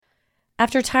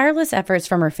After tireless efforts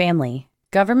from her family,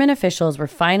 government officials were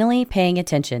finally paying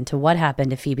attention to what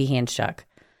happened to Phoebe Handsjuk.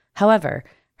 However,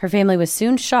 her family was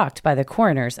soon shocked by the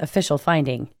coroner's official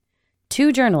finding.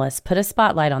 2 journalists put a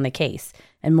spotlight on the case,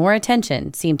 and more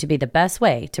attention seemed to be the best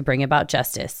way to bring about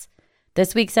justice.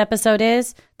 This week's episode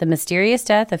is The Mysterious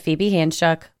Death of Phoebe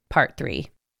Handsjuk, Part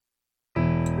 3.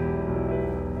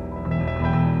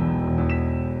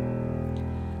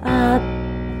 A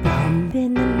bump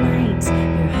in the night,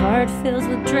 your heart fills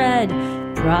with dread.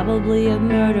 Probably a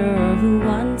murderer who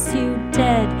wants you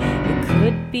dead. It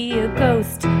could be a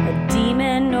ghost, a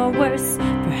demon, or worse.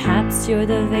 Perhaps you're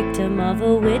the victim of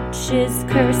a witch's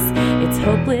curse. It's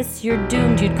hopeless, you're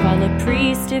doomed. You'd call a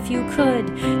priest if you could.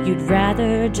 You'd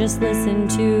rather just listen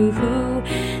to who?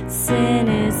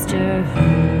 Sinisterhood.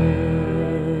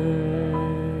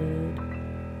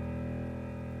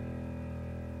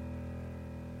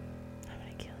 I'm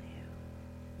gonna kill you.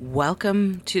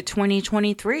 Welcome to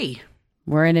 2023.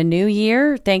 We're in a new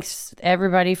year. Thanks,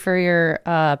 everybody, for your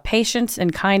patience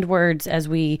and kind words as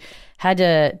we had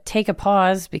to take a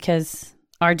pause because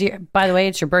by the way,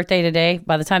 it's your birthday today.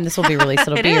 By the time this will be released,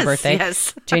 it'll be your birthday.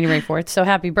 Yes. January 4th. So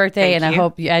happy birthday. Thank and you. I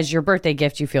hope as your birthday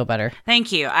gift, you feel better.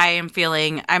 Thank you. I'm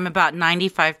about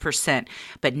 95%,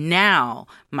 but now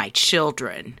my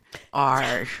children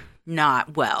are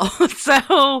not well.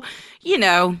 So,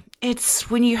 it's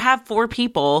when you have 4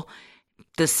 people,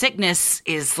 the sickness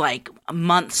is like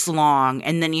months long,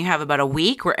 and then you have about a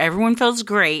week where everyone feels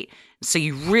great. So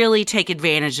you really take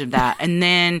advantage of that. And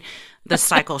then the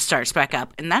cycle starts back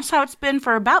up. And that's how it's been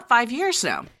for about 5 years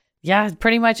now. Yeah,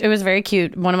 pretty much. It was very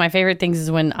cute. One of my favorite things is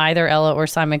when either Ella or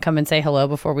Simon come and say hello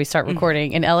before we start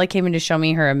recording. And Ella came in to show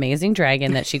me her amazing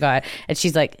dragon that she got. And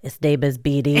she's like, "His name is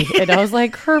Beanie." And I was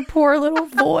like, her poor little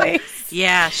voice.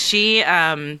 Yeah, she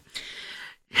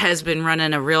has been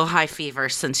running a real high fever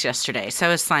since yesterday.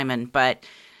 So is Simon. But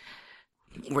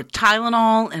we're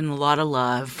Tylenol and a lot of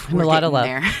love. A lot of love.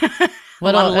 There.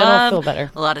 It'll feel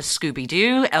better. A lot of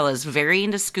Scooby-Doo. Ella's very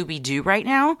into Scooby-Doo right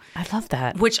now. I love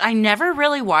that. Which I never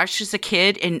really watched as a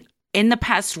kid. And in the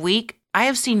past week, I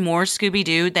have seen more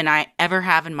Scooby-Doo than I ever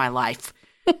have in my life.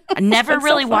 I never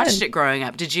really watched it growing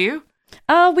up. Did you?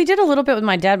 We did a little bit with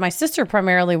my dad. My sister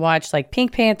primarily watched like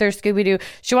Pink Panther, Scooby-Doo.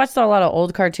 She watched a lot of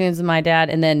old cartoons with my dad,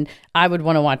 and then I would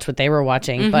want to watch what they were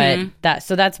watching. Mm-hmm. But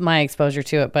that's my exposure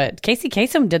to it. But Casey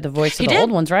Kasem did the voice of the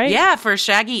old ones, right? Yeah, for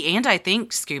Shaggy and I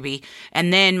think Scooby.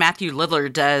 And then Matthew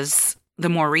Lillard does the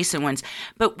more recent ones.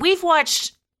 But we've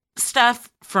watched stuff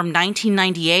from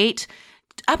 1998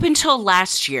 up until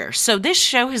last year. So this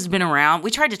show has been around.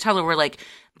 We tried to tell her, we're like,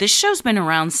 this show's been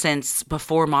around since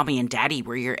before Mommy and Daddy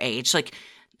were your age. Like,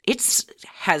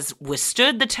 has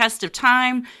withstood the test of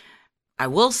time. I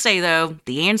will say, though,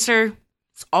 the answer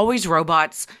is always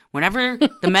robots. Whenever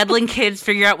the meddling kids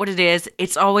figure out what it is,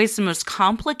 it's always the most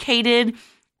complicated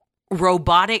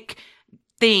robotic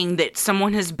thing that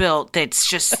someone has built that's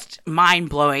just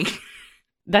mind-blowing.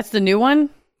 That's the new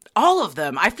one? All of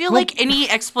them. I feel like any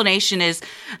explanation is,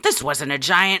 this wasn't a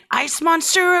giant ice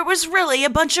monster. It was really a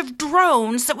bunch of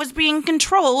drones that was being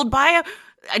controlled by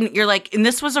and you're like, and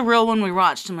this was a real one we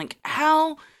watched. I'm like,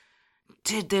 how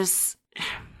did this?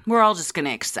 We're all just going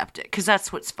to accept it because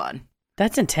that's what's fun.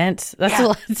 That's intense.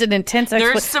 It's an intense.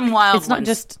 There's some wild It's ones. not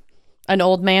just an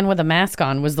old man with a mask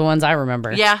on was the ones I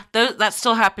remember. Yeah, that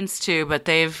still happens too, but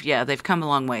they've come a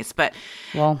long ways. But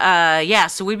well,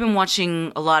 so we've been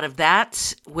watching a lot of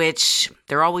that, which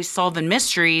they're always solving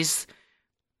mysteries.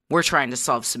 We're trying to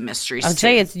solve some mysteries. I'd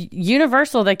say it's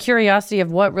universal, the curiosity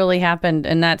of what really happened,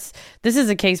 and this is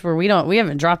a case where we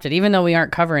haven't dropped it, even though we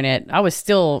aren't covering it. I was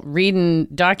still reading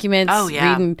documents,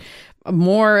 reading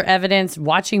more evidence,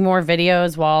 watching more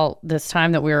videos while this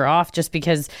time that we were off, just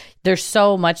because there's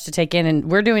so much to take in,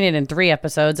 and we're doing it in 3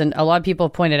 episodes. And a lot of people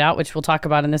pointed out, which we'll talk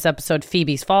about in this episode,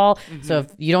 Phoebe's Fall. Mm-hmm. So if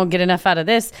you don't get enough out of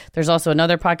this, there's also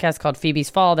another podcast called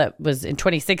Phoebe's Fall that was in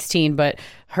 2016, but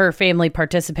her family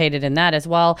participated in that as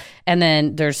well. And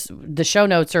then there's the show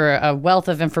notes are a wealth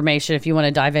of information if you want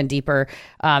to dive in deeper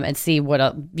and see what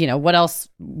else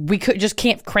we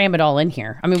can't cram it all in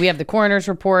here. I mean, we have the coroner's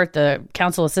report, the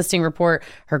counsel assisting report,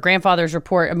 her grandfather's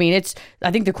report. I mean,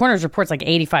 I think the coroner's report's like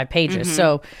 85 pages. Mm-hmm.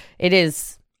 So it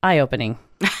is eye-opening.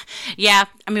 Yeah.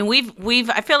 I mean,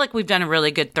 I feel like we've done a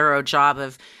really good, thorough job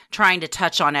of trying to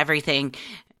touch on everything.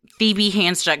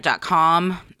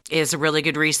 PhoebeHandsjuk.com is a really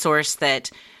good resource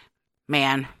that,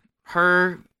 man,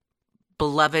 her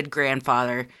beloved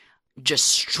grandfather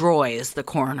destroys the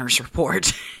coroner's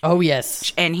report. Oh,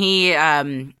 yes. And he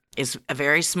is a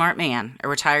very smart man, a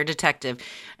retired detective.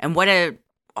 And what a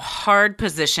hard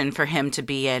position for him to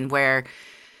be in, where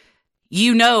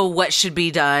you know what should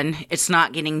be done. It's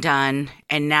not getting done.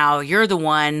 And now you're the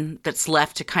one that's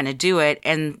left to kind of do it.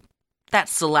 And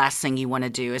that's the last thing you want to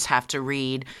do, is have to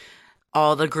read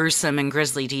all the gruesome and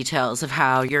grisly details of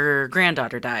how your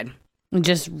granddaughter died.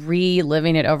 Just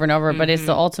reliving it over and over. But it's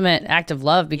the ultimate act of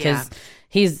love, because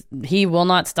he will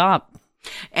not stop.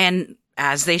 And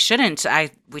as they shouldn't.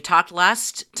 We talked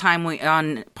last time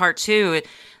on part 2,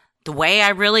 the way I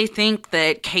really think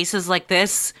that cases like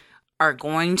this are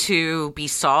going to be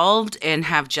solved and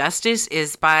have justice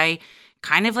is by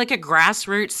kind of like a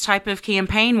grassroots type of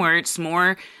campaign, where it's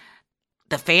more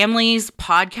the families,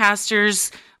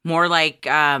 podcasters, more like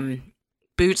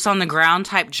boots on the ground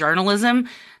type journalism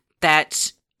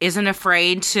that isn't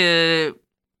afraid to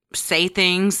say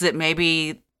things that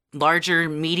maybe larger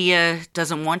media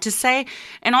doesn't want to say,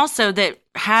 and also that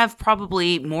have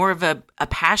probably more of a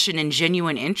passion and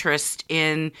genuine interest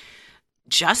in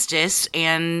justice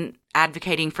and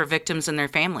advocating for victims and their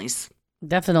families.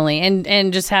 Definitely.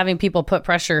 And just having people put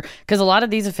pressure, because a lot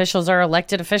of these officials are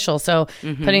elected officials. So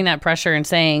putting that pressure and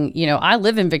saying, I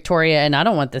live in Victoria and I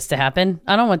don't want this to happen.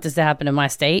 I don't want this to happen in my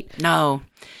state. No.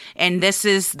 And this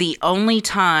is the only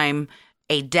time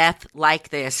a death like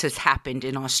this has happened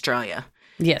in Australia.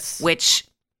 Yes. Which,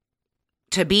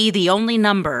 to be the only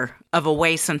number of a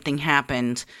way something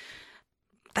happened,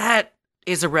 that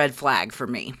is a red flag for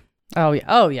me. Oh, yeah.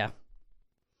 Oh, yeah.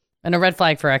 And a red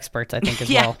flag for experts, I think, as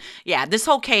well. Yeah, this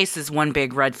whole case is one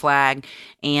big red flag.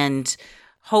 And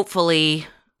hopefully,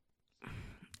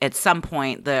 at some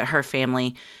point, her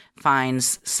family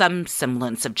finds some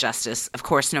semblance of justice. Of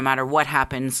course, no matter what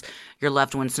happens, your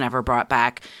loved one's never brought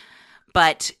back.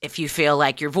 But if you feel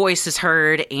like your voice is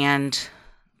heard and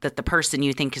that the person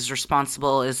you think is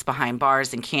responsible is behind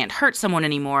bars and can't hurt someone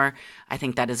anymore, I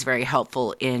think that is very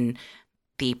helpful in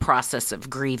the process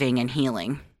of grieving and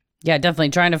healing. Yeah, definitely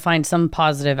trying to find some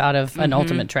positive out of an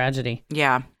ultimate tragedy.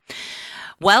 Yeah.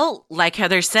 Well, like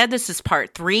Heather said, this is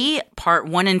part 3. Part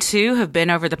 1 and 2 have been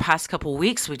over the past couple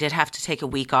weeks. We did have to take a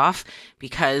week off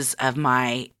because of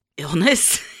my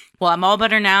illness. Well, I'm all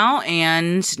better now,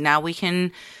 and now we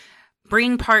can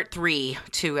bring part 3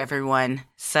 to everyone.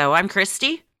 So I'm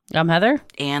Christy. I'm Heather.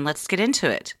 And let's get into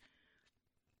it.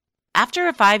 After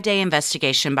a 5-day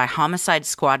investigation by homicide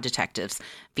squad detectives,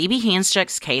 Phoebe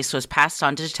Handsjuk's case was passed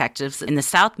on to detectives in the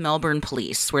South Melbourne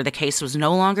Police, where the case was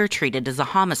no longer treated as a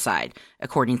homicide,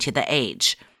 according to The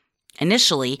Age.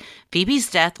 Initially, Phoebe's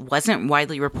death wasn't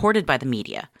widely reported by the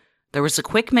media. There was a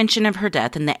quick mention of her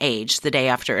death in The Age the day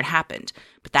after it happened,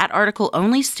 but that article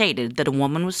only stated that a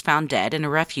woman was found dead in a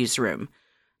refuse room.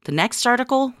 The next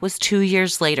article was 2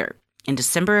 years later, in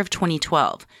December of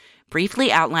 2012,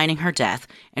 briefly outlining her death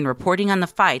and reporting on the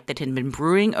fight that had been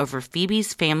brewing over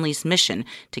Phoebe's family's mission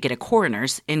to get a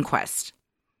coroner's inquest.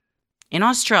 In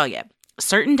Australia,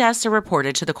 certain deaths are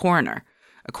reported to the coroner.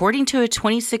 According to a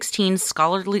 2016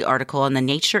 scholarly article on the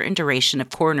nature and duration of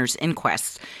coroner's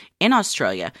inquests, in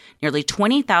Australia, nearly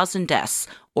 20,000 deaths,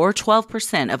 or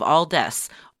 12% of all deaths,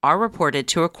 are reported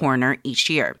to a coroner each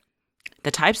year. The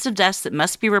types of deaths that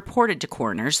must be reported to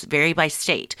coroners vary by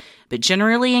state, but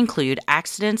generally include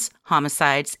accidents,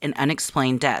 homicides, and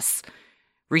unexplained deaths.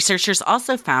 Researchers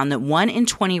also found that 1 in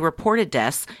 20 reported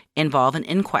deaths involve an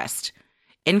inquest.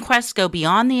 Inquests go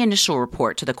beyond the initial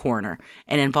report to the coroner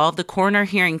and involve the coroner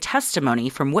hearing testimony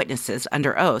from witnesses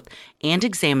under oath and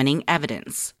examining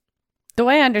evidence. The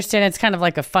way I understand it, it's kind of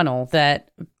like a funnel that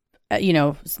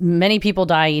many people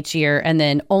die each year, and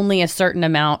then only a certain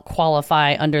amount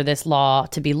qualify under this law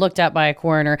to be looked at by a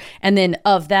coroner. And then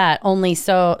of that, only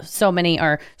so many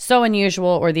are so unusual,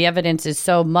 or the evidence is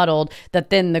so muddled that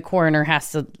then the coroner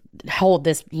has to hold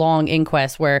this long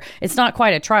inquest where it's not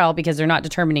quite a trial because they're not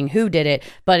determining who did it,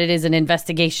 but it is an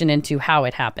investigation into how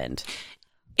it happened.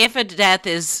 If a death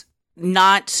is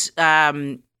not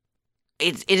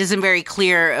it isn't very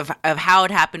clear of how it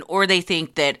happened, or they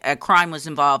think that a crime was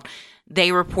involved,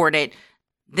 they report it.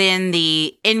 Then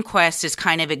the inquest is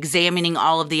kind of examining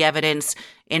all of the evidence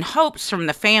in hopes from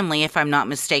the family, if I'm not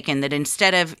mistaken, that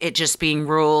instead of it just being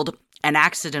ruled an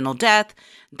accidental death,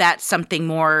 that something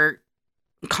more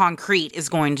concrete is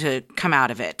going to come out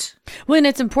of it. When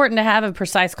it's important to have a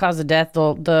precise cause of death,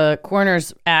 the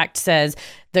Coroner's Act says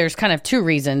there's kind of 2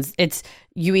 reasons. It's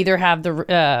you either have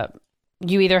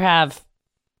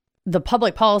the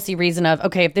public policy reason of,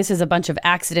 okay, if this is a bunch of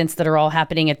accidents that are all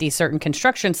happening at these certain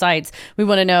construction sites, we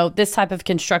want to know this type of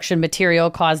construction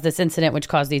material caused this incident, which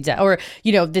caused these deaths. Or,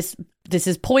 this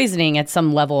is poisoning at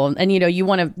some level. And, you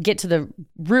want to get to the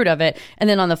root of it. And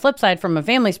then on the flip side, from a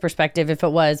family's perspective, if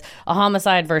it was a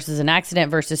homicide versus an accident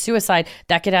versus suicide,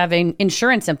 that could have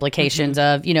insurance implications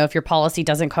of, if your policy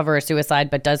doesn't cover a suicide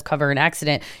but does cover an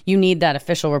accident, you need that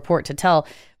official report to tell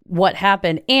what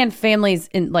happened. And families,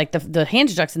 in like the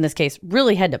Handsjuks in this case,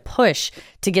 really had to push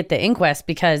to get the inquest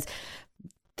because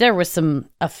there was some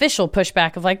official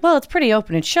pushback of like, well, it's pretty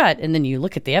open and shut. And then you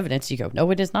look at the evidence, you go,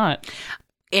 no, it is not.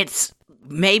 It's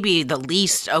maybe the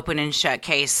least open and shut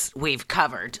case we've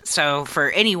covered. So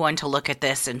for anyone to look at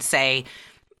this and say,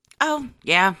 oh,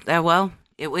 yeah, well,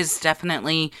 it was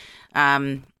definitely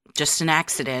just an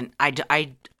accident.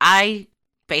 I,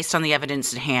 based on the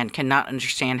evidence at hand, cannot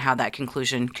understand how that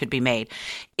conclusion could be made.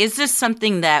 Is this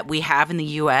something that we have in the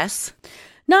U.S.?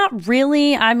 Not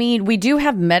really. I mean, we do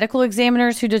have medical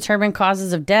examiners who determine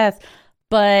causes of death,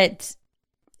 but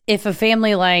if a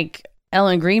family like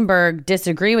Ellen Greenberg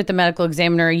disagree with the medical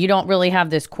examiner, you don't really have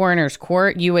this coroner's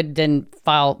court. You would then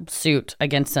file suit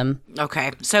against them.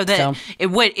 Okay. So it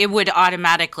would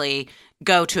automatically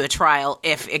go to a trial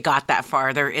if it got that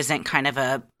far. There isn't kind of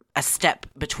a step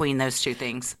between those two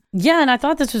things. Yeah, and I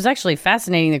thought this was actually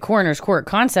fascinating, the coroner's court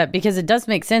concept, because it does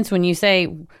make sense when you say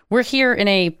we're here in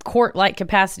a court-like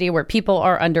capacity where people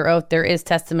are under oath, there is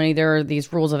testimony, there are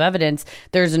these rules of evidence,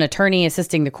 there's an attorney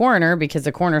assisting the coroner because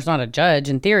the coroner's not a judge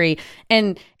in theory,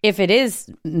 and if it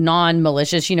is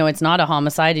non-malicious, it's not a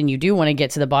homicide and you do want to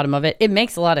get to the bottom of it, it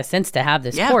makes a lot of sense to have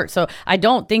this court. So I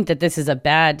don't think that this is a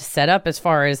bad setup as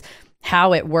far as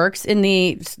how it works in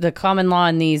the common law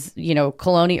in these,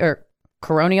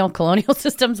 colonial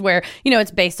systems where,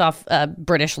 it's based off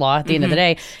British law at the end of the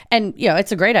day. And,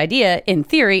 it's a great idea in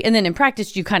theory. And then in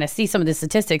practice, you kind of see some of the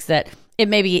statistics that it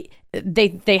maybe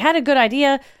they had a good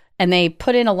idea and they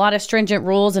put in a lot of stringent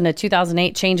rules in a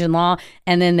 2008 change in law.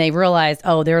 And then they realized,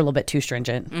 oh, they're a little bit too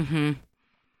stringent. Mm-hmm.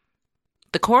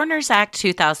 The Coroners Act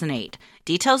 2008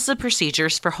 details the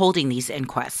procedures for holding these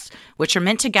inquests, which are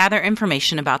meant to gather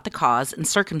information about the cause and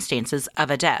circumstances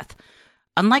of a death.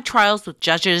 Unlike trials with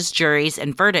judges, juries,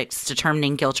 and verdicts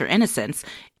determining guilt or innocence,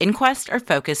 inquests are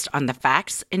focused on the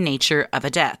facts and nature of a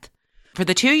death. For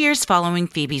the 2 years following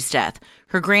Phoebe's death,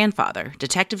 her grandfather,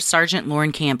 Detective Sergeant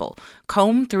Lauren Campbell,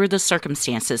 combed through the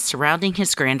circumstances surrounding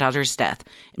his granddaughter's death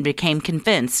and became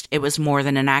convinced it was more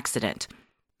than an accident.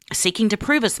 Seeking to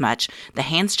prove as much, the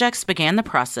Handsjuks began the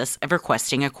process of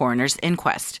requesting a coroner's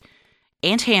inquest.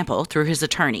 Aunt Campbell, through his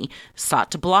attorney,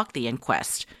 sought to block the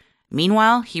inquest.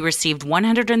 Meanwhile, he received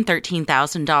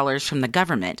 $113,000 from the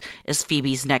government as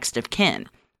Phoebe's next of kin.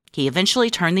 He eventually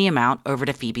turned the amount over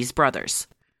to Phoebe's brothers.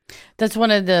 That's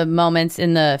one of the moments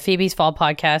in the Phoebe's Fall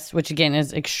podcast, which again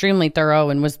is extremely thorough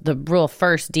and was the real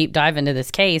first deep dive into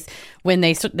this case, when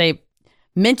they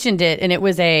mentioned it and it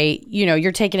was a,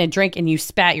 you're taking a drink and you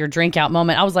spat your drink out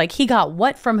moment. I was like, he got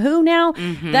what from who now?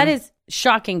 Mm-hmm. That is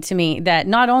shocking to me that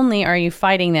not only are you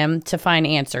fighting them to find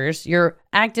answers, you're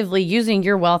actively using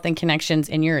your wealth and connections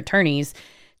and your attorneys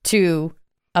to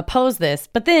oppose this,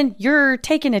 but then you're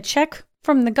taking a check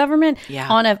from the government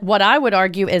on what I would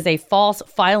argue is a false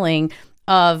filing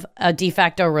of a de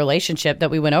facto relationship that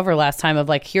we went over last time of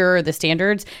like, here are the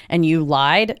standards, and you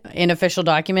lied in official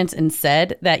documents and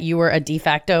said that you were a de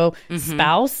facto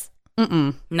spouse.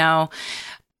 No,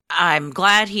 I'm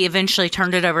glad he eventually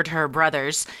turned it over to her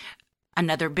brothers.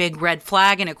 Another big red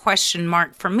flag and a question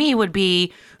mark for me would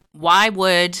be, why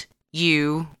would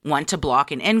you want to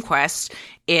block an inquest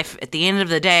if at the end of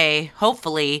the day,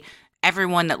 hopefully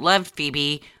everyone that loved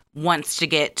Phoebe wants to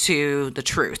get to the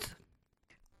truth?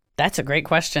 That's a great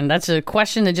question. That's a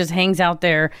question that just hangs out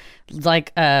there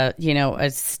like a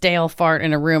stale fart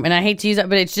in a room. And I hate to use that,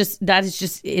 but it's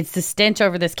the stench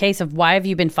over this case of why have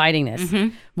you been fighting this?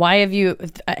 Mm-hmm. Why have you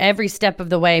every step of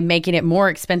the way making it more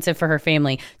expensive for her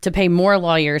family to pay more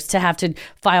lawyers, to have to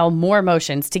file more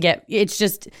motions to get, it's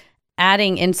just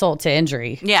adding insult to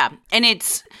injury. Yeah. And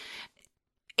it's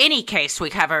any case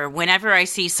we cover, whenever I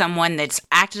see someone that's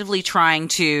actively trying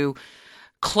to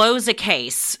close a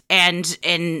case and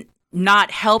not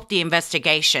help the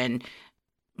investigation,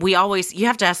 you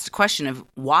have to ask the question of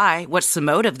why, what's the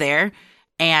motive there?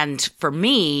 And for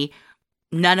me,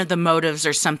 none of the motives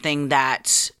are something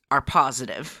that are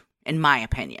positive, in my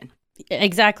opinion.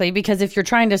 Exactly, because if you're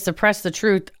trying to suppress the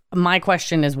truth, my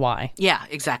question is why. Yeah,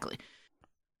 exactly.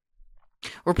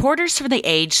 Reporters for The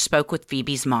Age spoke with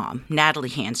Phoebe's mom, Natalie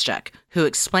Handsjuk, who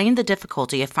explained the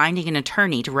difficulty of finding an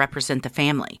attorney to represent the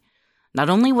family. Not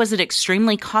only was it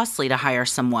extremely costly to hire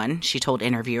someone, she told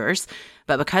interviewers,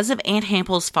 but because of Aunt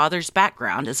Campbell's father's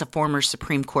background as a former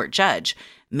Supreme Court judge,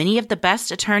 many of the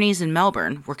best attorneys in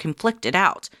Melbourne were conflicted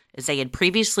out, as they had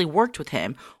previously worked with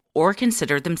him or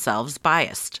consider themselves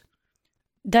biased.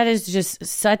 That is just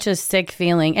such a sick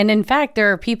feeling. And in fact,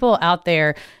 there are people out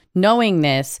there knowing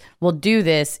this will do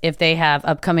this if they have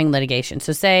upcoming litigation.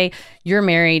 So say you're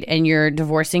married and you're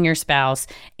divorcing your spouse,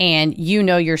 and you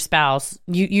know your spouse,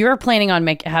 you're planning on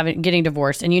getting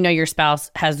divorced, and you know your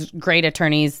spouse has great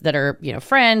attorneys that are,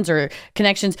 friends or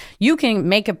connections. You can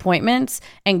make appointments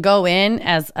and go in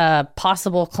as a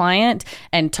possible client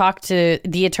and talk to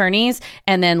the attorneys,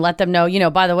 and then let them know,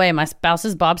 by the way, my spouse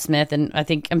is Bob Smith, and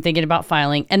I'm thinking about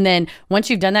filing. And then once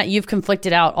you've done that, you've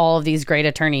conflicted out all of these great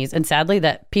attorneys. And sadly,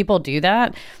 that people do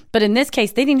that. But in this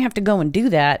case, they didn't have to go and do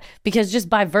that, because just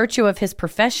by virtue of his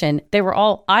profession, they were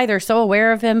all either so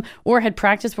aware of him or had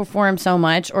practiced before him so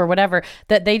much or whatever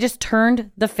that they just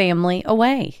turned the family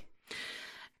away.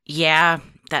 Yeah,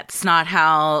 that's not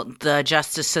how the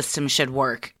justice system should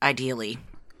work, ideally.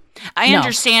 I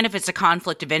understand if it's a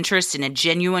conflict of interest and a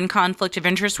genuine conflict of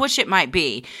interest, which it might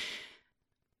be.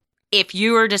 If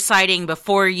you are deciding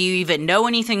before you even know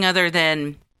anything other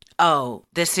than, oh,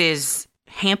 this is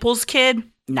Hampel's kid,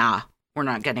 nah, we're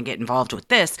not going to get involved with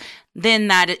this, then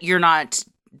that you're not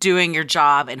doing your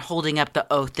job and holding up the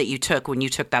oath that you took when you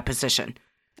took that position.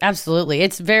 Absolutely.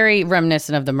 It's very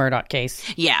reminiscent of the Murdaugh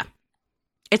case. Yeah.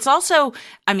 It's also,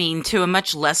 to a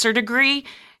much lesser degree,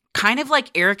 kind of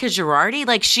like Erica Girardi.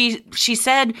 Like she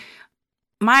said,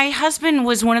 my husband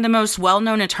was one of the most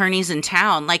well-known attorneys in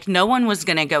town. Like, no one was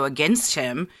going to go against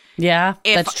him. Yeah,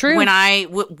 that's true. When I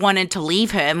wanted to leave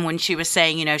him, when she was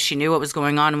saying, she knew what was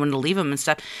going on and wanted to leave him and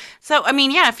stuff. So,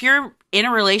 if you're in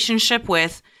a relationship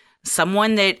with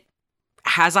someone that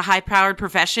has a high-powered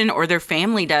profession, or their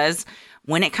family does,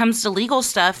 when it comes to legal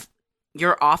stuff,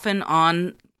 you're often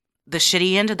on the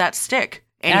shitty end of that stick.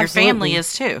 And Absolutely. Your family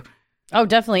is too. Oh,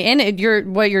 definitely.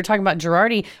 And what you're talking about,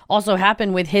 Girardi, also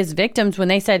happened with his victims when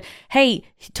they said, hey,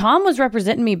 Tom was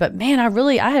representing me, but man, I have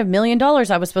 $1 million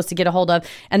I was supposed to get a hold of.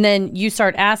 And then you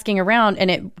start asking around,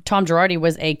 and Tom Girardi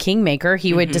was a kingmaker.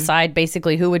 He would decide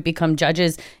basically who would become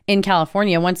judges in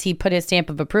California. Once he put his stamp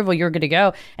of approval, you're good to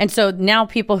go. And so now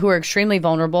people who are extremely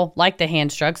vulnerable, like the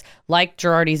Handsjuks, like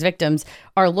Girardi's victims,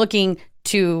 are looking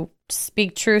to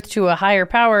speak truth to a higher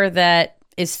power that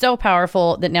is so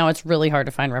powerful that now it's really hard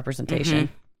to find representation.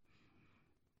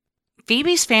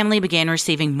 Phoebe's family began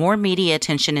receiving more media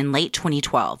attention in late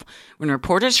 2012 when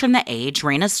reporters from The Age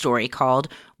ran a story called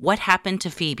What Happened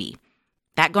to Phoebe?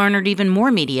 That garnered even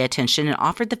more media attention and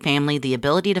offered the family the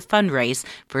ability to fundraise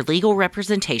for legal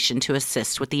representation to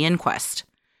assist with the inquest.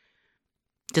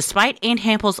 Despite Aunt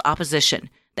Hampel's opposition,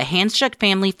 the Handsjuk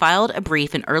family filed a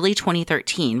brief in early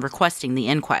 2013 requesting the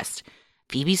inquest.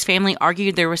 Phoebe's family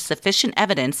argued there was sufficient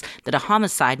evidence that a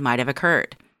homicide might have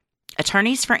occurred.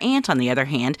 Attorneys for Aunt, on the other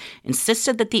hand,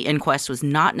 insisted that the inquest was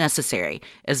not necessary,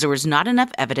 as there was not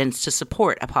enough evidence to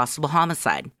support a possible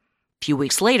homicide. A few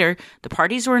weeks later, the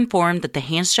parties were informed that the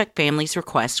Handsjuk family's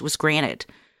request was granted.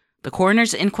 The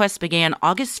coroner's inquest began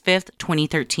August 5th,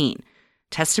 2013.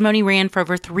 Testimony ran for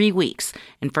over 3 weeks,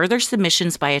 and further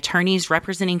submissions by attorneys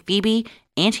representing Phoebe,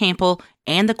 Aunt Hampel,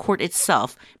 and the court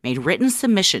itself made written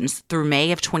submissions through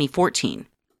May of 2014.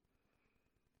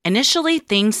 Initially,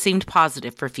 things seemed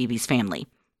positive for Phoebe's family.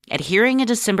 At a hearing in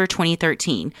December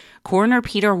 2013, Coroner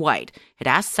Peter White had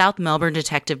asked South Melbourne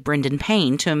Detective Brendan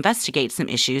Payne to investigate some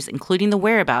issues, including the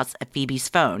whereabouts of Phoebe's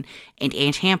phone and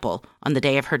Aunt Hampel on the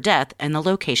day of her death and the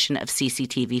location of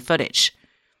CCTV footage.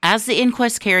 As the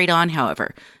inquest carried on,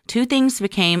 however, two things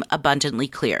became abundantly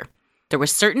clear. There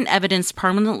was certain evidence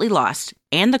permanently lost,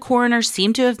 and the coroner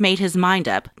seemed to have made his mind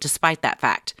up despite that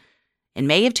fact. In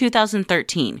May of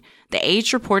 2013, The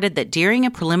Age reported that during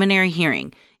a preliminary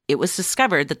hearing, it was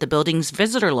discovered that the building's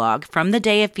visitor log from the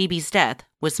day of Phoebe's death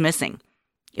was missing.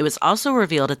 It was also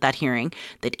revealed at that hearing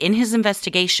that in his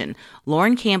investigation,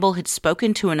 Lauren Campbell had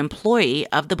spoken to an employee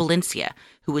of the Valencia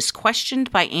who was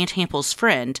questioned by Aunt Hampel's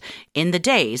friend in the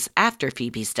days after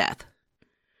Phoebe's death.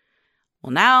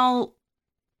 Well, now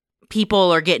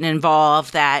people are getting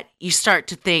involved that you start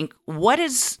to think,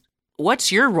 what's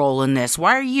your role in this?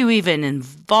 Why are you even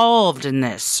involved in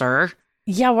this, sir?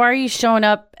 Yeah, why are you showing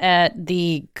up at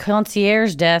the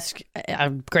concierge desk?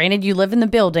 Granted, you live in the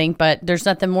building, but there's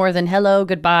nothing more than hello,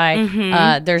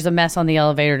 goodbye. There's a mess on the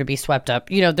elevator to be swept up.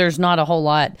 There's not a whole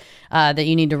lot that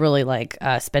you need to really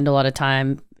spend a lot of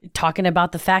time talking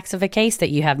about the facts of a case that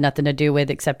you have nothing to do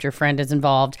with except your friend is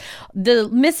involved. The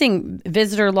missing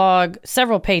visitor log,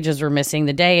 several pages were missing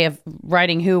the day of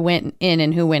writing who went in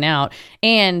and who went out.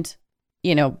 And,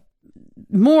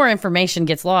 more information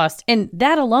gets lost. And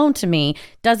that alone to me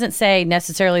doesn't say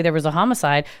necessarily there was a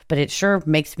homicide, but it sure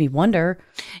makes me wonder.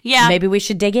 Yeah. Maybe we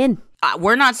should dig in.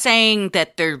 We're not saying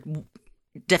that there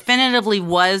definitively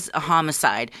was a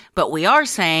homicide, but we are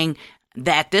saying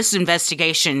that this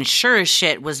investigation sure as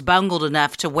shit was bungled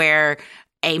enough to where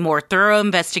a more thorough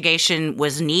investigation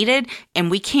was needed, and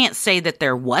we can't say that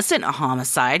there wasn't a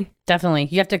homicide. Definitely.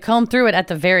 You have to comb through it at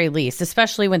the very least,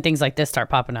 especially when things like this start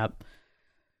popping up.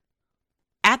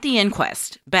 At the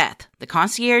inquest, Beth, the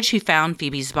concierge who found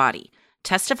Phoebe's body,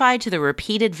 testified to the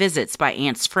repeated visits by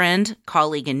Ant's friend,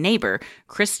 colleague, and neighbor,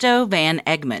 Christo Van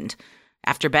Egmond,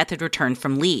 after Beth had returned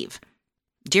from leave.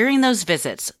 During those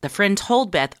visits, the friend told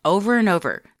Beth over and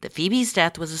over that Phoebe's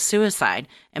death was a suicide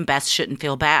and Beth shouldn't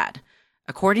feel bad.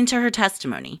 According to her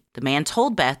testimony, the man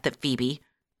told Beth that Phoebe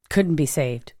couldn't be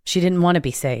saved. She didn't want to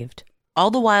be saved. All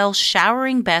the while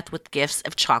showering Beth with gifts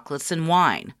of chocolates and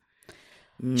wine.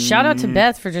 Shout out to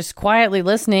Beth for just quietly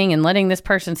listening and letting this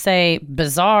person say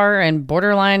bizarre and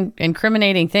borderline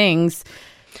incriminating things.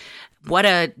 What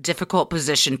a difficult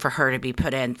position for her to be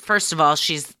put in. First of all,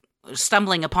 she's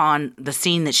stumbling upon the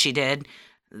scene that she did.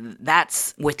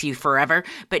 That's with you forever.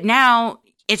 But now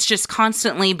it's just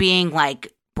constantly being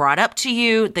like brought up to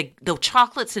you. The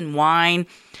chocolates and wine,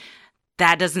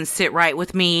 that doesn't sit right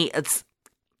with me. It's,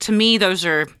 to me, those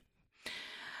are,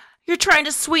 you're trying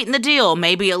to sweeten the deal.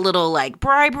 Maybe a little like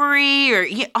bribery, or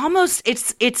almost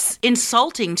it's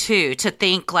insulting too, to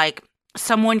think like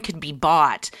someone could be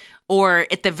bought, or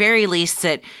at the very least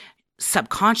that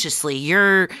subconsciously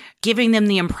you're giving them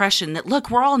the impression that, look,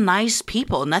 we're all nice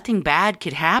people. Nothing bad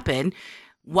could happen.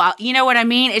 Well, you know what I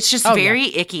mean? It's just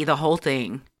very icky, the whole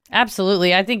thing.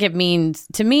 Absolutely. I think it means,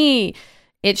 to me,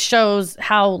 it shows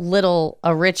how little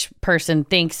a rich person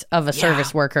thinks of a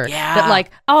service worker. Yeah. That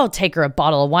like, I'll take her a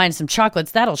bottle of wine, some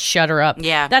chocolates, that'll shut her up.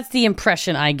 Yeah. That's the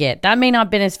impression I get. That may not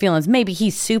have been his feelings. Maybe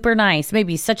he's super nice.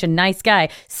 Maybe he's such a nice guy,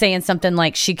 saying something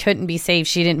like she couldn't be saved,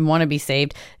 she didn't want to be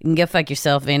saved. You can go fuck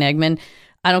yourself, Van Egmond.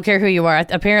 I don't care who you are.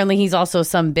 Apparently, he's also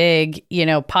some big,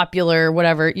 popular,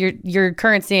 whatever. Your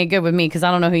currency ain't good with me because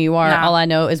I don't know who you are. No. All I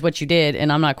know is what you did,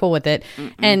 and I'm not cool with it.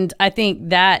 Mm-mm. And I think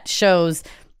that shows,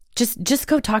 just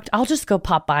go talk. I'll just go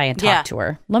pop by and talk to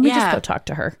her. Let me just go talk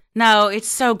to her. No, it's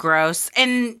so gross.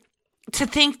 And to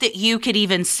think that you could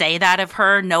even say that of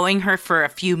her, knowing her for a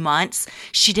few months,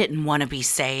 she didn't want to be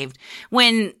saved.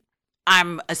 When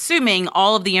I'm assuming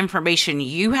all of the information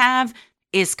you have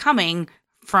is coming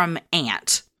from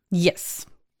Ant. Yes.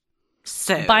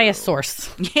 So by a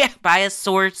source. Yeah, by a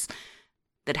source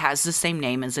that has the same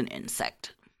name as an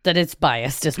insect. That it's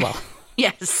biased as well.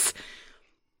 Yes.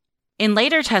 In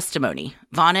later testimony,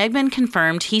 Von Egmond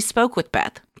confirmed he spoke with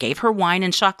Beth, gave her wine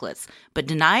and chocolates, but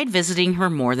denied visiting her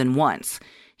more than once.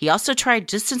 He also tried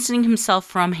distancing himself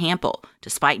from Hampel,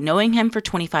 despite knowing him for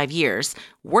 25 years,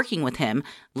 working with him,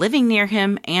 living near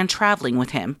him, and traveling with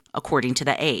him, according to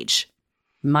The Age.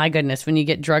 My goodness, when you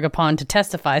get drug upon to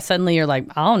testify, suddenly you're like,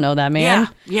 I don't know that man.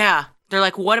 Yeah. They're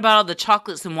like, what about all the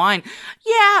chocolates and wine?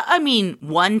 Yeah, I mean,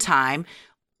 one time.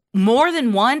 More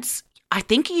than once, I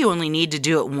think you only need to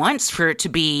do it once for it to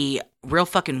be real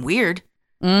fucking weird.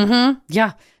 Mm-hmm.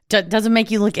 Yeah. Doesn't make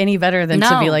you look any better than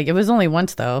to be like, it was only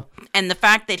once, though. And the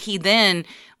fact that he then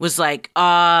was like,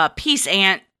 peace,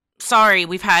 Aunt. Sorry,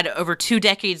 we've had over 2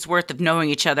 decades worth of knowing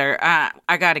each other.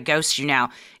 I got to ghost you now,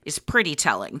 is pretty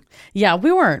telling. Yeah,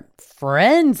 we weren't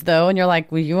friends, though. And you're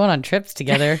like, well, you went on trips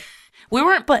together. We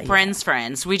weren't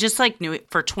friends. We just knew it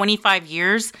for 25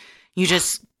 years. You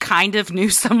just kind of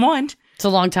knew someone. It's a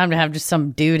long time to have just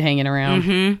some dude hanging around.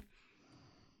 Mm-hmm.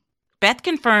 Beth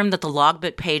confirmed that the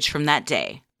logbook page from that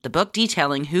day, the book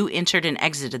detailing who entered and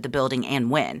exited the building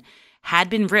and when, had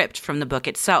been ripped from the book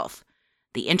itself.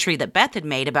 The entry that Beth had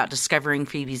made about discovering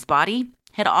Phoebe's body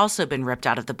had also been ripped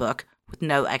out of the book with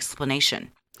no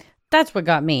explanation. That's what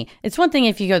got me. It's one thing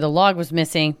if you go, the log was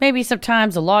missing. Maybe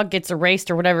sometimes the log gets erased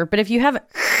or whatever. But if you have it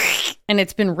and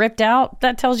it's been ripped out,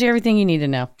 that tells you everything you need to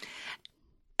know.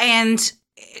 And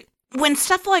when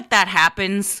stuff like that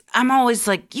happens, I'm always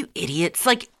like, you idiots.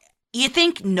 Like, you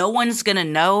think no one's going to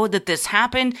know that this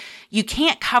happened? You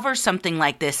can't cover something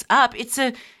like this up. It's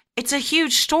a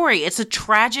huge story. It's a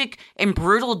tragic and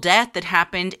brutal death that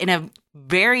happened in a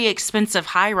very expensive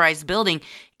high-rise building.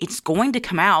 It's going to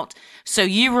come out. So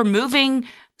you removing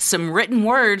some written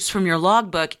words from your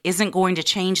logbook isn't going to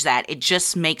change that. It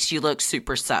just makes you look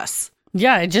super sus.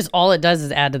 Yeah, all it does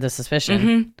is add to the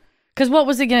suspicion. Because what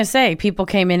was it going to say? People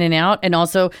came in and out, and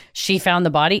also she found the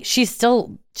body. She's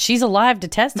alive to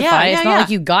testify. It's not like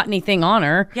you got anything on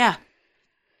her. Yeah.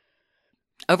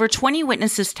 Over 20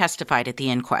 witnesses testified at the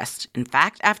inquest, and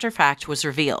fact after fact was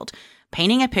revealed,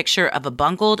 painting a picture of a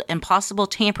bungled and possible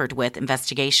tampered-with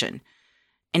investigation.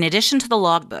 In addition to the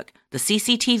logbook, the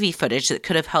CCTV footage that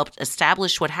could have helped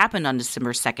establish what happened on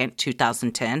December 2nd,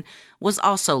 2010, was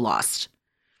also lost.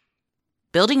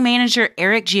 Building manager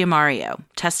Eric Giammario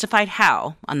testified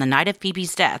how, on the night of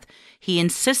Phoebe's death, he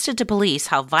insisted to police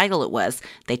how vital it was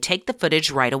they take the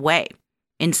footage right away.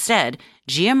 Instead,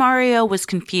 Giammario was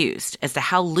confused as to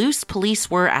how loose police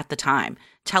were at the time,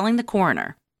 telling the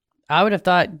coroner, I would have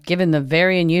thought, given the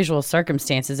very unusual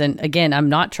circumstances, and again, I'm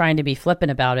not trying to be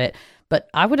flippant about it, but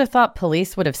I would have thought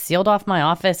police would have sealed off my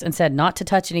office and said not to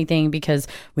touch anything because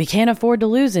we can't afford to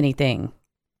lose anything.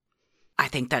 I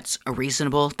think that's a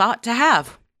reasonable thought to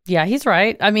have. Yeah, he's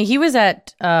right. I mean, he was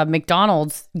at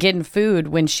McDonald's getting food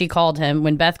when she called him,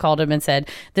 when Beth called him and said,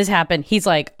 this happened. He's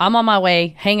like, I'm on my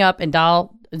way, hang up and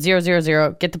dial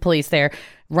 000, get the police there.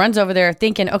 Runs over there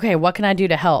thinking, okay, what can I do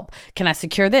to help? Can I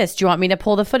secure this? Do you want me to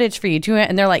pull the footage for you?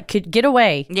 And they're like, get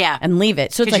away and leave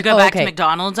it. So Could it's you go back to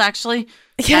McDonald's, actually?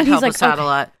 Yeah, That'd help like, us out a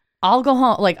lot. I'll go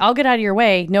home. Like, I'll get out of your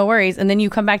way. No worries. And then you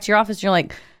come back to your office and you're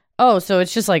like, oh, so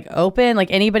it's just like open?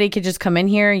 Like anybody could just come in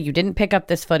here. You didn't pick up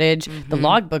this footage. The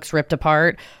logbook's ripped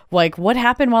apart. Like what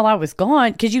happened while I was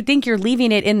gone? Because you think you're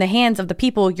leaving it in the hands of the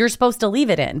people you're supposed to leave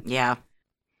it in. Yeah.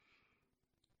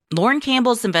 Lauren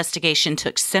Campbell's investigation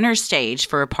took center stage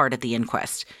for a part of the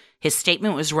inquest. His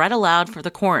statement was read aloud for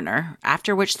the coroner,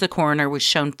 after which the coroner was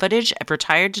shown footage of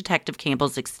retired Detective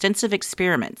Campbell's extensive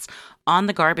experiments on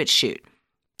the garbage chute.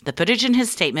 The footage in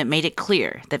his statement made it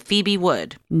clear that Phoebe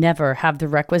would never have the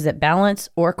requisite balance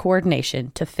or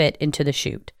coordination to fit into the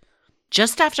chute.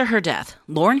 Just after her death,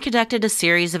 Lauren conducted a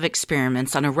series of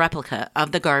experiments on a replica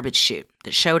of the garbage chute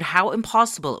that showed how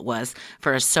impossible it was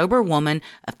for a sober woman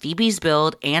of Phoebe's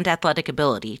build and athletic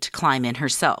ability to climb in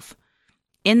herself.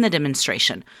 In the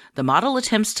demonstration, the model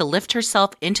attempts to lift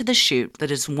herself into the chute that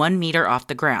is 1 meter off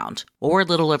the ground, or a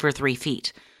little over 3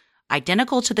 feet.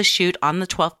 Identical to the chute on the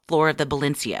 12th floor of the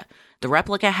Valencia, the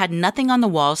replica had nothing on the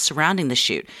walls surrounding the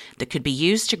chute that could be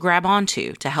used to grab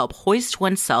onto to help hoist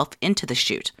oneself into the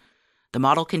chute. The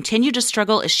model continued to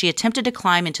struggle as she attempted to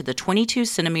climb into the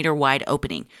 22-centimeter wide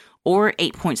opening, or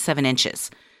 8.7 inches.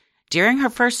 During her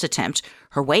first attempt,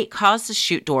 her weight caused the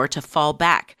chute door to fall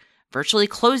back, virtually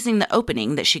closing the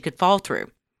opening that she could fall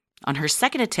through. On her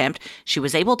second attempt, she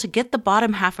was able to get the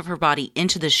bottom half of her body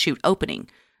into the chute opening,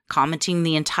 commenting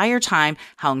the entire time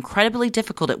how incredibly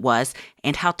difficult it was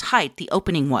and how tight the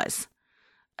opening was.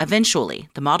 Eventually,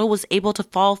 the model was able to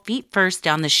fall feet first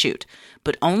down the chute,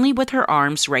 but only with her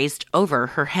arms raised over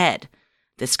her head.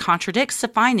 This contradicts the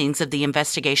findings of the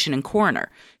investigation and coroner,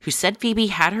 who said Phoebe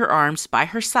had her arms by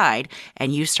her side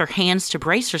and used her hands to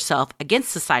brace herself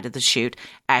against the side of the chute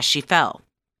as she fell.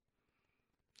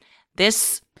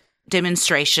 This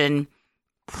demonstration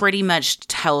pretty much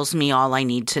tells me all I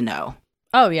need to know.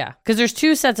 Oh, yeah, because there's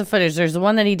 2 sets of footage. There's the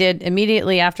one that he did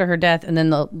immediately after her death, and then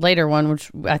the later one, which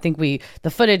I think the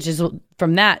footage is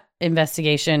from that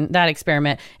investigation, that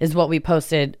experiment is what we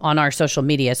posted on our social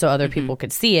media so other people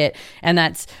could see it. And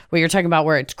that's what you're talking about,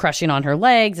 where it's crushing on her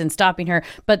legs and stopping her.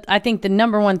 But I think the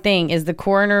number one thing is the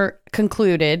coroner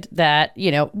concluded that,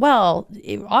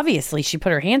 obviously she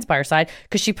put her hands by her side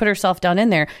because she put herself down in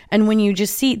there. And when you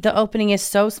just see the opening is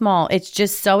so small, it's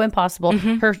just so impossible.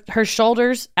 Her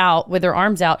shoulders out with her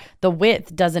arms out, the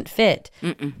width doesn't fit.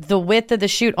 The width of the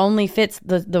chute only fits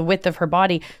the width of her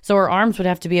body. So her arms would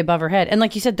have to be above her head. And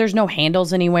like you said, there's no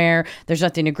handles anywhere. There's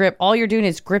nothing to grip. All you're doing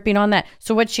is gripping on that.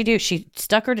 So what'd she do? She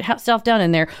stuck herself down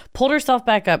in there, pulled herself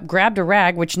back up, grabbed a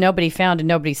rag, which nobody found and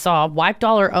nobody saw, wiped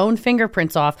all her own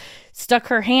fingerprints off, stuck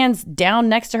her hands down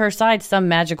next to her side some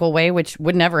magical way, which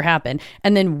would never happen,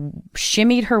 and then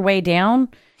shimmied her way down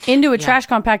into a trash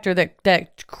compactor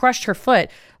that crushed her foot.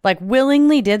 Like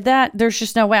willingly did that. There's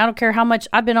just no way. I don't care how much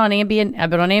I've been on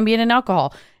Ambien and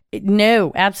alcohol.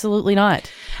 No, absolutely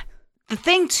not. The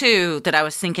thing, too, that I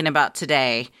was thinking about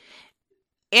today,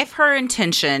 if her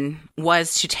intention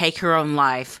was to take her own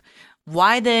life,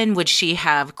 why then would she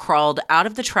have crawled out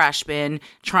of the trash bin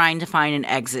trying to find an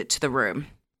exit to the room?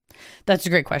 That's a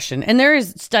great question. And there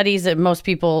is studies that most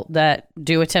people that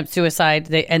do attempt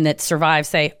suicide and that survive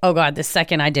say, oh, God, the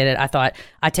second I did it, I thought,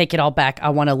 I take it all back. I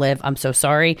want to live. I'm so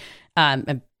sorry.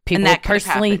 And people and that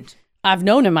personally, I've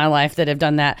known in my life that have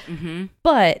done that.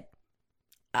 But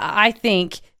I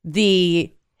think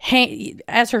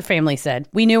as her family said,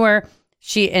 we knew her.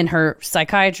 She and her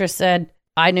psychiatrist said,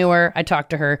 I knew her. I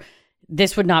talked to her.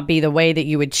 This would not be the way that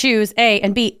you would choose. A,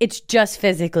 and B, it's just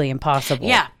physically impossible.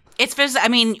 Yeah, it's I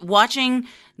mean, watching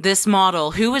this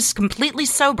model who was completely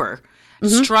sober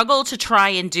struggle to try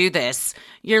and do this,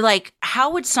 you're like,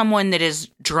 how would someone that is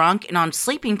drunk and on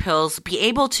sleeping pills be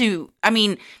able to, I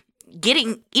mean,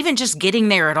 even just getting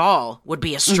there at all would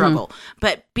be a struggle.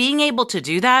 But being able to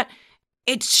do that,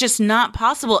 it's just not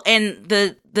possible. And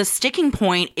the sticking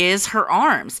point is her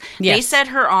arms. Yes. They said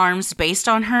her arms, based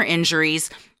on her injuries,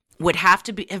 would have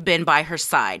to have been by her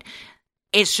side.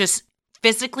 It's just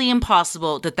physically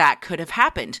impossible that could have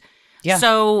happened. Yeah.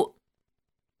 So,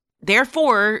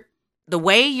 therefore, the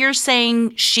way you're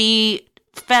saying she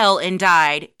fell and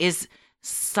died is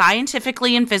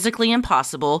scientifically and physically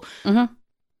impossible. Mm-hmm.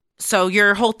 So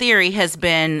your whole theory has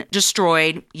been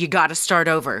destroyed. You got to start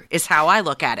over, is how I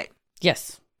look at it.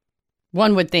 Yes.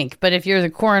 One would think. But if you're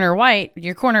the coroner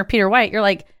Peter White, you're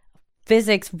like,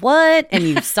 physics, what? And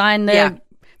you sign the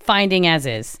finding as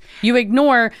is. You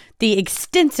ignore the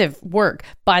extensive work,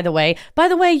 by the way. By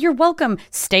the way, you're welcome,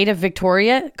 state of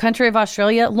Victoria, country of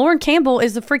Australia. Lauren Campbell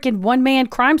is a freaking one-man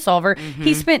crime solver. Mm-hmm.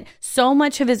 He spent so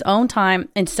much of his own time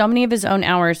and so many of his own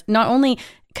hours, not only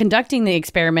conducting the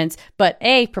experiments, but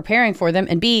A, preparing for them,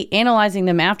 and B, analyzing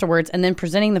them afterwards and then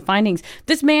presenting the findings.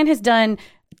 This man has done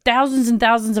thousands and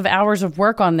thousands of hours of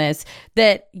work on this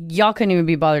that y'all couldn't even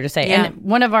be bothered to say. Yeah. And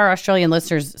one of our Australian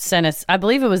listeners sent us, I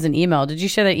believe it was an email. Did you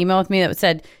share that email with me that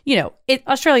said,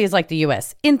 Australia is like the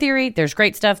US. In theory, there's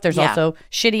great stuff. There's also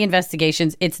shitty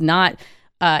investigations. It's not,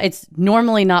 it's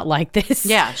normally not like this.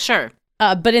 Yeah, sure.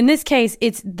 But in this case,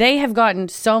 they have gotten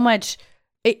so much.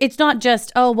 It's not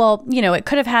just, it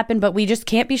could have happened, but we just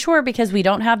can't be sure because we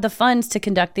don't have the funds to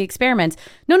conduct the experiments.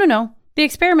 No. The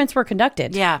experiments were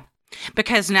conducted. Yeah.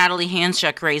 Because Natalie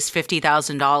Handsjuk raised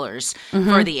 $50,000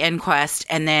 for the inquest,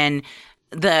 and then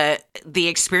the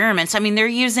experiments. I mean, they're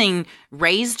using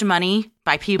raised money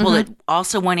by people that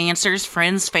also want answers,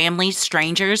 friends, family,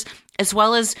 strangers, as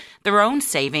well as their own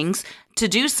savings to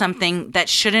do something that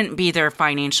shouldn't be their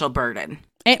financial burden.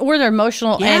 Or their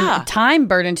emotional and time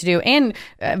burden to do. And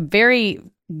very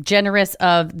generous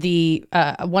of the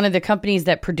one of the companies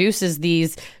that produces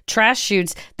these trash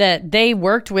chutes, that they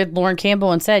worked with Lauren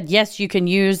Campbell and said, yes, you can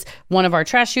use one of our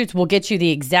trash chutes. We'll get you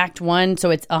the exact one. So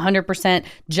it's 100%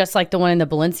 just like the one in the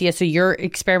Valencia. So your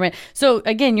experiment. So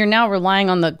again, you're now relying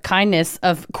on the kindness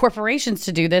of corporations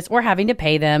to do this, or having to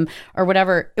pay them or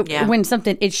whatever. When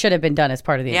it should have been done as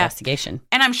part of the investigation.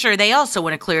 And I'm sure they also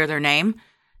want to clear their name.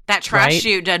 That trash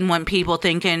chute doesn't want people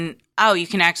thinking, oh, you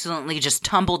can accidentally just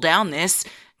tumble down this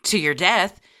to your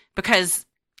death, because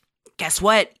guess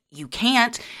what? You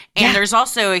can't. And there's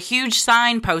also a huge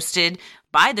sign posted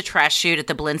by the trash chute at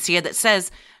the Valencia that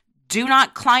says, do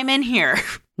not climb in here.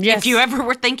 Yes. If you ever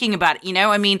were thinking about it,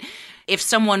 I mean, if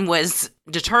someone was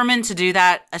determined to do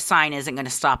that, a sign isn't going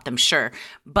to stop them, sure.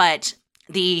 But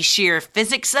the sheer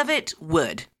physics of it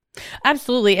would.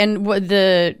 Absolutely. And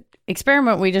the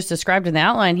experiment we just described in the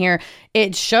outline here,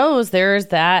 it shows there's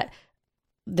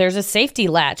a safety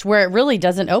latch where it really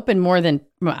doesn't open more than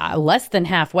less than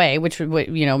halfway, which would,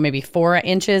 maybe 4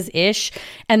 inches ish.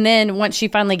 And then once she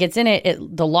finally gets in it,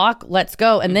 the lock lets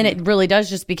go. And then it really does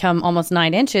just become almost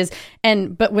 9 inches.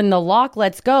 But when the lock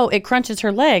lets go, it crunches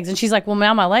her legs. And she's like, well,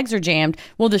 now my legs are jammed.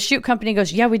 Well, the chute company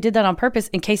goes, yeah, we did that on purpose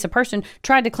in case a person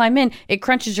tried to climb in. It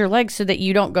crunches your legs so that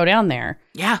you don't go down there.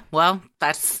 Yeah, well,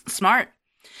 that's smart.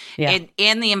 Yeah.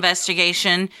 In the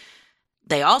investigation,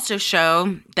 they also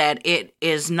show that it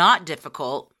is not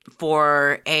difficult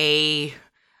for a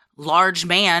large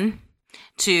man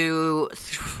to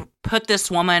put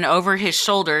this woman over his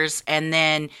shoulders, and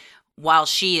then while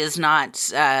she is not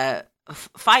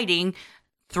fighting,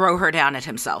 throw her down at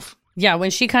himself. Yeah,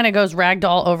 when she kind of goes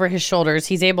ragdoll over his shoulders,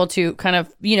 he's able to kind of,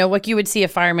 what you would see a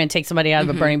fireman take somebody out of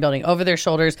a burning building, over their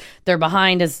shoulders. Their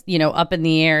behind is, up in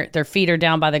the air. Their feet are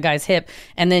down by the guy's hip.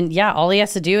 And then, all he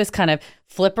has to do is kind of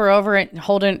flip her over and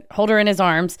hold her in his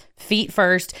arms, feet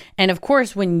first. And of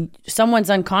course, when someone's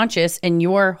unconscious and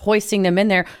you're hoisting them in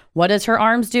there, what does her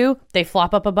arms do? They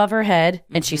flop up above her head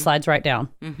and she slides right down.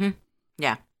 Mm-hmm.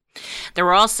 Yeah. There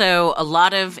were also a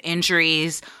lot of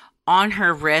injuries on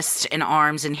her wrists and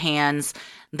arms and hands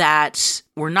that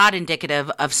were not indicative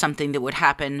of something that would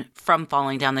happen from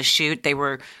falling down the chute. They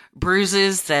were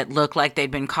bruises that looked like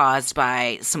they'd been caused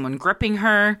by someone gripping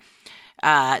her.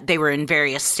 They were in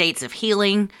various states of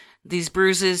healing, these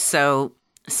bruises. So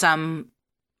some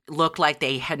looked like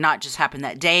they had not just happened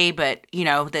that day, but,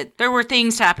 that there were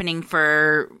things happening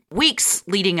for weeks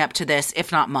leading up to this,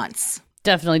 if not months.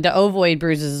 Definitely. The ovoid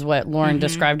bruises is what Lauren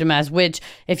described them as, which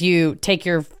if you take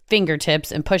your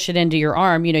fingertips and push it into your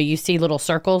arm, you see little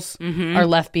circles are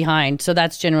left behind. So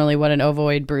that's generally what an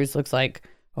ovoid bruise looks like.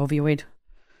 Ovoid.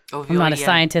 I'm not a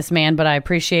scientist, man, but I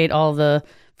appreciate all the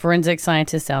forensic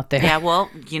scientists out there. Yeah, well,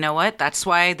 you know what? That's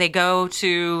why they go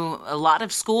to a lot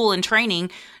of school and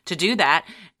training to do that.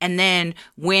 And then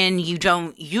when you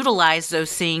don't utilize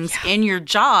those things in your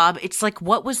job, it's like,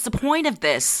 what was the point of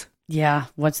this? Yeah,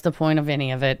 what's the point of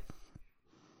any of it?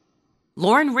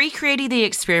 Lauren recreated the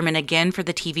experiment again for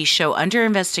the TV show Under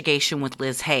Investigation with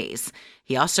Liz Hayes.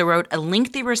 He also wrote a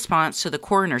lengthy response to the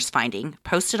coroner's finding,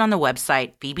 posted on the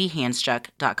website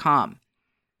phoebehandsjuk.com.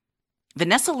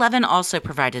 Vanessa Levin also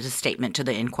provided a statement to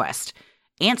the inquest.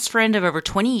 Ant's friend of over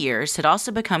 20 years had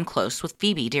also become close with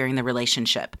Phoebe during the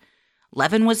relationship.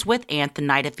 Levin was with Ant the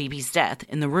night of Phoebe's death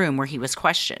in the room where he was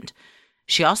questioned.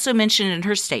 She also mentioned in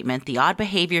her statement the odd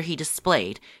behavior he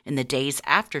displayed in the days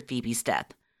after Phoebe's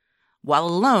death. While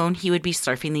alone, he would be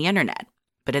surfing the internet,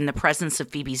 but in the presence of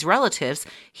Phoebe's relatives,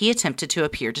 he attempted to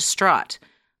appear distraught.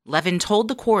 Levin told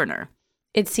the coroner,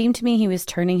 "It seemed to me he was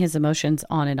turning his emotions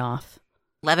on and off."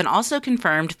 Levin also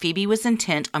confirmed Phoebe was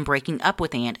intent on breaking up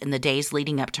with Ant in the days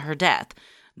leading up to her death,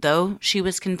 though she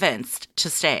was convinced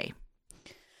to stay.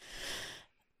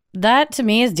 That, to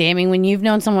me, is damning when you've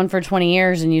known someone for 20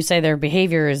 years and you say their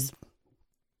behavior is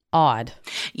odd.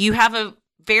 You have a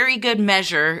very good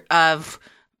measure of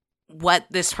what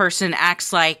this person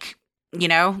acts like. You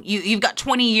know, you've got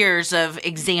 20 years of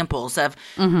examples of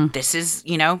this is,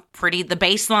 pretty the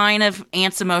baseline of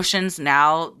Ant's emotions.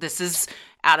 Now this is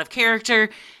out of character.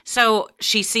 So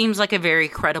she seems like a very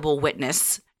credible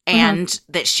witness, and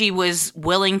that she was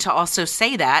willing to also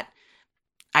say that,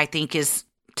 I think, is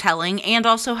telling and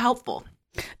also helpful.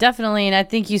 Definitely. And I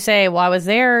think you say, well, I was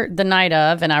there the night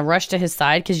of and I rushed to his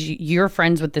side because you're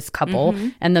friends with this couple,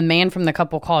 and the man from the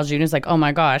couple calls you and is like, oh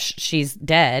my gosh, she's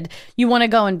dead. You want to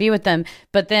go and be with them.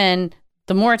 But then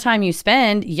the more time you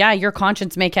spend, your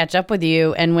conscience may catch up with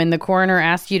you. And when the coroner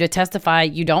asks you to testify,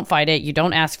 you don't fight it. You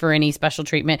don't ask for any special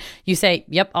treatment. You say,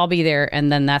 yep, I'll be there. And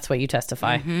then that's what you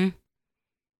testify.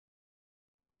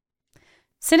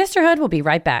 Sinisterhood will be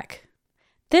right back.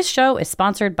 This show is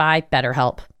sponsored by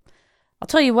BetterHelp. I'll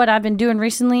tell you what I've been doing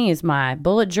recently is my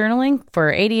bullet journaling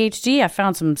for ADHD. I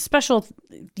found some special,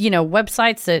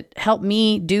 websites that help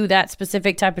me do that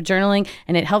specific type of journaling,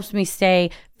 and it helps me stay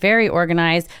very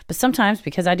organized. But sometimes,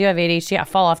 because I do have ADHD, I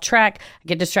fall off track, I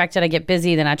get distracted, I get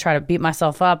busy, then I try to beat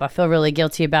myself up. I feel really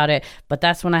guilty about it. But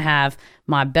that's when I have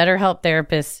my BetterHelp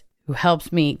therapist who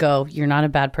helps me go, you're not a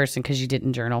bad person because you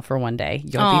didn't journal for one day.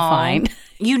 You'll be fine.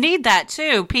 You need that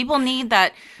too. People need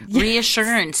that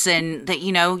reassurance and that,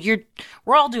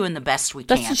 we're all doing the best we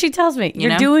can. That's what she tells me.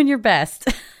 You're doing your best.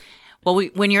 Well,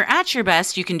 when you're at your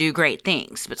best, you can do great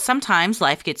things. But sometimes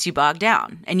life gets you bogged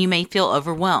down and you may feel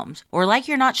overwhelmed or like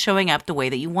you're not showing up the way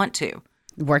that you want to.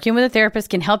 Working with a therapist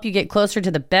can help you get closer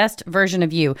to the best version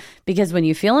of you, because when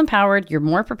you feel empowered, you're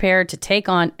more prepared to take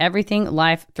on everything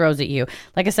life throws at you.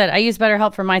 Like I said, I use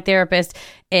BetterHelp for my therapist.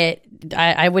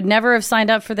 I would never have signed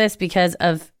up for this because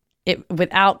of it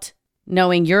without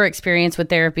knowing your experience with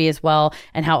therapy as well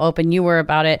and how open you were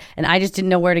about it. And I just didn't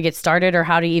know where to get started or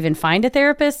how to even find a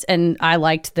therapist. And I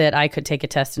liked that I could take a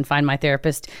test and find my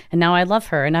therapist. And now I love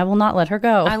her and I will not let her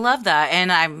go. I love that.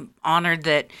 And I'm honored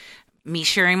that me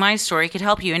sharing my story could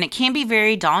help you. And it can be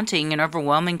very daunting and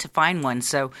overwhelming to find one.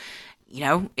 So,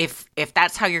 if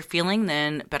that's how you're feeling,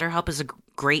 then BetterHelp is a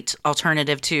great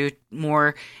alternative to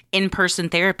more in-person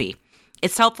therapy.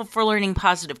 It's helpful for learning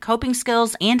positive coping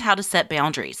skills and how to set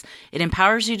boundaries. It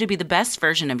empowers you to be the best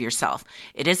version of yourself.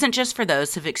 It isn't just for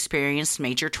those who've experienced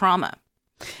major trauma.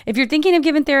 If you're thinking of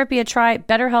giving therapy a try,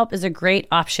 BetterHelp is a great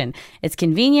option. It's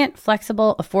convenient,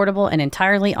 flexible, affordable, and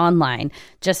entirely online.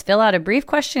 Just fill out a brief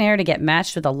questionnaire to get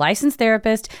matched with a licensed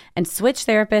therapist and switch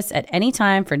therapists at any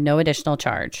time for no additional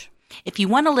charge. If you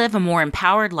want to live a more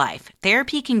empowered life,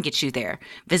 therapy can get you there.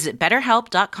 Visit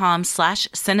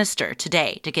BetterHelp.com/sinister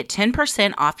today to get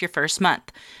 10% off your first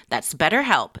month. That's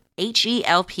BetterHelp,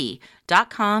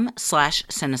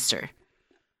 HELP.com/sinister.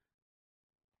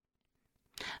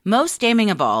 Most damning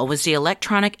of all was the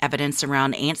electronic evidence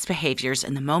around Ant's behaviors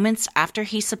in the moments after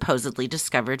he supposedly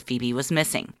discovered Phoebe was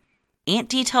missing. Ant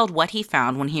detailed what he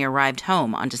found when he arrived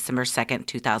home on December 2nd,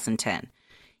 2010.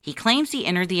 He claims he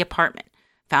entered the apartment,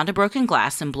 found a broken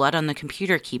glass and blood on the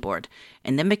computer keyboard,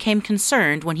 and then became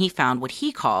concerned when he found what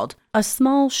he called a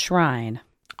small shrine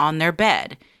on their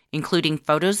bed, including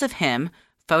photos of him,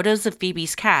 photos of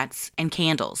Phoebe's cats, and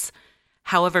candles.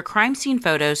 However, crime scene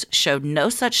photos showed no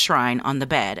such shrine on the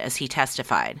bed, as he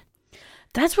testified.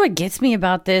 That's what gets me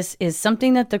about this is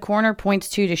something that the coroner points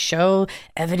to show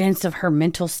evidence of her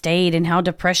mental state and how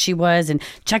depressed she was, and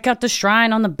check out the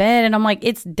shrine on the bed. And I'm like,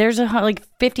 there's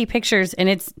 50 pictures, and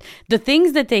it's the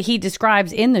things that he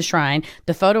describes in the shrine.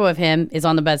 The photo of him is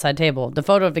on the bedside table. The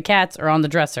photo of the cats are on the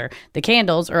dresser. The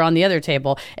candles are on the other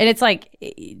table. And it's like,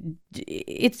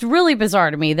 it's really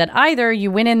bizarre to me that either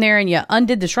you went in there and you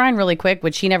undid the shrine really quick,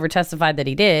 which he never testified that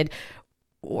he did,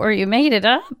 or you made it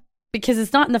up. Because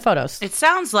it's not in the photos. It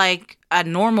sounds like a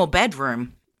normal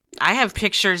bedroom. I have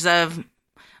pictures of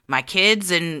my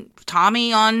kids and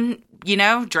Tommy on,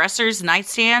 dressers,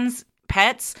 nightstands,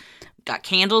 pets, got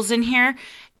candles in here.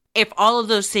 If all of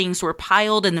those things were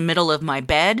piled in the middle of my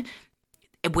bed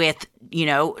with,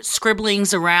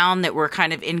 scribblings around that were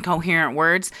kind of incoherent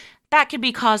words, that could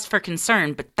be cause for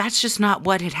concern, but that's just not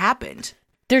what had happened.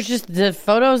 There's just the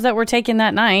photos that were taken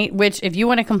that night, which if you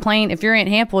want to complain, if you're Aunt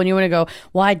Hample and you want to go,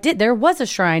 well, there was a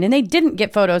shrine and they didn't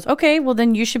get photos. Okay, well,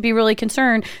 then you should be really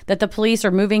concerned that the police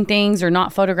are moving things or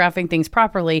not photographing things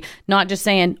properly, not just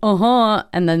saying,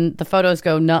 and then the photos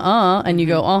go, nuh-uh, and you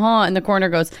go, and the coroner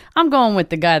goes, I'm going with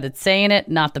the guy that's saying it,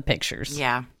 not the pictures.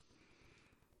 Yeah.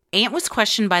 Ant was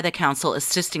questioned by the counsel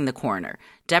assisting the coroner,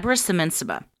 Deborah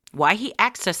Semensima, why he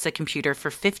accessed the computer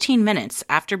for 15 minutes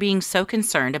after being so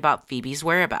concerned about Phoebe's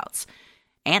whereabouts.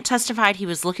 Ant testified he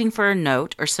was looking for a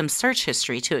note or some search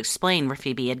history to explain where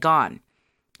Phoebe had gone.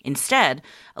 Instead,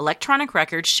 electronic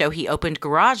records show he opened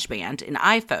GarageBand and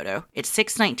iPhoto at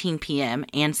 6:19 p.m.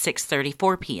 and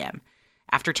 6:34 p.m.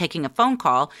 After taking a phone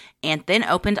call, Ant then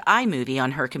opened iMovie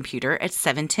on her computer at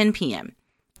 7:10 p.m.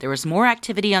 There was more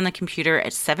activity on the computer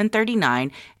at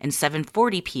 7:39 and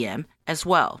 7:40 p.m. as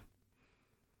well.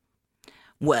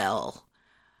 Well,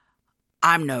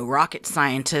 I'm no rocket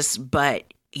scientist,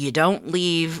 but you don't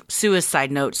leave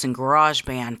suicide notes in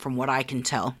GarageBand from what I can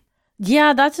tell.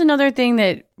 Yeah, that's another thing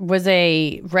that was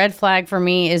a red flag for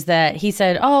me is that he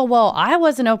said, oh, well, I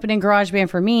wasn't opening GarageBand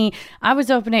for me. I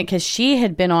was opening it because she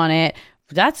had been on it.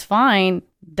 That's fine.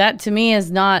 That to me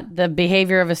is not the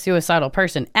behavior of a suicidal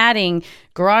person. Adding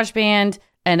GarageBand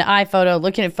and iPhoto,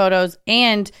 looking at photos,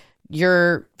 and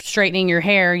you're straightening your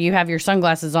hair, you have your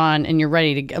sunglasses on, and you're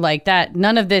ready to like that.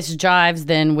 None of this jives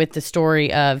then with the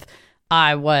story of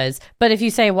I was. But if you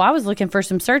say, well, I was looking for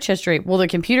some search history, well, the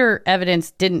computer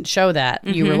evidence didn't show that.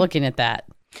 You were looking at that.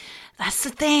 That's the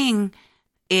thing,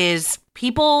 is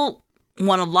people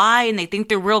want to lie and they think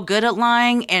they're real good at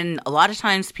lying. And a lot of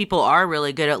times people are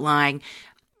really good at lying.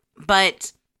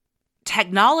 But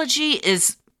technology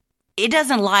it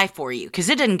doesn't lie for you because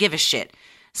it doesn't give a shit.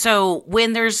 So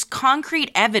when there's concrete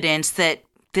evidence that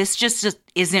this just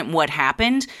isn't what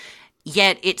happened,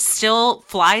 yet it still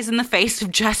flies in the face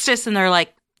of justice and they're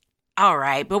like, all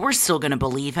right, but we're still going to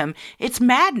believe him. It's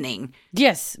maddening.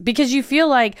 Yes, because you feel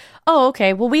like, oh,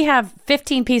 okay, well, we have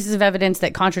 15 pieces of evidence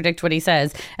that contradict what he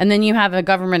says. And then you have a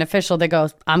government official that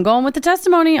goes, I'm going with the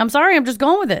testimony. I'm sorry, I'm just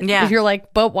going with it. Yeah. You're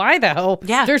like, but why though?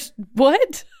 Yeah. There's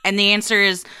what? And the answer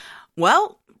is,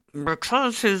 well,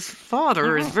 because his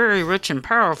father is very rich and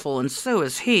powerful, and so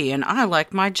is he, and I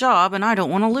like my job, and I don't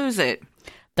want to lose it.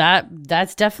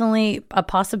 That's definitely a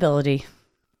possibility.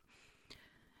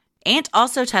 Ant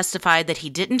also testified that he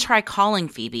didn't try calling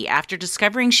Phoebe after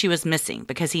discovering she was missing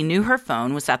because he knew her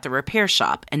phone was at the repair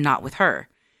shop and not with her.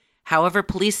 However,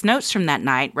 police notes from that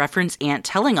night reference Ant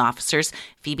telling officers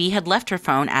Phoebe had left her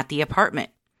phone at the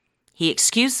apartment. He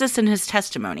excused this in his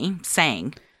testimony,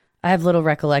 saying, I have little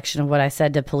recollection of what I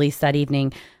said to police that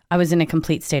evening. I was in a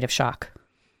complete state of shock.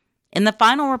 In the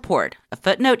final report, a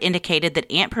footnote indicated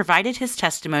that Ant provided his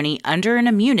testimony under an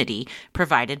immunity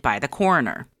provided by the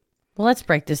coroner. Well, let's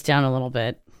break this down a little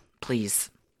bit. Please.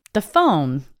 The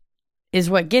phone is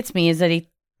what gets me, is that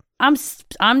I'm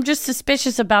just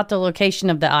suspicious about the location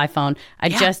of the iPhone. I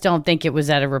just don't think it was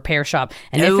at a repair shop.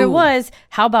 And if it was,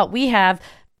 how about we have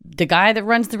the guy that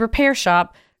runs the repair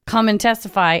shop come and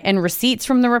testify and receipts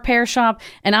from the repair shop.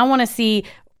 And I want to see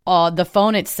the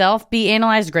phone itself be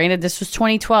analyzed. Granted, this was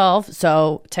 2012,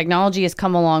 so technology has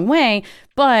come a long way,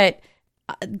 but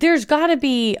there's got to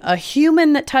be a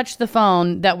human that touched the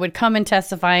phone that would come and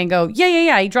testify and go,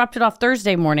 yeah, he dropped it off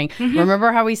Thursday morning. Mm-hmm.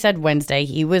 Remember how we said Wednesday?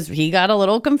 He got a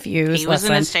little confused. He was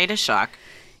in a state of shock.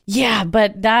 Yeah,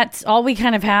 but that's all we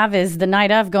kind of have is the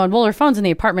night of going, well, her phone's in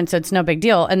the apartment, so it's no big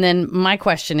deal. And then my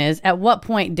question is, at what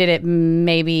point did it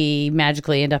maybe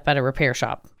magically end up at a repair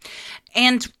shop?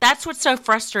 And that's what's so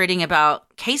frustrating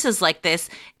about cases like this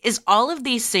is all of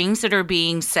these things that are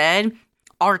being said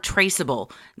are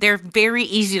traceable. They're very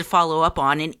easy to follow up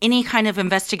on in any kind of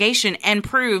investigation and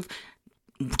prove,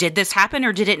 did this happen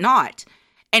or did it not?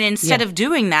 And instead of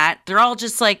doing that, they're all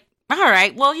just like, all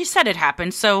right, well, you said it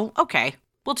happened, so okay.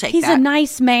 We'll take He's that. a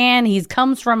nice man. He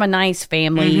comes from a nice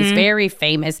family. Mm-hmm. He's very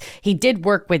famous. He did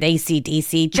work with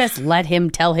AC/DC. Just let him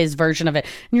tell his version of it.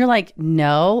 And you're like,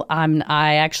 no,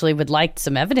 I actually would like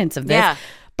some evidence of this. Yeah.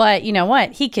 But you know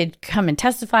what? He could come and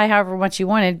testify however much he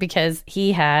wanted because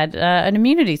he had an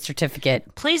immunity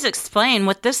certificate. Please explain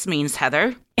what this means,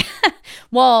 Heather.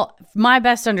 Well, my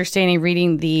best understanding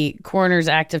reading the Coroner's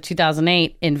Act of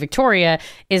 2008 in Victoria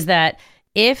is that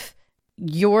if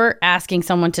you're asking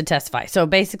someone to testify. So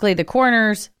basically the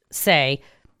coroners say,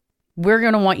 we're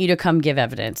going to want you to come give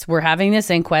evidence. We're having this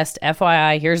inquest.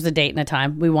 FYI, here's the date and the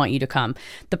time. We want you to come.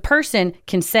 The person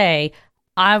can say,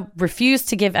 I refuse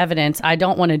to give evidence. I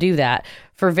don't want to do that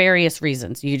for various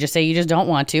reasons. You just say you just don't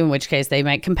want to, in which case they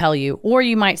might compel you. Or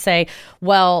you might say,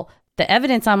 well, the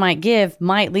evidence I might give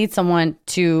might lead someone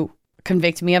to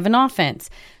convict me of an offense.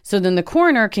 So then the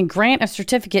coroner can grant a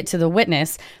certificate to the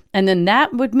witness. And then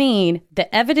that would mean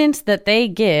the evidence that they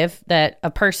give that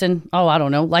a person, I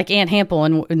don't know, like Aunt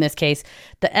Hampel in this case,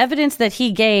 the evidence that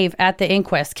he gave at the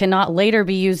inquest cannot later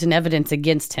be used in evidence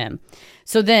against him.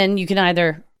 So then you can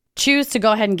either choose to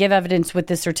go ahead and give evidence with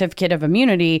the certificate of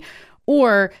immunity,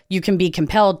 or you can be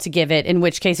compelled to give it, in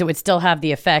which case it would still have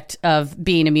the effect of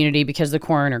being immunity because the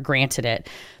coroner granted it.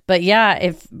 But yeah,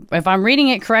 if I'm reading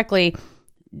it correctly,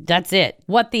 that's it.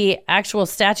 What the actual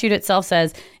statute itself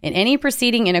says, in any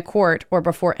proceeding in a court or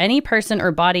before any person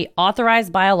or body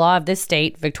authorized by a law of this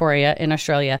state, Victoria in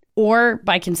Australia, or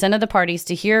by consent of the parties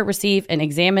to hear, receive, and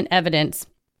examine evidence,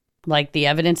 like the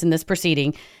evidence in this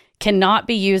proceeding, cannot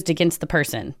be used against the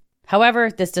person.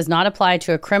 However, this does not apply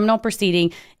to a criminal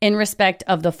proceeding in respect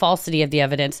of the falsity of the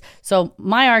evidence. So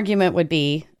my argument would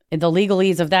be, the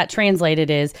legalese of that translated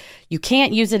is, you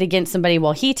can't use it against somebody.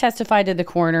 Well, he testified to the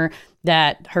coroner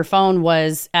that her phone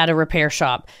was at a repair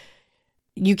shop.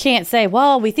 You can't say,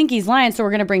 well, we think he's lying, so we're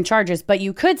going to bring charges. But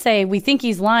you could say, we think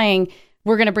he's lying,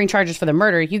 we're going to bring charges for the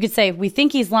murder. You could say, we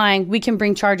think he's lying, we can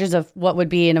bring charges of what would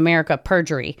be in America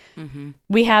perjury. Mm-hmm.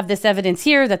 We have this evidence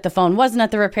here that the phone wasn't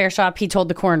at the repair shop. He told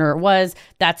the coroner it was.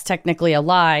 That's technically a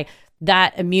lie.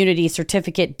 That immunity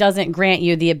certificate doesn't grant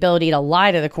you the ability to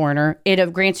lie to the coroner.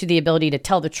 It grants you the ability to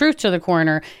tell the truth to the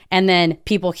coroner, and then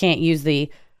people can't use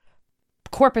the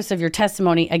corpus of your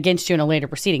testimony against you in a later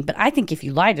proceeding. But I think if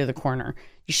you lie to the coroner,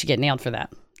 you should get nailed for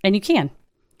that. And you can.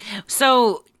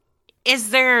 So is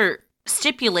there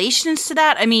stipulations to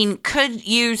that? I mean, could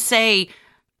you say,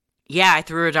 yeah, I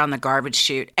threw it on the garbage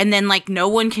chute, and then no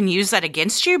one can use that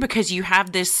against you because you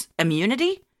have this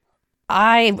immunity?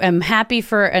 I am happy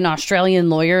for an Australian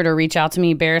lawyer to reach out to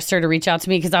me, barrister to reach out to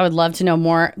me, because I would love to know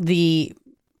more. The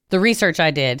research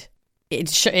I did, it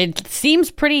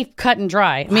seems pretty cut and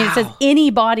dry. I mean, It says any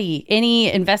body, any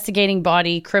investigating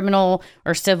body, criminal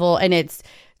or civil, and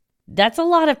that's a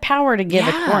lot of power to give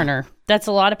a coroner. That's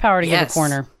a lot of power to give a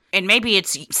coroner. And maybe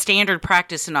it's standard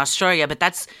practice in Australia, but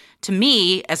that's, to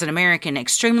me, as an American,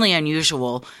 extremely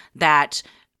unusual that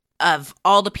of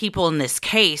all the people in this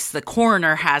case, the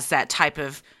coroner has that type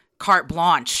of carte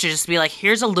blanche to just be like,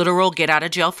 here's a literal get out of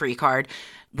jail free card.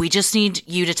 We just need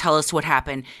you to tell us what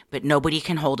happened, but nobody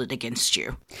can hold it against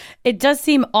you. It does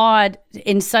seem odd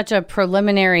in such a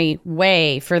preliminary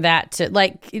way for that to,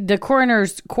 the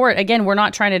coroner's court, again, we're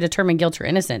not trying to determine guilt or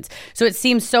innocence. So it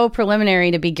seems so preliminary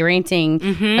to be granting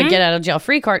a get out of jail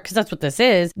free card, because that's what this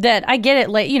is, that I get it.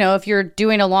 If you're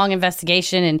doing a long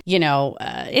investigation and,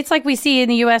 it's like we see in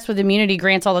the U.S. with immunity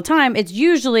grants all the time. It's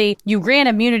usually you grant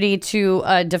immunity to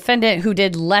a defendant who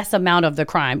did less amount of the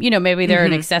crime. Maybe they're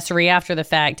an accessory after the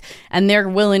fact, and they're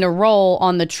willing to roll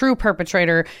on the true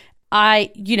perpetrator.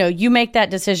 You make that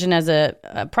decision as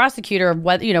a prosecutor of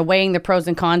whether, weighing the pros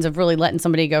and cons of really letting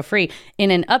somebody go free.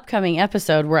 In an upcoming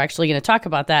episode, we're actually going to talk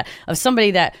about that, of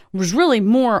somebody that was really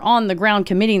more on the ground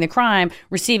committing the crime,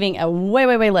 receiving a way,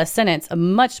 way, way less sentence, a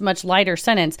much, much lighter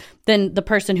sentence than the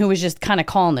person who was just kind of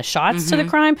calling the shots to the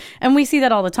crime. And we see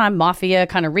that all the time, mafia,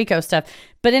 kind of RICO stuff.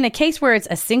 But in a case where it's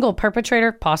a single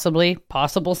perpetrator,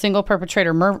 possible single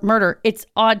perpetrator murder, it's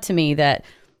odd to me that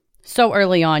so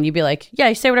early on you'd be like, yeah,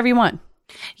 you say whatever you want.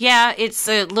 Yeah, it's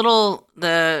a little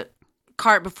the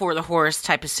cart before the horse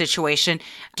type of situation.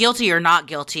 Guilty or not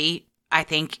guilty, I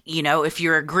think, if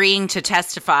you're agreeing to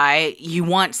testify, you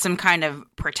want some kind of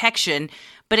protection.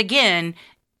 But again,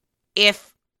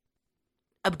 if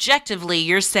objectively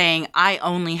you're saying, I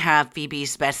only have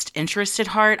Phoebe's best interest at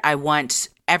heart, I want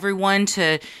everyone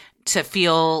to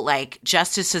feel like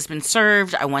justice has been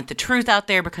served, I want the truth out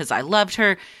there because I loved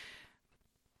her.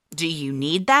 Do you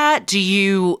need that? Do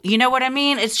you know what I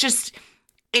mean? It's just,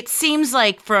 it seems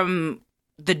like from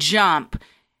the jump,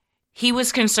 he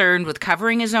was concerned with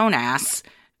covering his own ass.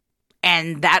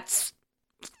 And that's,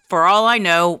 for all I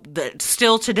know,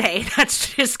 still today,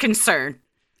 that's his concern.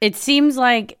 It seems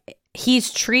like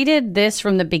he's treated this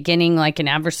from the beginning like an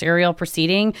adversarial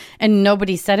proceeding, and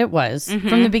nobody said it was.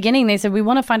 From the beginning, they said, we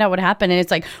want to find out what happened. And it's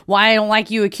like, why I don't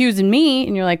like you accusing me?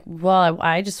 And you're like, well,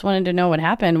 I just wanted to know what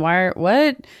happened. What?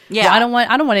 Yeah. Well,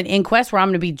 I don't want an inquest where I'm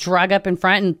going to be drug up in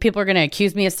front and people are going to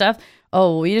accuse me of stuff.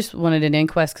 Oh, we just wanted an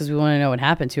inquest because we want to know what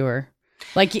happened to her.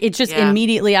 It's just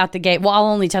immediately out the gate. Well, I'll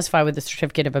only testify with the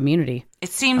certificate of immunity. It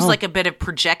seems like a bit of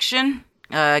projection,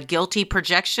 guilty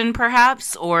projection,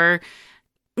 perhaps, or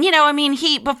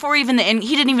before even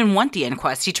he didn't even want the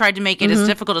inquest. He tried to make it as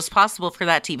difficult as possible for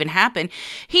that to even happen.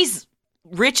 He's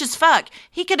rich as fuck.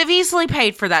 He could have easily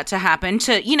paid for that to happen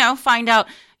to, find out,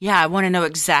 I want to know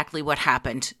exactly what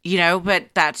happened, but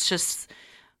that's just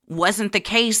wasn't the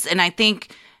case. And I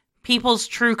think people's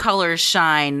true colors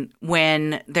shine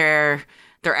when their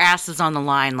ass is on the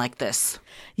line like this.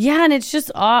 Yeah, and it's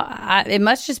just it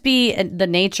must just be the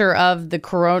nature of the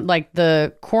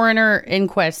coroner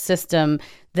inquest system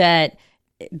that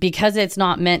because it's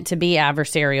not meant to be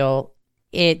adversarial,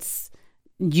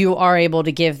 you are able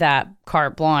to give that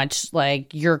carte blanche,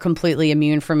 like you're completely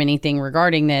immune from anything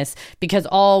regarding this, because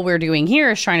all we're doing here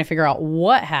is trying to figure out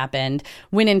what happened,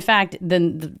 when in fact,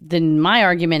 then my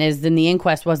argument is then the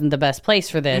inquest wasn't the best place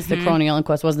for this. The coronial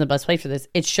inquest wasn't the best place for this.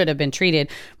 It should have been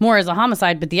treated more as a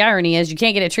homicide, but the irony is you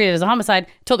can't get it treated as a homicide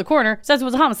until the coroner says it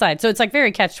was a homicide. So it's like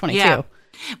very catch-22. Yeah.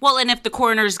 Well, and if the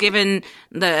coroner's given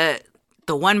the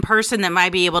one person that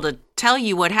might be able to tell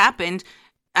you what happened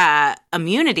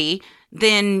immunity,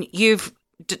 then you've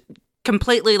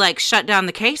completely shut down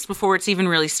the case before it's even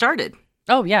really started.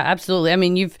 Oh yeah, absolutely. I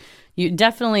mean, you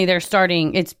definitely, they're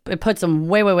starting, it puts them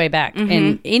way, way, way back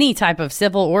in any type of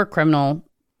civil or criminal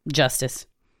justice.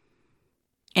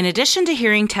 In addition to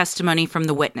hearing testimony from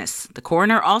the witness, the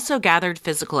coroner also gathered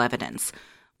physical evidence.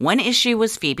 One issue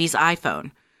was Phoebe's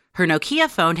iPhone. Her Nokia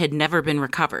phone had never been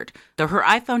recovered, though her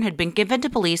iPhone had been given to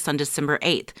police on December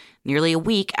 8th, nearly a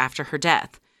week after her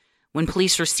death. When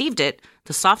police received it,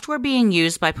 the software being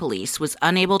used by police was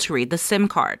unable to read the SIM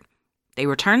card. They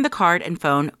returned the card and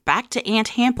phone back to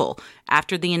Aunt Hample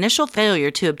after the initial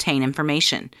failure to obtain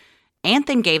information. Aunt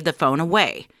then gave the phone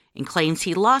away and claims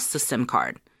he lost the SIM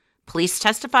card. Police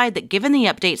testified that given the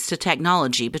updates to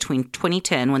technology between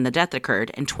 2010, when the death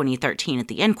occurred, and 2013 at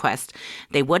the inquest,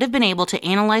 they would have been able to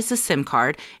analyze the SIM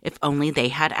card if only they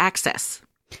had access.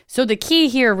 So the key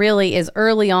here really is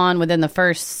early on, within the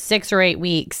first 6 or 8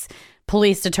 weeks,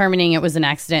 police determining it was an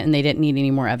accident and they didn't need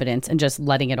any more evidence and just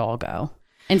letting it all go.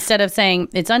 Instead of saying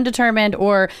it's undetermined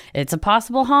or it's a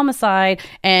possible homicide.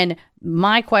 And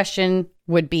my question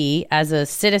would be, as a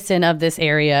citizen of this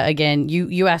area, again,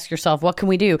 you ask yourself, what can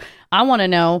we do? I want to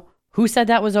know who said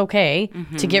that was okay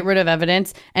to get rid of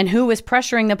evidence, and who was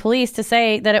pressuring the police to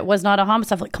say that it was not a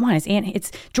homicide. Like, come on,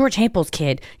 it's George Hample's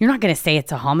kid. You're not going to say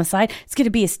it's a homicide. It's going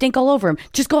to be a stink all over him.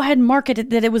 Just go ahead and market it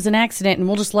that it was an accident, and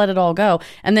we'll just let it all go.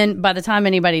 And then by the time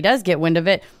anybody does get wind of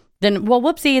it, then, well,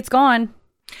 whoopsie, it's gone.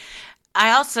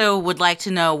 I also would like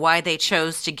to know why they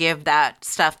chose to give that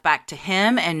stuff back to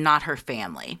him and not her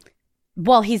family.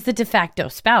 Well, he's the de facto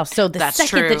spouse. So That's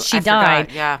second true. that she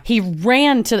died, he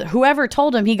ran to whoever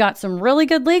told him he got some really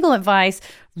good legal advice.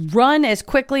 Run as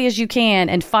quickly as you can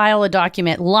and file a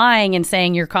document lying and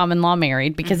saying you're common law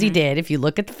married, because he did. If you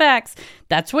look at the facts,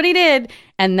 that's what he did.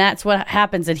 And that's what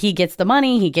happens. That he gets the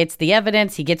money, he gets the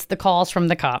evidence, he gets the calls from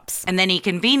the cops. And then he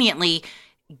conveniently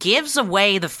gives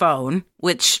away the phone,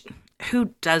 which who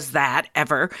does that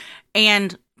ever?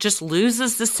 And just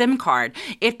loses the SIM card.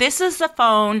 If this is the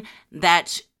phone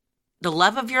that the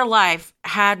love of your life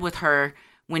had with her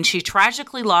when she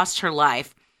tragically lost her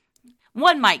life,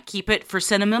 one might keep it for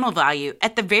sentimental value.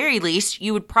 At the very least,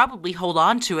 you would probably hold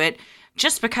on to it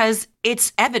just because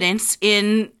it's evidence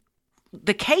in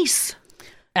the case.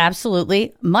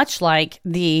 Absolutely. Much like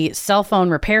the cell phone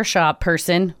repair shop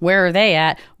person, where are they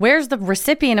at? Where's the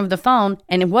recipient of the phone?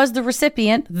 And it was the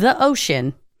recipient, the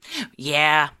ocean.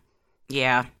 Yeah.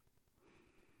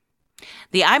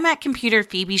 The iMac computer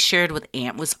Phoebe shared with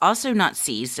Aunt was also not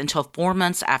seized until 4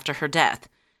 months after her death.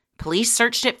 Police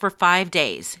searched it for 5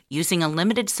 days, using a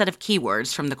limited set of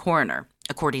keywords from the coroner,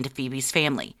 according to Phoebe's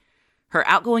family. Her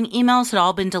outgoing emails had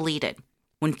all been deleted.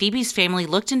 When Phoebe's family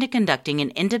looked into conducting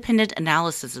an independent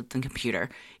analysis of the computer,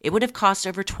 it would have cost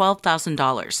over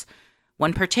 $12,000.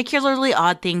 One particularly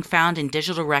odd thing found in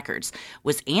digital records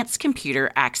was Aunt's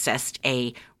computer accessed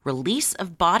a release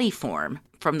of body form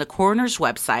from the coroner's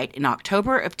website in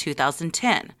October of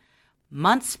 2010,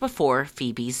 months before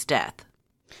Phoebe's death.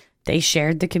 They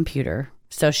shared the computer,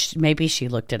 so maybe she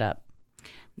looked it up.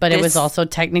 But it was also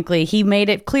technically, he made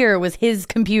it clear it was his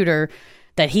computer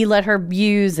that he let her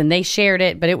use, and they shared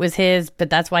it, but it was his,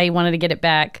 but that's why he wanted to get it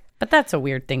back. But that's a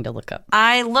weird thing to look up.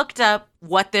 I looked up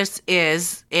what this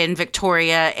is in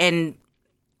Victoria, and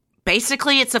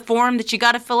basically, it's a form that you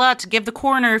got to fill out to give the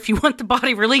coroner if you want the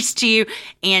body released to you.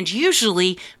 And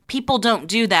usually, people don't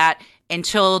do that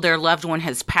until their loved one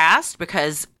has passed,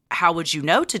 because how would you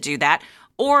know to do that?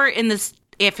 Or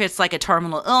if it's like a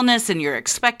terminal illness and you're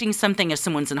expecting something, if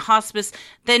someone's in hospice,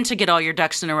 then to get all your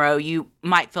ducks in a row, you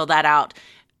might fill that out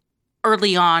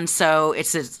early on, so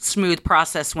it's a smooth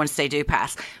process once they do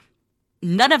pass.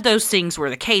 none of those things were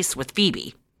the case with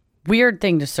Phoebe. Weird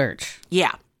thing to search.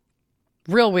 Yeah.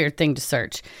 Real weird thing to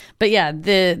search. But yeah,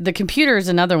 the computer is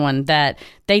another one that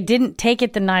they didn't take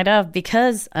it the night of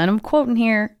because, and I'm quoting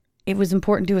here, it was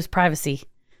important to his privacy.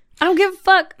 I don't give a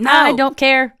fuck. No. I don't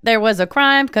care. There was a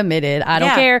crime committed. I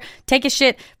don't care. Take a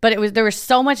shit. But there was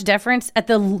so much deference. At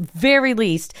the very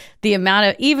least, the amount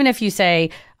of, even if you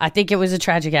say, I think it was a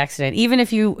tragic accident, even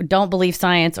if you don't believe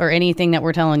science or anything that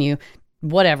we're telling you,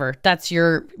 whatever, that's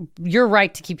your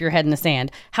right to keep your head in the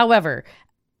sand. However,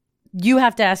 you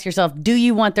have to ask yourself, do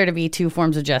you want there to be two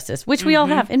forms of justice, which we all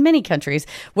have in many countries,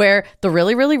 where the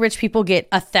really, really rich people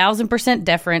get 1,000%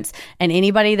 deference and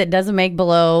anybody that doesn't make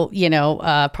below,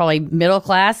 probably middle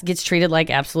class gets treated like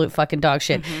absolute fucking dog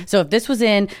shit. So if this was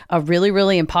in a really,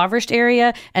 really impoverished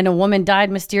area and a woman died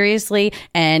mysteriously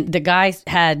and the guy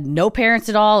had no parents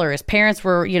at all, or his parents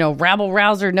were,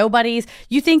 rabble-rouser nobodies,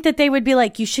 you think that they would be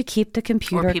like, you should keep the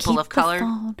computer, or people keep of color.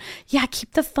 Phone. Yeah,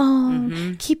 keep the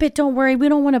phone. Keep it. Don't worry. We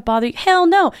don't want to bother. Hell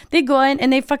no. They go in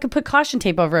and they fucking put caution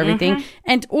tape over everything.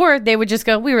 Or they would just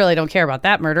go, we really don't care about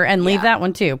that murder, and leave that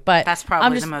one too. But that's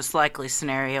probably the most likely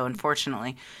scenario,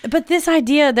 unfortunately. But this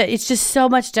idea that it's just so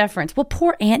much deference. Well,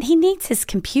 poor Ant, he needs his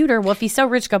computer. Well, if he's so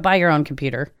rich, go buy your own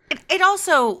computer. It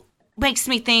also makes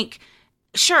me think,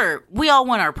 sure, we all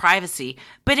want our privacy,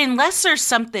 but unless there's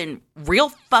something real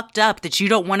fucked up that you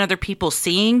don't want other people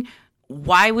seeing,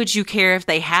 why would you care if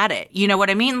they had it? You know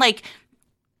what I mean? Like,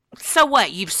 so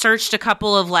what? You've searched a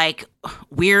couple of like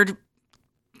weird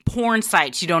porn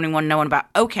sites you don't even want to know about.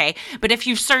 Okay. But if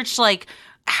you've searched like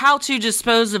how to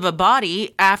dispose of a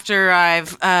body after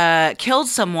I've killed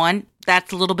someone,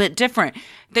 that's a little bit different.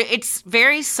 It's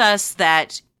very sus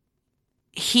that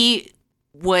he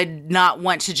would not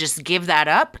want to just give that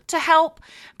up to help.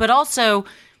 But also,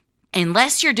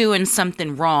 unless you're doing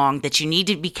something wrong that you need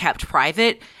to be kept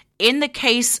private, in the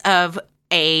case of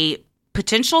a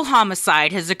potential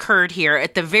homicide has occurred here.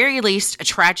 At the very least, a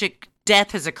tragic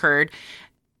death has occurred.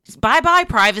 Bye-bye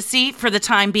privacy for the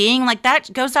time being. Like,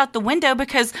 that goes out the window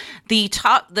because the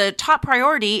top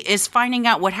priority is finding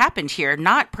out what happened here,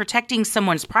 not protecting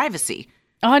someone's privacy.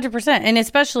 100%. And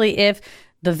especially if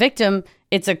the victim,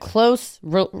 it's a close,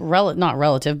 not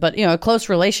relative, but, a close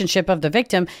relationship of the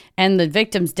victim, and the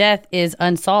victim's death is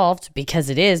unsolved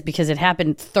because it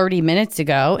happened 30 minutes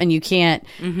ago, and you can't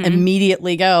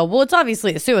immediately go, well, it's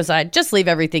obviously a suicide. Just leave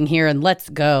everything here and let's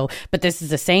go. But this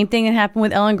is the same thing that happened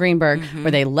with Ellen Greenberg,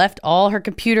 where they left all her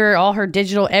computer, all her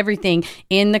digital, everything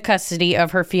in the custody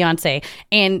of her fiance.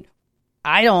 And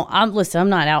I'm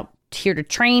not out here to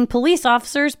train police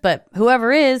officers, but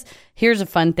whoever is, here's a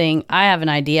fun thing. I have an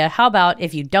idea. How about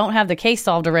if you don't have the case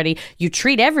solved already, you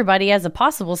treat everybody as a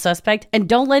possible suspect and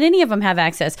don't let any of them have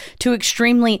access to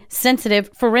extremely sensitive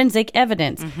forensic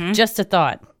evidence. Just a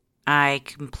thought. I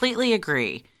completely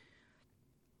agree.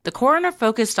 The coroner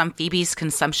focused on Phoebe's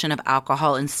consumption of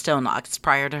alcohol and Stilnox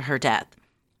prior to her death.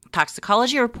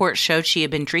 Toxicology reports showed she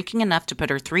had been drinking enough to put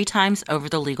her 3 times over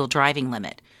the legal driving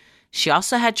limit. She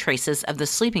also had traces of the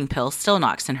sleeping pill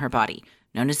Stilnox in her body,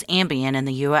 known as Ambien in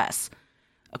the U.S.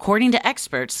 According to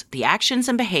experts, the actions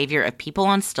and behavior of people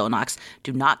on Stilnox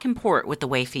do not comport with the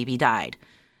way Phoebe died.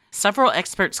 Several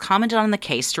experts commented on the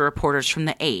case to reporters from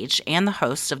The Age and the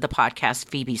host of the podcast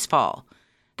Phoebe's Fall.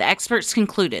 The experts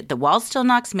concluded that while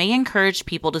Stilnox may encourage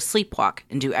people to sleepwalk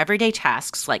and do everyday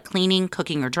tasks like cleaning,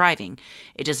 cooking, or driving,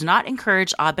 it does not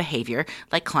encourage odd behavior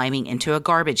like climbing into a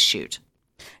garbage chute.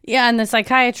 Yeah, and the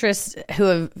psychiatrists who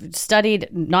have studied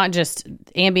not just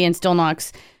Ambien,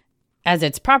 Stilnox, as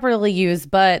it's properly used,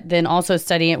 but then also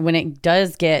studying it when it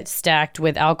does get stacked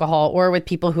with alcohol or with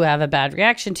people who have a bad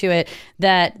reaction to it,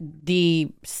 that the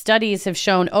studies have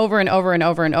shown over and over and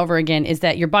over and over again is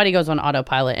that your body goes on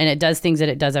autopilot and it does things that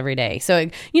it does every day. So,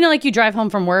 like you drive home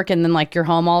from work and then like you're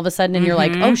home all of a sudden and you're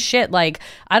like, oh shit, like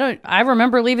I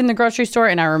remember leaving the grocery store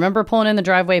and I remember pulling in the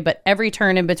driveway, but every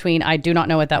turn in between, I do not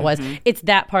know what that was. It's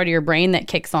that part of your brain that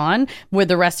kicks on where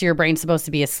the rest of your brain's supposed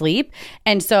to be asleep.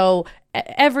 And so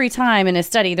every time in a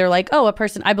study, they're like, oh, a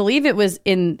person, I believe it was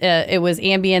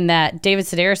Ambien that David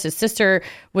Sedaris' sister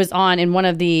was on in one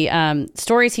of the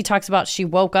stories. He talks about she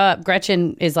woke up,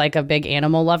 Gretchen is like a big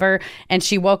animal lover, and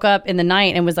she woke up in the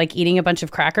night and was like eating a bunch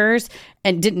of crackers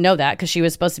and didn't know that because she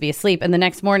was supposed to be asleep. And the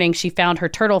next morning she found her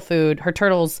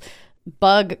turtle's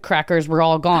bug crackers were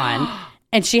all gone.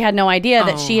 And she had no idea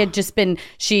that she had just been,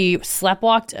 she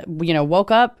sleepwalked,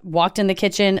 woke up, walked in the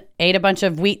kitchen, ate a bunch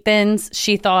of wheat thins,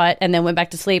 she thought, and then went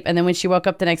back to sleep. And then when she woke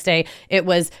up the next day, it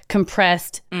was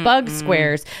compressed bug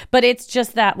squares. But it's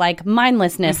just that like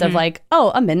mindlessness of like,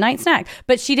 oh, a midnight snack.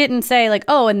 But she didn't say like,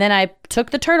 oh, and then I took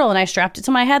the turtle and I strapped it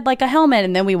to my head like a helmet.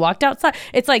 And then we walked outside.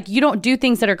 It's like, you don't do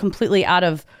things that are completely out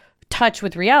of touch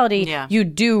with reality. Yeah. You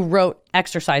do rote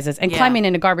exercises. And climbing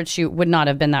in a garbage chute would not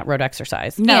have been that rote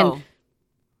exercise. No. And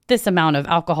this amount of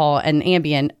alcohol and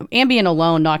Ambien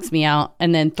alone knocks me out,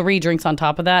 and then 3 drinks on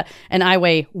top of that, and I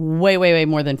weigh way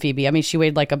more than Phoebe. I mean, she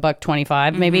weighed like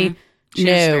 $125 maybe. She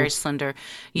was very slender.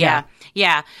 Yeah.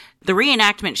 The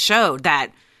reenactment showed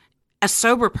that a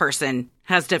sober person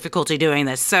has difficulty doing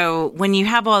this. So when you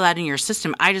have all that in your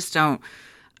system, I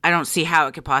don't see how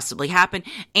it could possibly happen.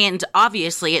 And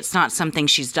obviously it's not something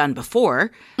she's done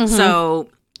before. So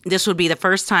this would be the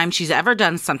first time she's ever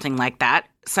done something like that.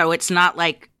 So it's not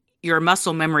like your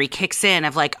muscle memory kicks in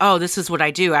of like, oh, this is what I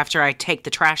do after I take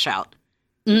the trash out.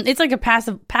 It's like a path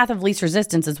of least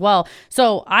resistance as well.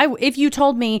 So if you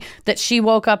told me that she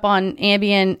woke up on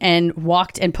Ambien and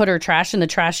walked and put her trash in the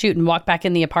trash chute and walked back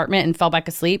in the apartment and fell back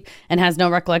asleep and has no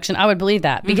recollection, I would believe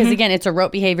that. Because again, it's a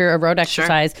rote behavior, a rote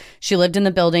exercise. Sure. She lived in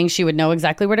the building. She would know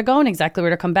exactly where to go and exactly where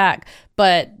to come back.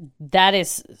 But that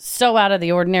is so out of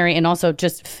the ordinary and also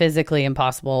just physically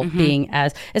impossible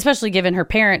especially given her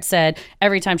parents said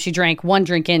every time she drank, 1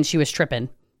 drink in, she was tripping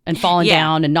and falling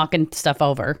down and knocking stuff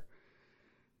over.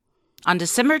 On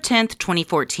December 10th,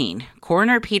 2014,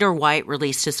 Coroner Peter White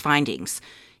released his findings.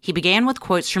 He began with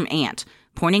quotes from Aunt,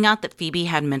 pointing out that Phoebe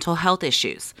had mental health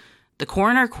issues. The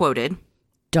coroner quoted,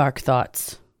 "Dark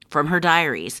thoughts," from her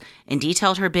diaries and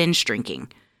detailed her binge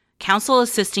drinking. Counsel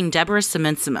assisting Deborah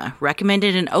Semensima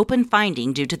recommended an open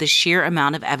finding due to the sheer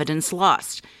amount of evidence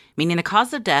lost, meaning the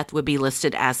cause of death would be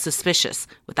listed as suspicious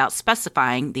without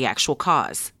specifying the actual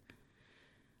cause.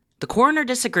 The coroner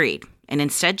disagreed and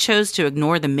instead chose to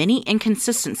ignore the many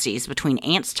inconsistencies between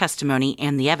Aunt's testimony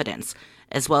and the evidence,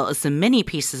 as well as the many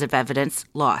pieces of evidence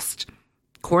lost.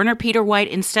 Coroner Peter White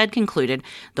instead concluded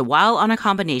that while on a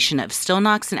combination of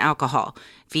Stilnox and alcohol,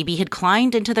 Phoebe had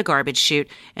climbed into the garbage chute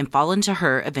and fallen to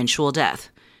her eventual death.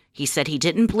 He said he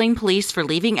didn't blame police for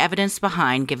leaving evidence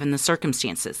behind given the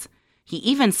circumstances. He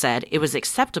even said it was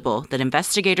acceptable that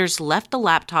investigators left the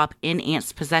laptop in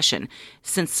Aunt's possession,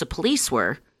 since the police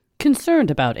were concerned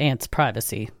about Aunt's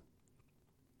privacy.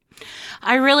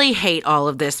 I really hate all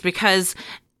of this because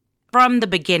from the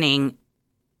beginning,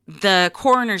 the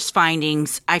coroner's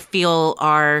findings, I feel,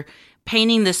 are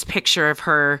painting this picture of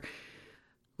her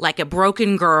like a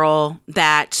broken girl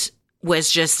that was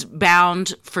just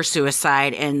bound for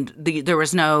suicide and there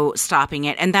was no stopping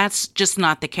it. And that's just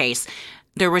not the case.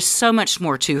 There was so much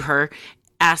more to her.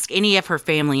 Ask any of her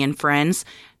family and friends.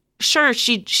 Sure,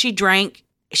 she drank.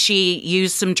 She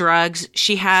used some drugs.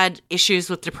 She had issues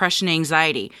with depression and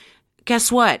anxiety.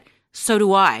 Guess what? So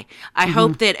do I. I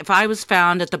hope that if I was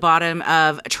found at the bottom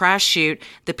of a trash chute,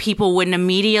 that people wouldn't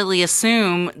immediately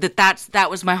assume that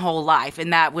was my whole life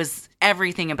and that was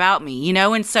everything about me, you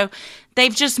know? And so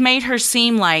they've just made her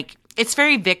seem like, it's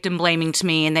very victim blaming to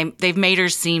me, and they've made her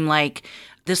seem like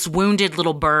this wounded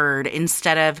little bird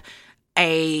instead of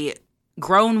a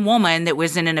grown woman that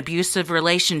was in an abusive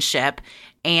relationship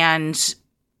and ...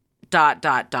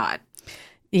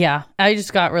 Yeah, I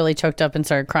just got really choked up and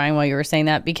started crying while you were saying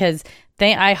that because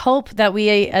I hope that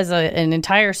we as an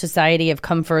entire society have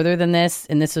come further than this,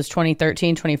 and this was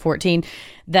 2013, 2014,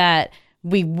 that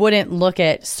we wouldn't look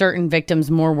at certain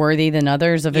victims more worthy than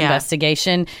others of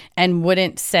investigation and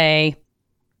wouldn't say,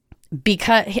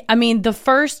 because, I mean,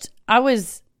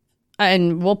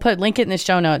 and we'll put link it in the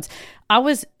show notes, I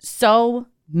was so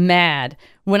mad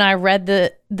when I read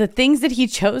the things that he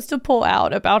chose to pull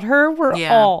out about her were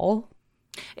all...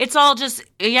 It's all just,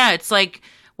 it's like,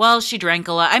 well, she drank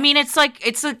a lot. I mean, it's like,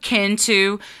 it's akin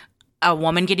to a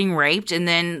woman getting raped and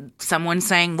then someone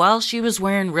saying, well, she was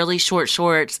wearing really short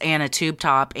shorts and a tube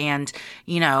top and,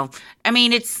 you know, I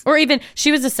mean, it's... Or even,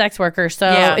 she was a sex worker,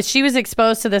 so she was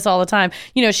exposed to this all the time.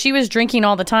 You know, she was drinking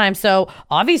all the time, so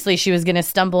obviously she was going to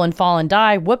stumble and fall and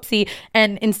die, whoopsie.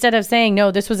 And instead of saying,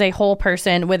 no, this was a whole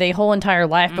person with a whole entire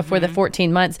life before the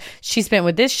 14 months she spent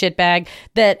with this shitbag,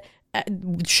 that...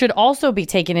 should also be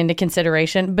taken into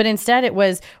consideration. But instead it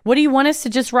was, what do you want us to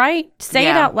just write? Say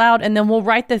it out loud, and then we'll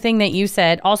write the thing that you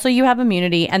said. Also, you have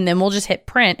immunity, and then we'll just hit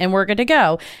print and we're good to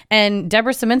go. And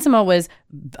Deborah Siminsima was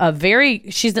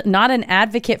she's not an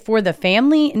advocate for the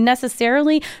family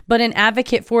necessarily, but an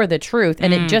advocate for the truth.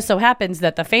 And it just so happens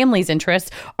that the family's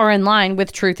interests are in line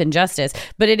with truth and justice.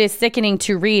 But it is sickening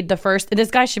to read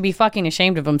this guy should be fucking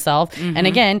ashamed of himself. And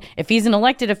again, if he's an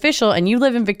elected official and you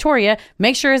live in Victoria,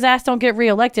 make sure his ass don't get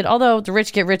reelected. Although the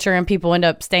rich get richer and people end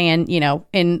up staying,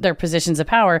 in their positions of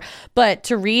power. But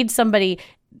to read somebody,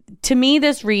 to me,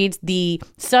 the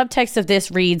subtext of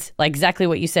this reads like exactly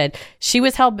what you said. She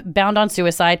was bound on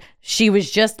suicide. She was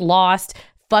just lost.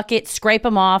 Fuck it. Scrape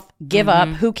them off. Give up.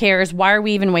 Who cares? Why are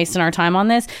we even wasting our time on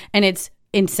this? And it's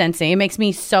insensate. It makes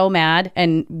me so mad.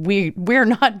 And we're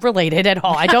not related at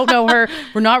all. I don't know her.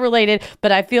 We're not related.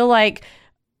 But I feel like...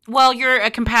 Well, you're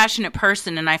a compassionate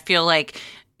person. And I feel like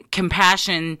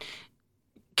compassion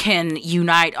can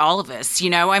unite all of us.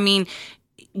 I mean,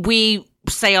 we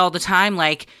say all the time,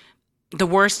 like, the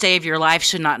worst day of your life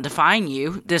should not define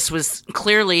you. This was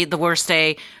clearly the worst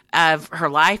day of her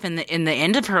life and in the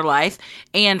end of her life.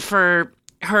 And for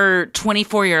her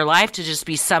 24-year life to just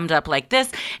be summed up like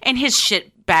this, and his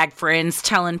shitbag friends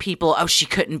telling people, oh, she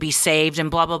couldn't be saved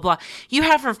and blah, blah, blah. You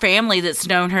have her family that's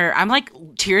known her. I'm like,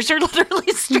 tears are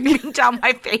literally streaming down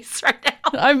my face right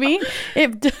now. I mean,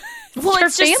 her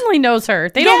family knows her.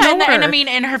 They don't know her.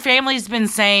 And her family's been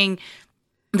saying,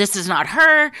 this is not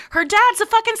her. Her dad's a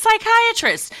fucking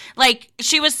psychiatrist. Like,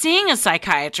 she was seeing a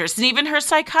psychiatrist, and even her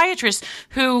psychiatrist,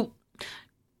 who,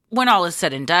 when all is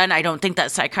said and done, I don't think that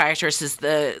psychiatrist is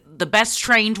the best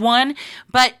trained one,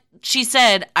 but she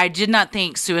said, I did not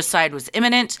think suicide was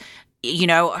imminent.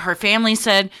 Her family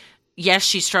said, yes,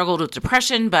 she struggled with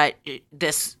depression, but it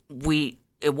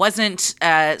wasn't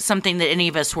something that any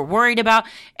of us were worried about.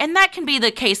 And that can be the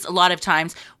case a lot of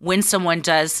times when someone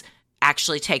does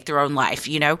actually take their own life,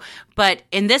 But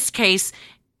in this case,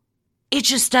 it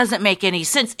just doesn't make any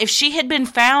sense. If she had been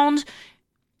found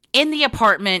in the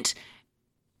apartment,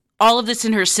 all of this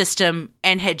in her system,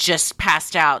 and had just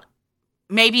passed out,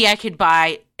 maybe I could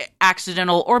buy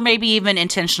accidental or maybe even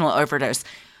intentional overdose.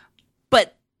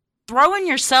 But throwing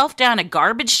yourself down a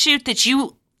garbage chute that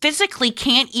you physically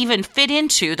can't even fit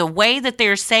into the way that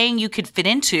they're saying you could fit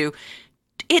into,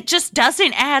 it just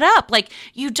doesn't add up. Like,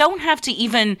 you don't have to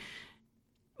even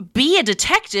be a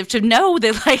detective to know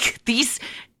that, like, these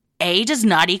A does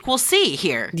not equal C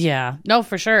here. Yeah, no,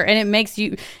 for sure. And it makes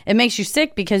you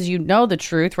sick because you know the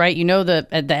truth, right? You know the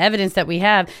evidence that we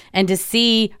have, and to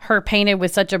see her painted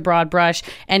with such a broad brush,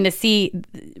 and to see,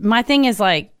 my thing is,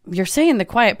 like, you're saying the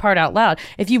quiet part out loud.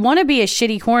 If you want to be a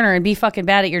shitty corner and be fucking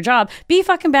bad at your job, be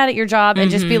fucking bad at your job and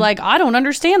just be like, I don't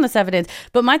understand this evidence.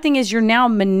 But my thing is, you're now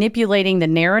manipulating the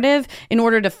narrative in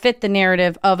order to fit the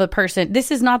narrative of a person.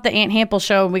 This is not the Aunt Hample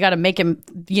show. We got to make him,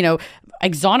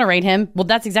 exonerate him. Well,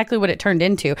 that's exactly what it turned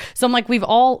into. So I'm like, we've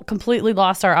all completely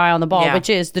lost our eye on the ball,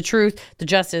 which is the truth, the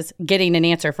justice, getting an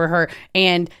answer for her.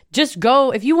 And just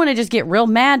go, if you want to just get real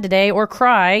mad today or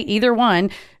cry, either one,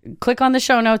 click on the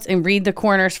show notes and read the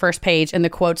coroner's first page, and the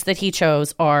quotes that he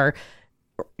chose are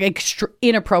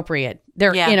inappropriate.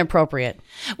 They're inappropriate.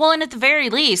 Well, and at the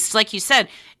very least, like you said,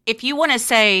 if you want to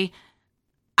say,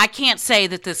 I can't say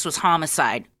that this was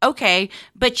homicide, okay,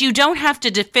 but you don't have to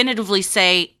definitively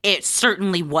say it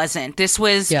certainly wasn't. This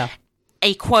was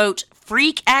a, quote,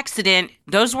 freak accident.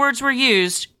 Those words were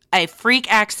used, a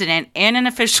freak accident, in an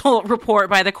official report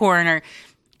by the coroner.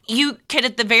 You could,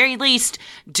 at the very least,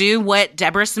 do what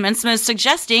Deborah Siminsima is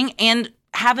suggesting and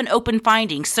have an open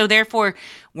finding. So therefore,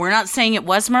 we're not saying it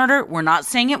was murder. We're not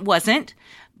saying it wasn't.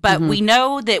 But we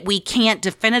know that we can't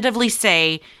definitively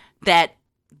say that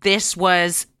this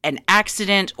was an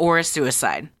accident or a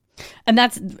suicide. And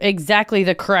that's exactly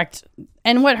the correct.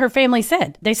 And what her family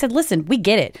said. They said, listen, we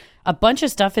get it. A bunch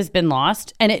of stuff has been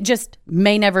lost, and it just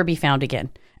may never be found again.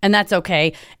 And that's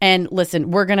okay. And listen,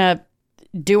 we're going to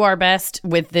do our best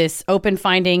with this open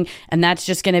finding, and that's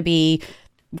just going to be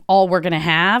all we're going to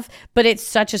have. But it's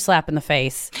such a slap in the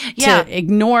face to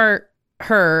ignore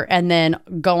her and then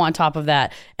go on top of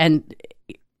that and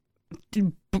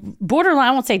borderline,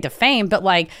 I won't say defame, but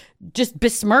like just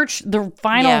besmirch the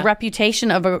final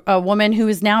reputation of a woman who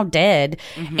is now dead.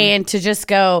 And to just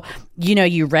go,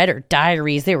 you read her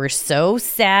diaries. They were so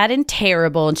sad and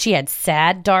terrible. And she had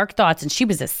sad, dark thoughts. And she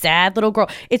was a sad little girl.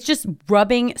 It's just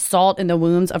rubbing salt in the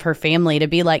wounds of her family to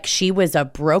be like, she was a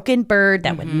broken bird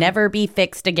that would never be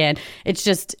fixed again.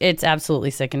 It's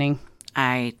absolutely sickening.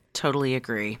 I totally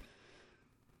agree.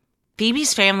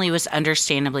 Phoebe's family was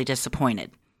understandably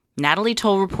disappointed. Natalie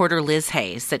told reporter Liz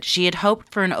Hayes that she had hoped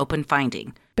for an open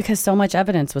finding. Because so much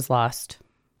evidence was lost.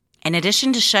 In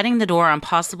addition to shutting the door on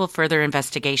possible further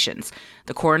investigations,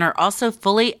 the coroner also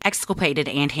fully exculpated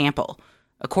Aunt Hampel.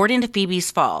 According to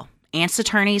Phoebe's fall, Aunt's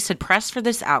attorneys had pressed for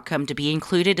this outcome to be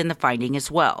included in the finding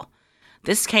as well.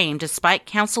 This came despite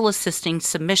counsel assisting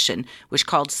submission, which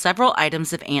called several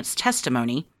items of Aunt's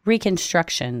testimony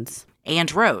reconstructions,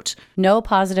 and wrote, "No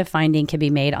positive finding can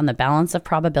be made on the balance of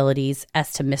probabilities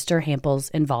as to Mr. Hampel's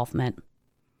involvement."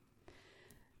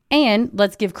 And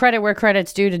let's give credit where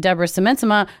credit's due to Deborah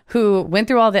Semensema, who went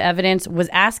through all the evidence, was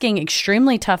asking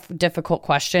extremely tough, difficult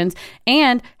questions,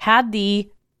 and had the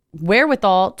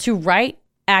wherewithal to write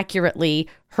accurately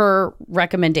her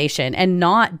recommendation and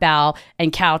not bow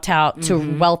and kowtow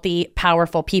to wealthy,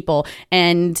 powerful people.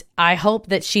 And I hope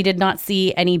that she did not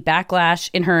see any backlash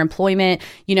in her employment,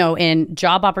 in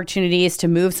job opportunities to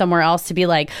move somewhere else to be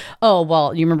like, oh,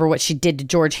 well, you remember what she did to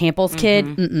George Hampel's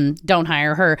kid? Don't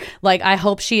hire her. Like, I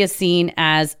hope she is seen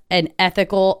as an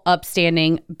ethical,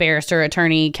 upstanding barrister,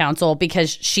 attorney, counsel, because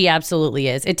she absolutely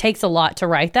is. It takes a lot to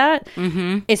write that,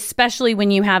 especially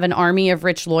when you have an army of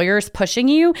rich lawyers pushing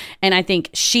you. And I think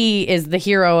she is the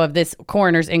hero of this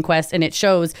coroner's inquest, and it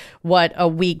shows what a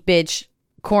weak bitch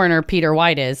coroner Peter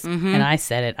White is. And I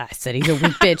said he's a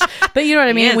weak bitch. But you know what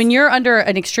I mean? When you're under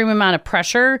an extreme amount of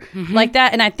pressure like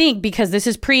that, and I think because this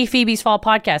is pre-Phoebe's Fall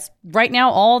podcast, right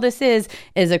now all this is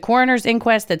a coroner's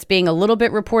inquest that's being a little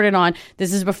bit reported on.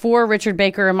 This is before Richard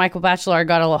Baker and Michael Batchelor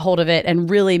got a hold of it and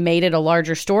really made it a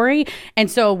larger story. And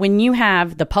so when you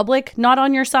have the public not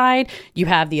on your side, you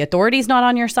have the authorities not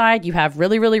on your side, you have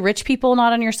really, really rich people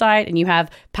not on your side, and you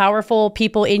have powerful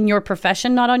people in your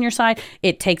profession not on your side,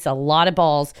 it takes a lot of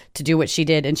balls to do what she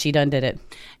did, and she done did it.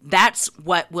 That's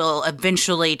what will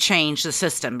eventually change the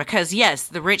system, because yes,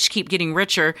 the rich keep getting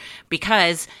richer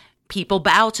because people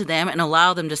bow to them and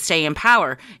allow them to stay in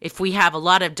power. If we have a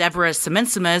lot of Deborah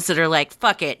Semensemas that are like,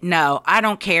 fuck it, no, I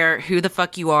don't care who the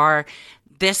fuck you are,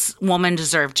 this woman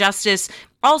deserved justice.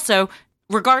 Also,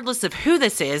 regardless of who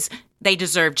this is, they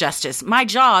deserve justice. My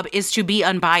job is to be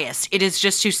unbiased. It is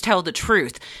just to tell the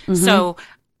truth. So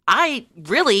I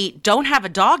really don't have a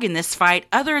dog in this fight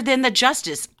other than the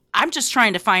justice. I'm just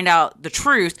trying to find out the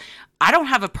truth. I don't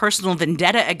have a personal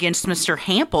vendetta against Mr.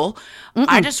 Hampel.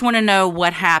 I just want to know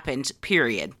what happened,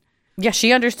 period. Yeah,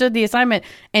 she understood the assignment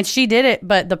and she did it.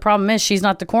 But the problem is she's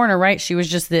not the coroner, right? She was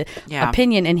just the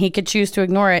opinion, and he could choose to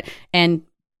ignore it. And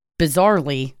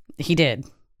bizarrely, he did.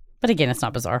 But again, it's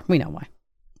not bizarre. We know why.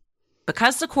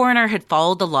 Because the coroner had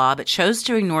followed the law but chose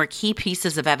to ignore key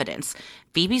pieces of evidence,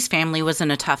 Phoebe's family was in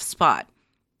a tough spot.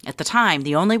 At the time,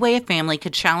 the only way a family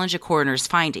could challenge a coroner's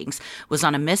findings was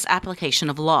on a misapplication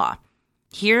of law.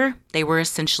 Here, they were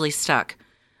essentially stuck.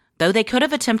 Though they could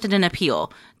have attempted an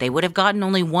appeal, they would have gotten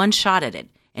only one shot at it,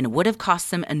 and it would have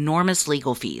cost them enormous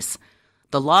legal fees.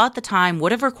 The law at the time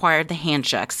would have required the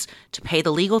Handsjuks to pay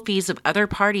the legal fees of other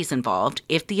parties involved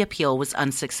if the appeal was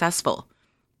unsuccessful.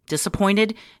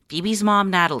 Disappointed, Phoebe's mom,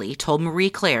 Natalie, told Marie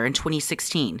Claire in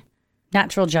 2016,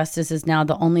 "Natural justice is now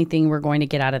the only thing we're going to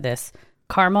get out of this.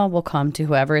 Karma will come to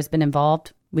whoever has been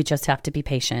involved. We just have to be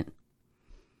patient."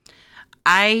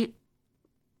 I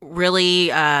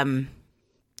really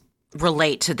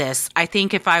relate to this. I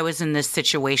think if I was in this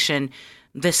situation,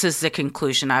 this is the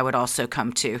conclusion I would also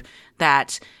come to,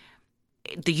 that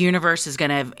the universe is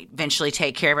going to eventually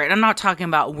take care of it. I'm not talking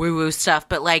about woo-woo stuff,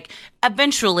 but like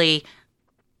eventually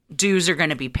dues are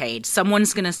going to be paid.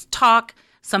 Someone's going to talk,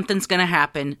 something's going to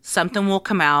happen, something will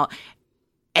come out.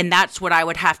 And that's what I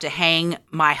would have to hang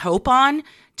my hope on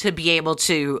to be able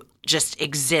to just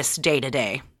exist day to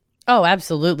day. Oh,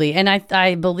 absolutely. And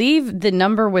I believe the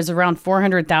number was around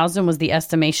 400,000 was the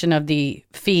estimation of the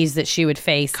fees that she would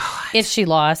face if she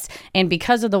lost. And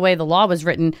because of the way the law was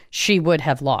written, she would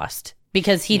have lost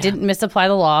because he didn't misapply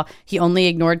the law. He only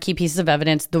ignored key pieces of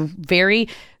evidence. The very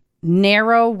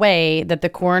narrow way that the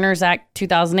Coroner's Act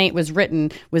 2008 was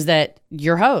written was that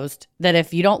you're hosed, that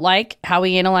if you don't like how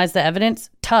we analyze the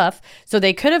evidence, tough. So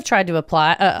they could have tried to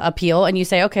appeal, and you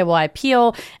say, okay, well, I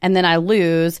appeal and then I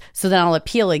lose. So then I'll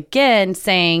appeal again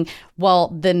saying, well,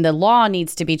 then the law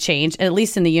needs to be changed. And at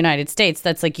least in the United States,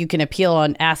 that's like you can appeal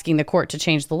on asking the court to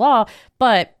change the law.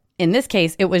 But in this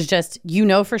case, it was just,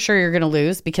 for sure you're going to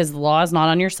lose because the law is not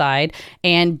on your side.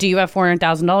 And do you have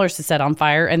 $400,000 to set on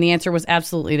fire? And the answer was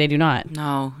absolutely they do not.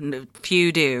 No,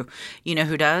 few do. You know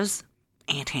who does?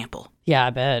 Aunt Hampel. Yeah, I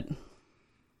bet.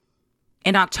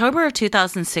 In October of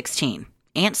 2016,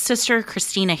 Aunt's sister,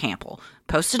 Christina Hampel,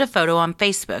 posted a photo on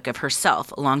Facebook of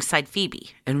herself alongside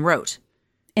Phoebe and wrote,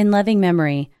 "In loving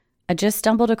memory, I just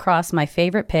stumbled across my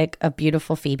favorite pic of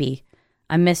beautiful Phoebe.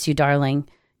 I miss you, darling.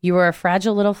 You were a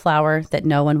fragile little flower that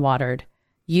no one watered.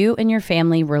 You and your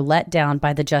family were let down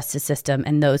by the justice system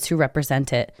and those who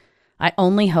represent it. I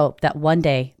only hope that one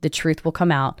day the truth will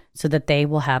come out so that they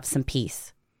will have some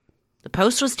peace. The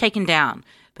post was taken down,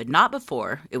 but not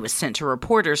before it was sent to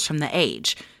reporters from The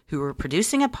Age, who were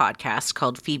producing a podcast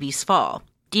called Phoebe's Fall,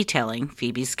 detailing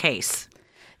Phoebe's case.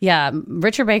 Yeah,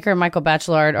 Richard Baker and Michael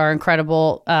Bachelard are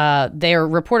incredible. They're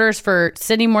reporters for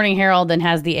Sydney Morning Herald and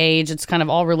has The Age. It's kind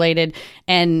of all related.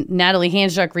 And Natalie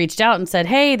Handsjuk reached out and said,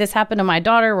 hey, this happened to my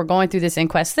daughter. We're going through this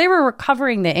inquest. They were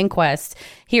covering the inquest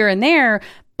here and there.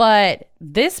 But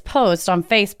this post on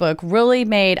Facebook really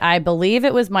made, I believe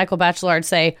it was Michael Bachelard,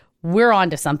 say, we're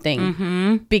on to something.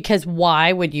 Mm-hmm. Because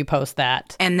why would you post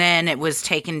that? And then it was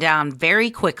taken down very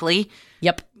quickly.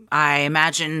 Yep. I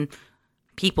imagine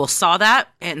people saw that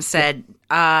and said,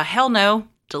 hell no,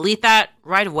 delete that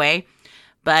right away.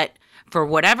 But for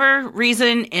whatever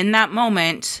reason in that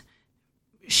moment,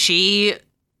 she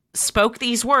spoke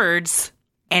these words,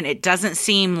 and it doesn't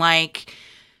seem like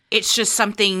it's just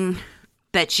something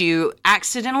that you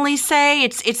accidentally say.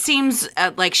 It seems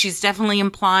like she's definitely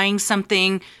implying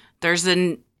something. There's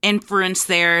an inference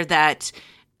there that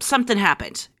something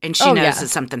happened, and she knows that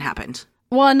something happened.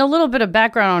 Well, and a little bit of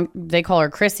background, they call her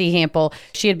Chrissy Hample.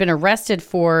 She had been arrested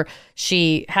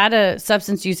she had a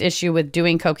substance use issue with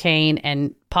doing cocaine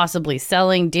and possibly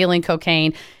dealing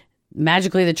cocaine.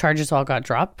 Magically, the charges all got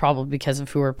dropped, probably because of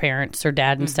who her parents, her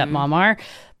dad and stepmom are.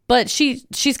 But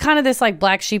she's kind of this like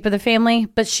black sheep of the family.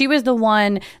 But she was the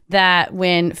one that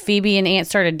when Phoebe and Aunt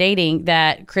started dating,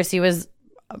 that Chrissy was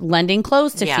lending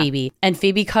clothes to Phoebe, and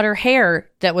Phoebe cut her hair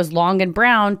that was long and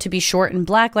brown to be short and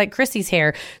black like Chrissy's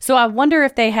hair. So I wonder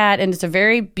if they had, and it's a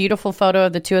very beautiful photo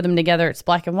of the two of them together. It's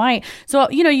black and white. So,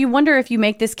 you wonder if you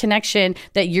make this connection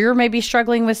that you're maybe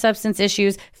struggling with substance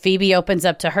issues. Phoebe opens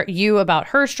up to you about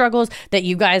her struggles, that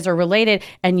you guys are related,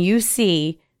 and you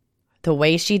see the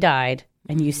way she died.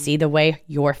 And you see the way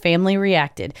your family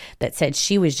reacted, that said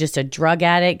she was just a drug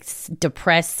addict,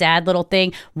 depressed, sad little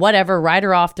thing, whatever, write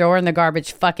her off, throw her in the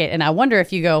garbage, fuck it. And I wonder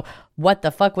if you go, what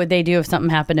the fuck would they do if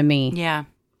something happened to me? Yeah.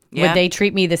 Would they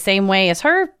treat me the same way as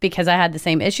her because I had the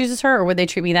same issues as her, or would they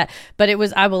treat me that? But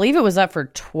I believe it was up for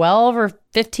 12 or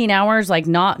 15 hours, like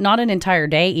not an entire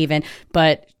day even.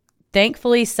 But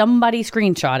thankfully somebody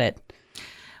screenshot it.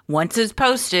 Once it's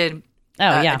posted,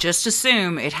 just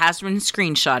assume it has been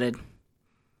screenshotted.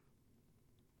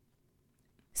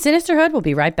 Sinisterhood will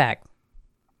be right back.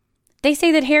 They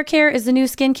say that hair care is the new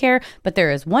skincare, but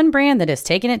there is one brand that has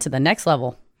taken it to the next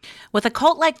level. With a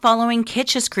cult-like following,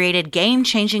 Kitsch has created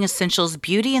game-changing essentials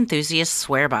beauty enthusiasts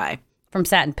swear by. From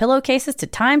satin pillowcases to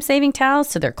time-saving towels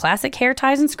to their classic hair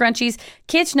ties and scrunchies,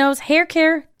 Kitsch knows hair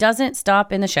care doesn't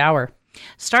stop in the shower.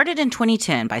 Started in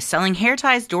 2010 by selling hair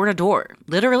ties door to door,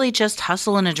 literally just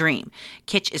hustle and a dream.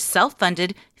 Kitsch is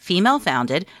self-funded,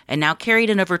 female-founded, and now carried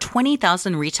in over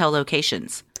 20,000 retail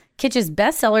locations. Kitsch's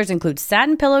best sellers include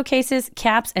satin pillowcases,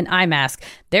 caps, and eye masks.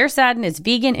 Their satin is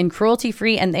vegan and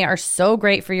cruelty-free, and they are so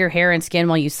great for your hair and skin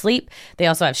while you sleep. They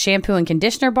also have shampoo and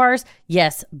conditioner bars.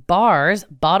 Yes, bars.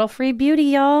 Bottle-free beauty,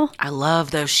 y'all. I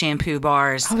love those shampoo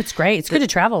bars. Oh, it's great. It's good to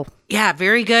travel. Yeah,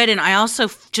 very good. And I also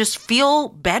just feel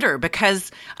better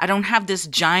because I don't have this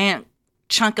giant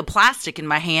chunk of plastic in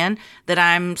my hand that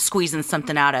I'm squeezing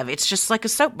something out of. It's just like a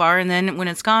soap bar, and then when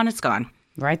it's gone, it's gone.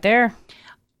 Right there.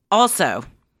 Also,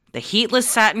 the heatless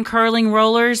satin curling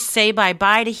rollers say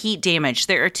bye-bye to heat damage.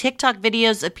 There are TikTok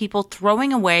videos of people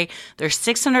throwing away their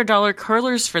 $600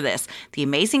 curlers for this. The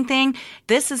amazing thing,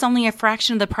 this is only a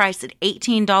fraction of the price at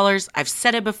 $18. I've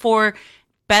said it before,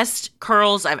 best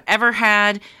curls I've ever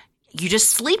had. You just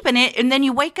sleep in it, and then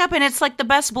you wake up, and it's like the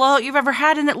best blowout you've ever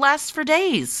had, and it lasts for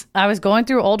days. I was going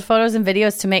through old photos and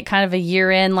videos to make kind of a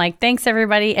year-end, like, thanks,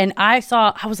 everybody. And I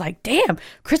was like, damn,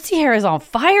 Christy hair is on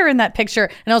fire in that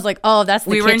picture. And I was like, oh, that's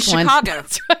the We were in one. Chicago.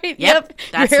 That's right. Yep.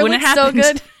 That's when it happened.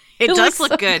 So good. It does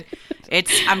look good.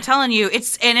 I'm telling you,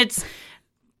 it's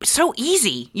so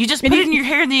easy. You just put it in your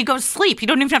hair and then you go to sleep. You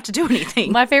don't even have to do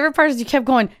anything. My favorite part is you kept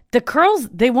going, the curls,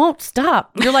 they won't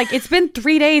stop. You're like, it's been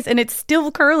 3 days and it's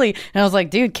still curly. And I was like,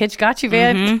 dude, Kitsch got you,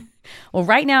 man. Mm-hmm. Well,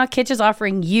 right now, Kitsch is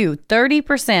offering you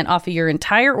 30% off of your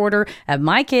entire order at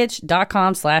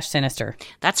mykitsch.com/sinister.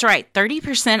 That's right.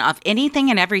 30% off anything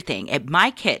and everything at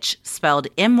mykitsch, spelled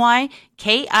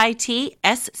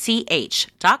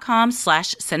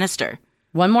mykitsch.com/sinister.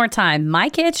 One more time,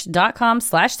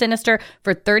 mykitsch.com/sinister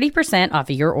for 30% off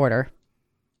of your order.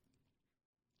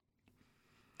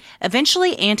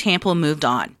 Eventually, Aunt Hample moved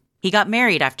on. He got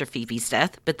married after Phoebe's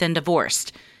death, but then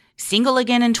divorced. Single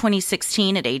again in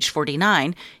 2016 at age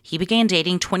 49, he began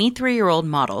dating 23-year-old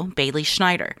model Bailey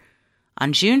Schneider.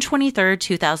 On June 23,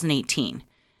 2018,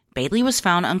 Bailey was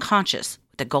found unconscious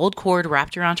with the gold cord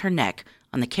wrapped around her neck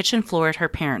on the kitchen floor at her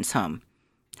parents' home.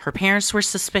 Her parents were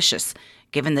suspicious,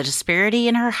 given the disparity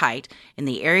in her height in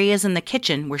the areas in the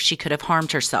kitchen where she could have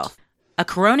harmed herself. A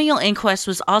coronial inquest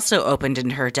was also opened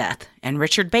into her death, and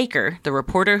Richard Baker, the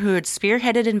reporter who had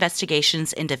spearheaded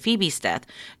investigations into Phoebe's death,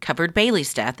 covered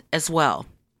Bailey's death as well.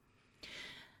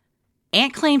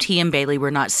 Ant claimed he and Bailey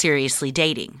were not seriously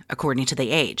dating, according to The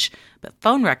Age, but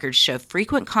phone records show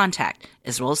frequent contact,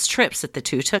 as well as trips that the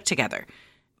two took together.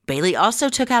 Bailey also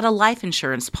took out a life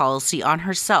insurance policy on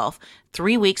herself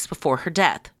 3 weeks before her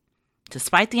death.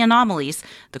 Despite the anomalies,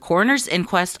 the coroner's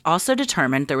inquest also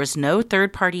determined there was no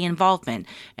third-party involvement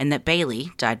and that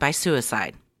Bailey died by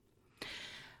suicide.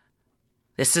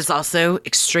 This is also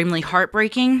extremely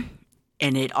heartbreaking,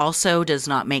 and it also does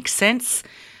not make sense.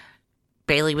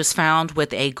 Bailey was found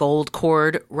with a gold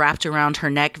cord wrapped around her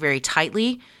neck very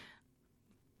tightly,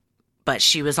 but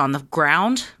she was on the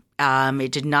ground.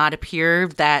 It did not appear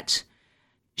that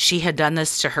she had done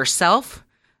this to herself.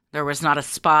 There was not a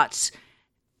spot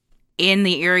in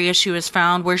the area she was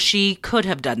found where she could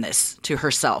have done this to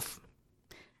herself.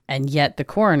 And yet the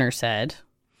coroner said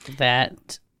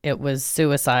that it was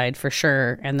suicide for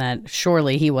sure, and that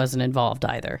surely he wasn't involved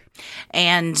either.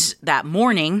 And that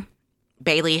morning,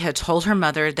 Bailey had told her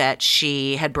mother that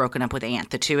she had broken up with Ant.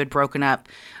 The two had broken up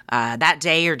that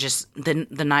day or just the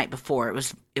night before.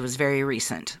 It was very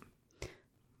recent.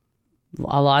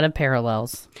 A lot of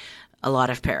parallels. A lot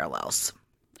of parallels.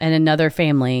 And another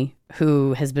family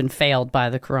who has been failed by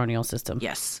the coronial system.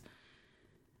 Yes.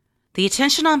 The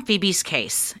attention on Phoebe's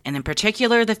case, and in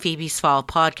particular the Phoebe's Fall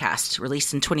podcast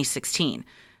released in 2016,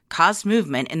 caused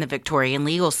movement in the Victorian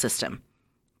legal system.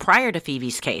 Prior to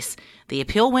Phoebe's case, the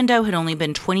appeal window had only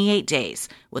been 28 days,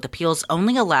 with appeals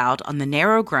only allowed on the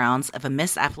narrow grounds of a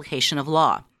misapplication of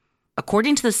law.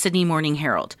 According to the Sydney Morning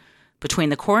Herald, between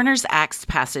the Coroner's Act's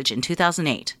passage in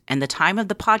 2008 and the time of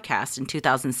the podcast in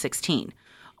 2016,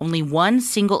 only one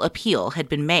single appeal had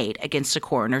been made against a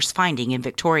coroner's finding in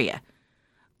Victoria.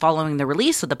 Following the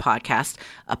release of the podcast,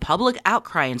 a public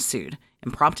outcry ensued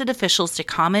and prompted officials to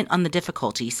comment on the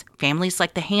difficulties families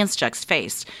like the Handsjuks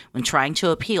faced when trying to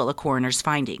appeal a coroner's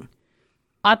finding.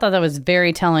 I thought that was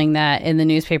very telling that in the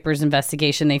newspaper's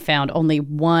investigation, they found only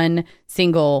one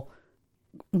single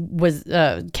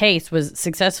case was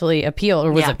successfully appealed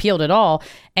or was appealed at all.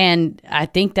 And I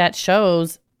think that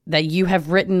shows that you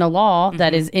have written a law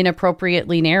that is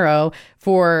inappropriately narrow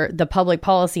for the public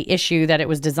policy issue that it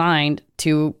was designed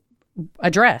to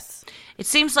address. It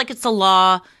seems like it's a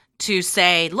law to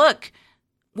say, look,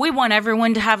 we want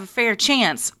everyone to have a fair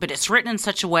chance, but it's written in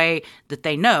such a way that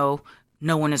they know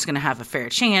no one is going to have a fair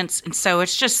chance. And so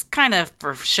it's just kind of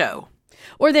for show.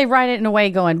 Or they write it in a way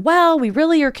going, well, we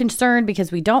really are concerned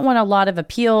because we don't want a lot of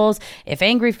appeals if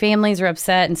angry families are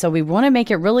upset. And so we want to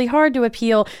make it really hard to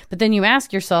appeal. But then you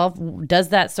ask yourself, does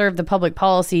that serve the public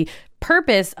policy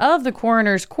purpose of the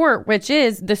coroner's court, which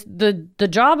is the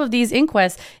job of these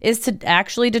inquests is to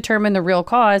actually determine the real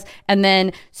cause and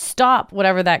then stop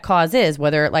whatever that cause is,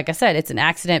 whether, like I said, it's an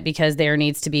accident because there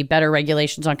needs to be better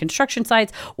regulations on construction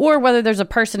sites, or whether there's a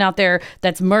person out there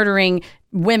that's murdering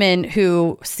women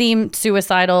who seem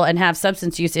suicidal and have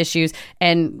substance use issues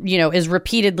and, you know, is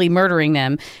repeatedly murdering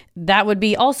them. That would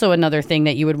be also another thing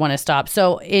that you would want to stop.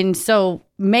 So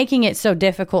making it so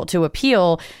difficult to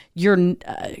appeal,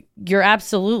 you're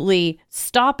absolutely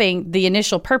stopping the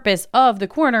initial purpose of the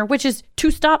coroner, which is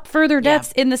to stop further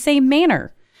deaths in the same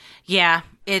manner. Yeah,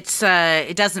 it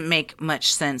doesn't make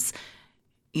much sense.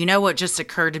 You know what just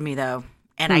occurred to me, though?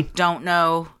 And I don't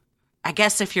know. I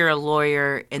guess if you're a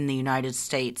lawyer in the United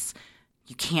States,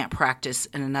 you can't practice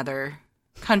in another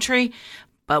country,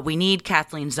 but we need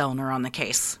Kathleen Zellner on the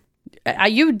case.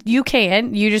 You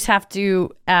can. You just have to,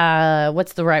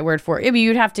 what's the right word for it? I mean,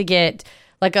 you'd have to get,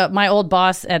 like, my old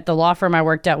boss at the law firm I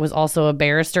worked at was also a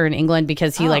barrister in England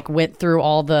because he, went through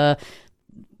all the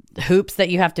hoops that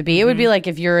you have to be. It would be like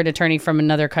if you're an attorney from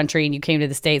another country and you came to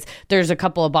the States, there's a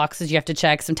couple of boxes you have to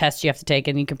check, some tests you have to take,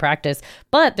 and you can practice.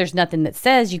 But there's nothing that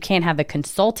says you can't have a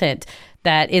consultant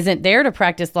that isn't there to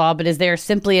practice law, but is there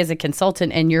simply as a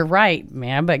consultant. And you're right,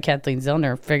 man, I bet Kathleen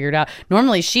Zellner figured out.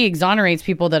 Normally, she exonerates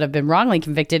people that have been wrongly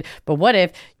convicted, but what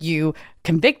if you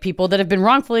convict people that have been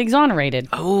wrongfully exonerated?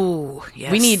 Oh,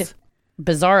 yes. We need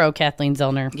bizarro Kathleen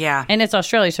Zellner. Yeah. And it's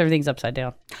Australia, so everything's upside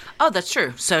down. Oh, that's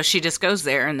true. So she just goes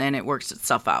there and then it works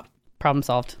itself out. Problem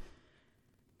solved.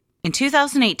 In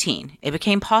 2018, it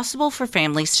became possible for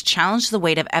families to challenge the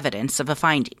weight of evidence of a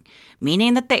finding,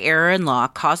 meaning that the error in law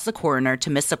caused the coroner to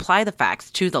misapply the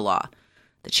facts to the law.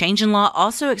 The change in law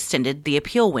also extended the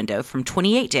appeal window from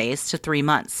 28 days to 3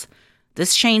 months.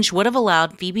 This change would have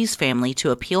allowed Phoebe's family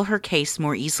to appeal her case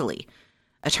more easily.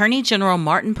 Attorney General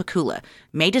Martin Pakula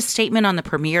made a statement on the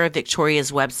premiere of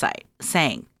Victoria's website,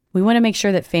 saying, "We want to make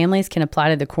sure that families can apply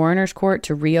to the coroner's court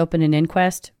to reopen an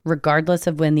inquest, regardless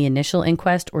of when the initial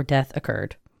inquest or death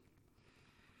occurred."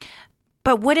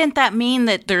 But wouldn't that mean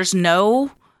that there's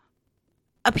no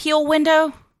appeal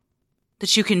window?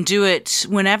 That you can do it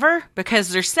whenever? Because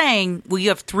they're saying, well, you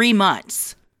have 3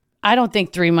 months. I don't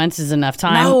think 3 months is enough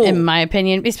time, in my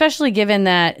opinion, especially given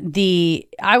that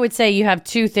I would say you have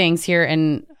two things here,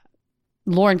 and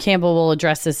Lauren Campbell will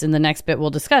address this in the next bit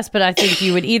we'll discuss, but I think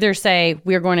you would either say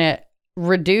we're going to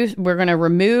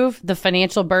remove the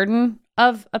financial burden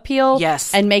of appeal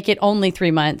and make it only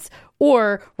 3 months,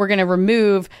 or we're going to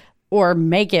remove or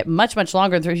make it much, much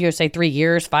longer, say 3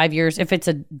 years, 5 years, if it's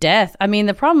a death. I mean,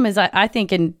 the problem is I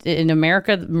think in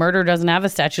America, murder doesn't have a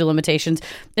statute of limitations.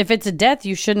 If it's a death,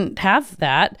 you shouldn't have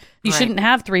that. You shouldn't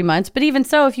have 3 months. But even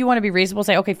so, if you want to be reasonable,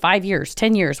 say, okay, 5 years,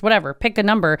 10 years, whatever, pick a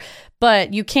number.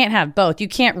 But you can't have both. You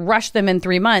can't rush them in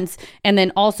 3 months and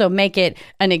then also make it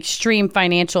an extreme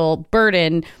financial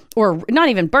burden, or not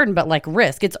even burden, but like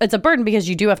risk. It's a burden because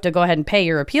you do have to go ahead and pay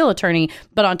your appeal attorney.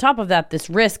 But on top of that, this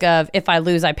risk of if I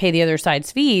lose, I pay the other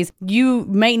side's fees. You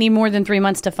may need more than 3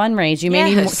 months to fundraise. You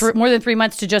may need more than 3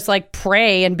 months to just like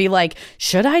pray and be like,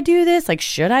 should I do this? Like,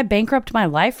 should I bankrupt my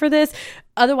life for this?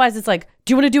 Otherwise, it's like,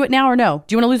 do you want to do it now or no?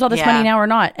 Do you want to lose all this money now or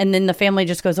not? And then the family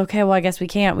just goes, okay, well, I guess we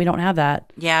can't. We don't have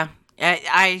that. Yeah.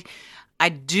 I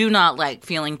do not like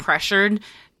feeling pressured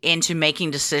into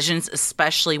making decisions,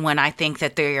 especially when I think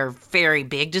that they are very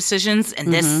big decisions.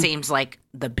 And this seems like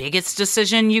the biggest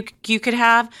decision you could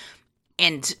have.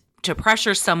 And to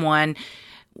pressure someone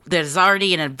that is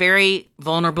already in a very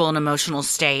vulnerable and emotional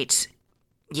state,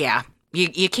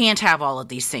 you can't have all of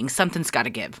these things. Something's got to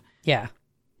give. Yeah.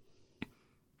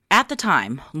 At the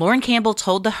time, Lauren Campbell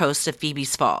told the host of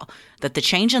Phoebe's Fall that the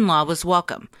change in law was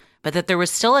welcome, but that there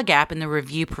was still a gap in the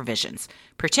review provisions,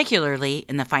 particularly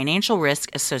in the financial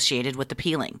risk associated with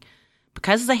appealing.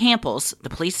 Because the Hamples, the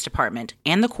police department,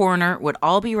 and the coroner would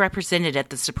all be represented at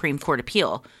the Supreme Court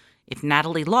appeal, if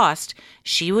Natalie lost,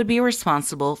 she would be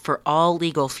responsible for all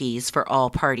legal fees for all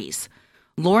parties.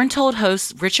 Lauren told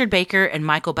hosts Richard Baker and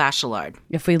Michael Bachelard,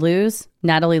 "If we lose,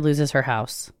 Natalie loses her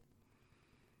house.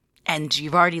 And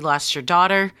you've already lost your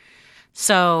daughter,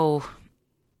 so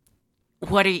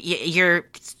what are you're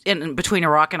in between a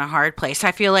rock and a hard place.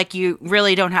 I feel like you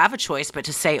really don't have a choice but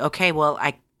to say, okay, well,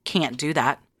 I can't do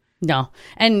that." No.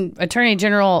 And Attorney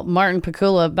General Martin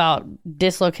Pakula about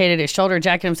dislocated his shoulder,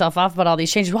 jacking himself off about all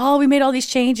these changes. Oh, we made all these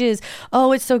changes.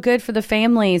 Oh, it's so good for the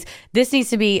families. This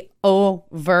needs to be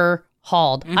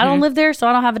overhauled. I don't live there, so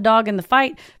I don't have a dog in the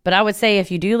fight. But I would say if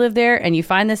you do live there and you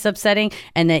find this upsetting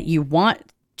and that you want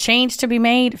change to be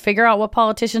made, figure out what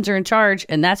politicians are in charge,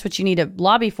 and that's what you need to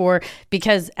lobby for,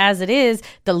 because as it is,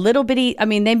 the little bitty, I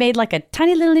mean, they made like a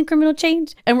tiny little incremental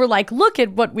change, and we're like, look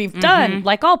at what we've done,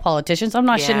 like all politicians. I'm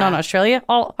not shitting on Australia.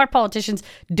 All our politicians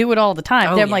do it all the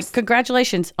time. They're like,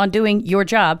 congratulations on doing your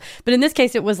job. But in this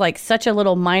case, it was like such a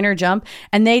little minor jump,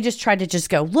 and they just tried to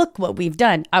just go, look what we've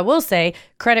done. I will say,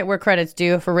 credit where credit's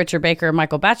due for Richard Baker and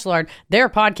Michael Bachelard. Their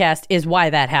podcast is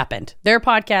why that happened. Their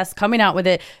podcast coming out with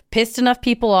it pissed enough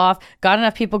people off, got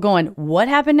enough people going, what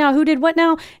happened now? Who did what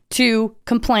now? To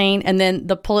complain. And then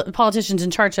the politicians in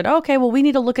charge said, okay, well, we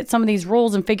need to look at some of these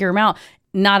rules and figure them out.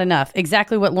 Not enough.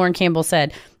 Exactly what Lauren Campbell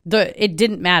said. It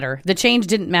didn't matter. The change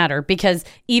didn't matter, because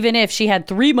even if she had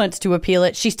 3 months to appeal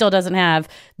it, she still doesn't have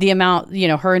the amount,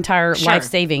 her entire life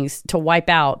savings to wipe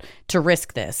out to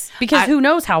risk this. Because who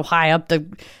knows how high up the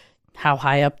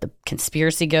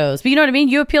conspiracy goes. But you know what I mean?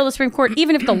 You appeal the Supreme Court,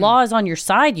 even if the law is on your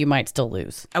side, you might still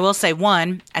lose. I will say,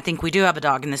 one, I think we do have a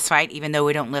dog in this fight, even though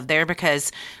we don't live there,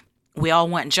 because we all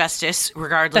want justice,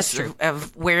 regardless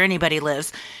of where anybody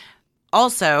lives.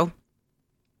 Also,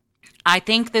 I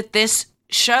think that this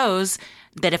shows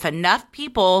that if enough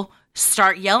people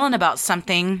start yelling about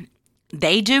something,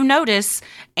 they do notice.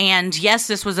 And yes,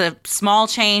 this was a small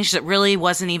change that really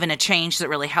wasn't even a change that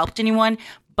really helped anyone.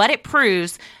 But it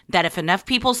proves that if enough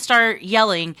people start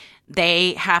yelling,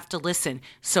 they have to listen.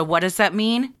 So what does that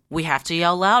mean? We have to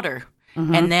yell louder.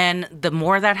 And then the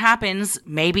more that happens,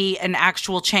 maybe an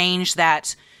actual change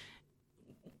that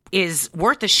is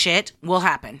worth a shit will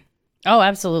happen. Oh,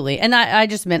 absolutely. And I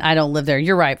just meant I don't live there.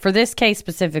 You're right. For this case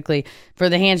specifically, for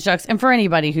the Handsjuks, and for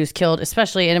anybody who's killed,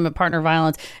 especially intimate partner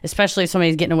violence, especially if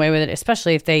somebody's getting away with it,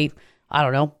 especially if they, I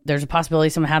don't know, there's a possibility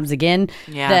something happens again.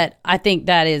 Yeah. That I think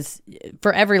that is,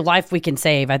 for every life we can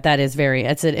save, that is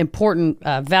it's an important,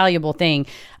 valuable thing.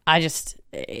 It's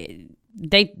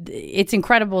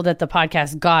incredible that the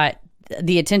podcast got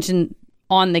the attention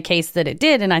on the case that it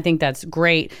did. And I think that's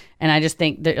great. And I just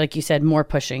think that, like you said, more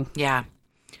pushing. Yeah.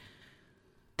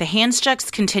 The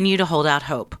Handsjuks continue to hold out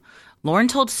hope. Lauren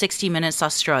told 60 Minutes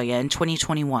Australia in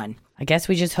 2021. I guess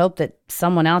we just hope that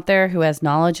someone out there who has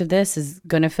knowledge of this is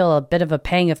going to feel a bit of a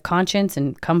pang of conscience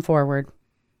and come forward.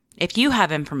 If you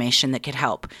have information that could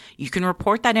help, you can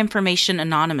report that information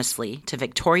anonymously to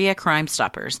Victoria Crime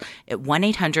Stoppers at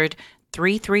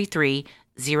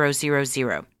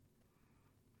 1-800-333-000.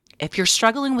 If you're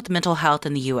struggling with mental health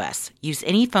in the U.S., use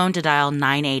any phone to dial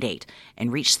 988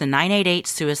 and reach the 988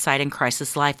 Suicide and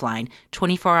Crisis Lifeline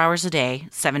 24 hours a day,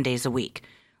 7 days a week.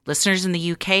 Listeners in the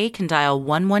U.K. can dial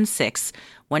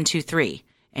 116-123,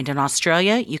 and in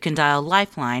Australia, you can dial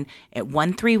Lifeline at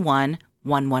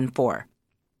 131-114.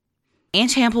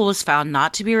 Aunt Hampel was found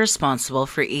not to be responsible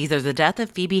for either the death of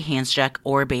Phoebe Handsjuk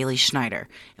or Bailey Schneider,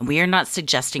 and we are not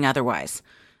suggesting otherwise.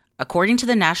 According to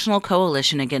the National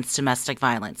Coalition Against Domestic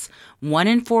Violence, 1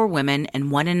 in 4 women and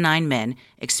 1 in 9 men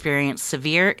experience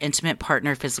severe intimate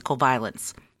partner physical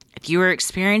violence. If you are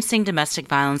experiencing domestic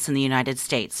violence in the United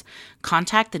States,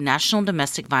 contact the National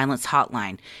Domestic Violence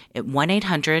Hotline at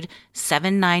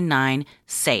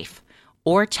 1-800-799-SAFE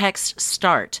or text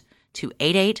START to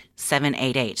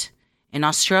 88788. In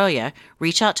Australia,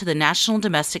 reach out to the National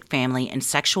Domestic Family and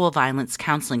Sexual Violence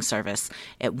Counselling Service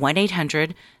at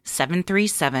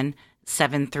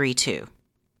 1-800-737-732.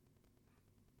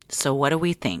 So what do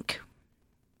we think?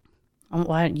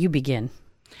 Why don't you begin?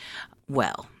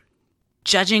 Well,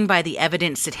 judging by the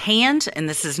evidence at hand, and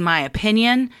this is my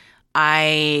opinion,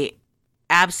 I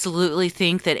absolutely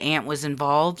think that Aunt was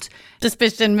involved.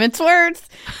 Suspicion mince words.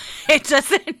 It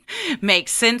doesn't make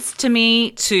sense to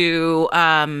me to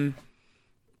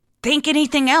think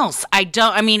anything else. I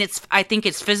think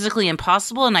it's physically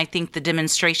impossible, and I think the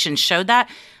demonstration showed that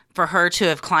for her to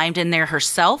have climbed in there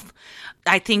herself.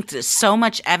 I think that so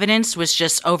much evidence was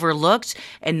just overlooked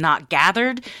and not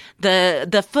gathered.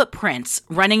 The footprints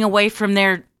running away from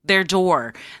their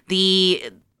door,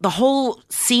 the whole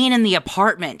scene in the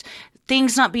apartment,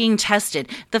 things not being tested,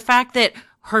 the fact that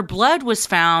her blood was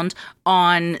found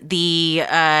on the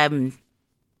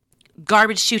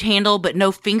garbage chute handle, but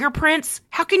no fingerprints.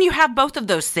 How can you have both of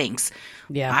those things?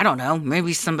 Yeah. I don't know.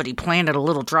 Maybe somebody planted a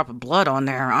little drop of blood on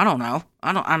there. I don't know.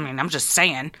 I'm just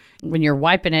saying. When you're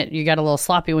wiping it, you got a little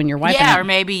sloppy when you're wiping it. Yeah, or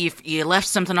maybe you left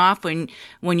something off when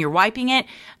you're wiping it.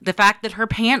 The fact that her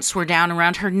pants were down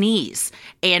around her knees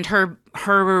and her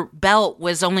belt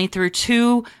was only through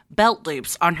 2 belt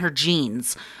loops on her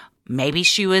jeans. Maybe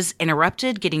she was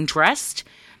interrupted getting dressed.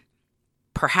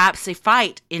 Perhaps a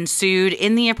fight ensued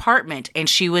in the apartment and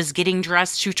she was getting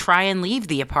dressed to try and leave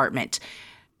the apartment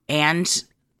and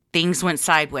things went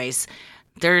sideways.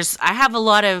 I have a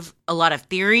lot of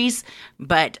theories,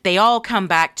 but they all come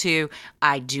back to,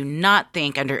 I do not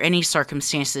think under any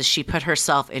circumstances she put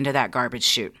herself into that garbage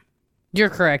chute. You're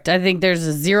correct. I think there's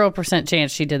a 0%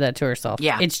 chance she did that to herself.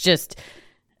 Yeah. It's just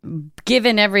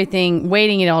given everything,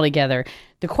 weighting it all together.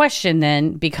 The question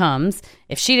then becomes,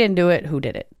 if she didn't do it, who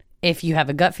did it? If you have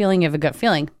a gut feeling, you have a gut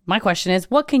feeling. My question is,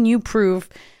 what can you prove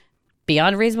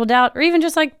beyond reasonable doubt, or even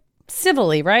just like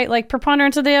civilly, right? Like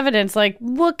preponderance of the evidence, like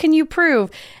what can you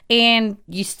prove? And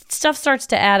stuff starts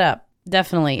to add up.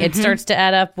 Definitely. Mm-hmm. It starts to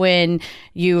add up when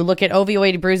you look at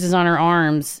opioid bruises on her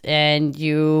arms and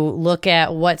you look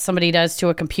at what somebody does to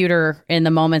a computer in the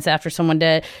moments after someone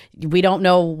did. We don't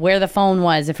know where the phone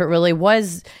was, if it really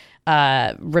was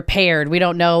repaired. We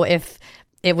don't know if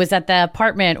it was at the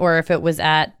apartment or if it was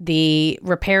at the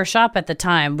repair shop at the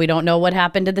time. We don't know what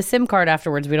happened to the SIM card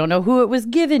afterwards. We don't know who it was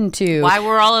given to. Why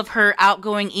were all of her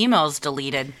outgoing emails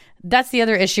deleted? That's the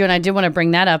other issue, and I did want to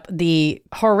bring that up. The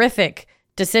horrific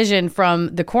decision from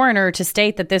the coroner to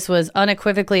state that this was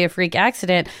unequivocally a freak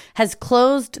accident has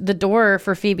closed the door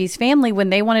for Phoebe's family when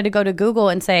they wanted to go to Google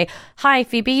and say, hi,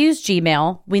 Phoebe used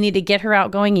Gmail. We need to get her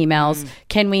outgoing emails.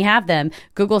 Can we have them?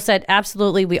 Google said,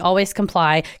 absolutely. We always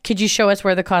comply. Could you show us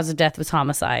where the cause of death was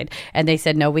homicide? And they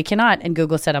said, no, we cannot. And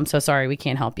Google said, I'm so sorry. We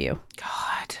can't help you.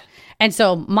 God. And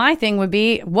so my thing would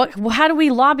be, how do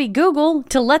we lobby Google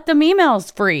to let them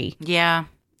emails free? Yeah.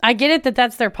 I get it that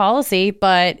that's their policy,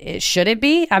 but should it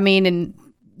be? I mean, and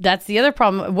that's the other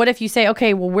problem. What if you say,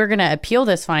 okay, well, we're going to appeal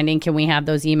this finding. Can we have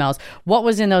those emails? What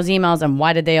was in those emails and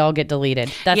why did they all get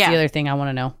deleted? That's the other thing I want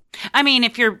to know. I mean,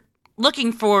 if you're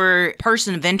looking for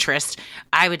person of interest,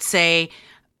 I would say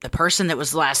the person that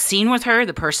was last seen with her,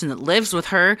 the person that lives with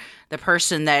her, the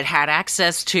person that had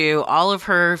access to all of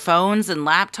her phones and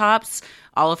laptops,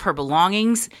 all of her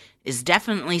belongings is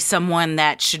definitely someone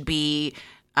that should be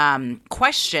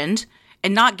questioned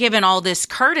and not given all this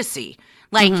courtesy.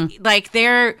 Like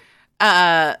they're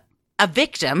a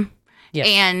victim. Yes.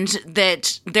 And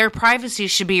that their privacy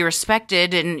should be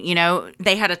respected. And, you know,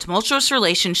 they had a tumultuous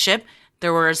relationship.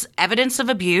 There was evidence of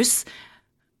abuse.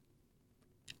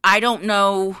 I don't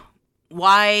know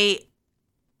why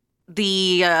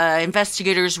the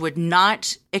investigators would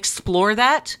not explore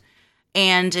that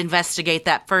and investigate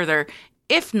that further,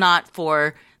 if not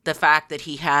for the fact that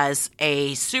he has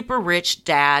a super rich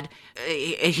dad.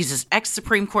 He's an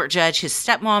ex-Supreme Court judge. His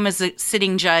stepmom is a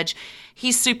sitting judge.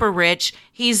 He's super rich.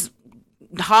 He's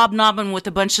hobnobbing with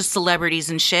a bunch of celebrities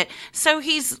and shit. So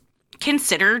he's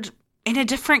considered in a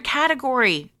different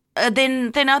category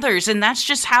than others. And that's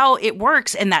just how it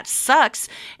works. And that sucks.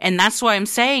 And that's why I'm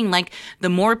saying, like, the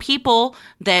more people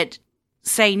that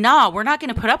say, nah, we're not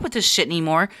going to put up with this shit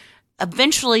anymore,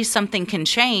 eventually something can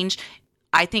change.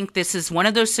 I think this is one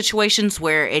of those situations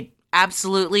where it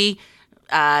absolutely,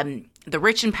 the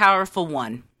rich and powerful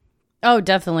won. Oh,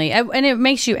 definitely. And it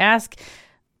makes you ask,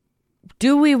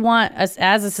 do we want us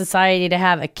as a society to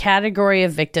have a category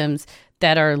of victims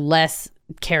that are less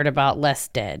cared about, less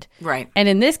dead? Right. And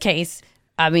in this case,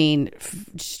 I mean,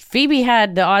 Phoebe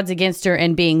had the odds against her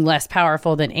in being less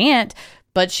powerful than Aunt,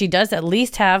 but she does at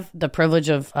least have the privilege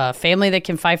of family that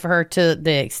can fight for her to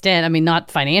the extent, I mean, not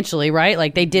financially, right?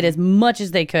 Like, they did as much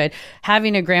as they could,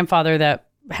 having a grandfather that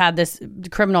had this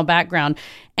criminal background.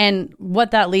 And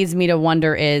what that leads me to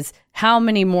wonder is how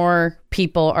many more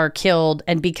people are killed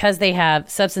and because they have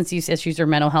substance use issues or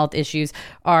mental health issues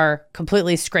are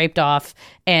completely scraped off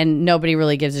and nobody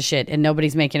really gives a shit and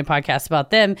nobody's making a podcast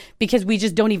about them because we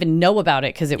just don't even know about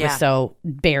it because it was so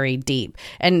buried deep.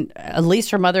 And at least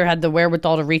her mother had the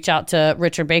wherewithal to reach out to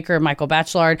Richard Baker and Michael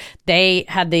Batchelard. They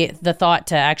had the thought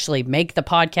to actually make the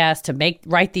podcast, to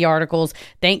write the articles.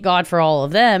 Thank God for all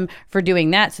of them for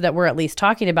doing that so that we're at least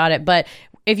talking about it. But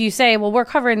if you say, well, we're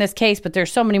covering this case, but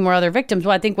there's so many more other victims,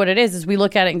 well, I think what it is we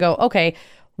look at it and go, okay,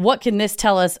 what can this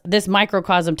tell us, this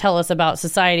microcosm tell us about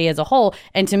society as a whole?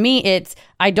 And to me, it's,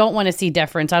 I don't want to see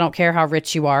deference. I don't care how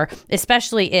rich you are,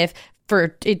 especially if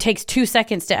it takes 2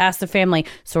 seconds to ask the family,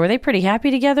 so are they pretty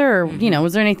happy together? Or,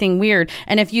 was there anything weird?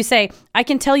 And if you say, I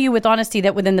can tell you with honesty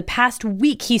that within the past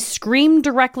week, he screamed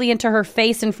directly into her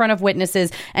face in front of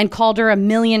witnesses and called her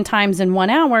 1,000,000 times in 1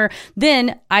 hour,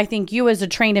 then I think you as a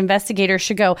trained investigator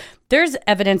should go, there's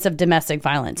evidence of domestic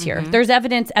violence here. There's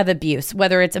evidence of abuse,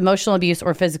 whether it's emotional abuse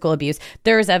or physical abuse.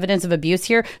 There is evidence of abuse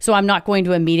here. So I'm not going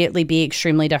to immediately be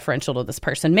extremely deferential to this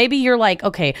person. Maybe you're like,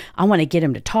 okay, I want to get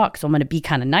him to talk, so I'm going to be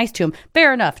kind of nice to him.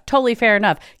 Fair enough. Totally fair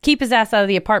enough. Keep his ass out of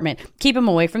the apartment. Keep him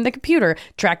away from the computer.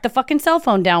 Track the fucking cell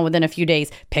phone down within a few days.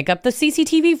 Pick up the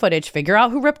CCTV footage. Figure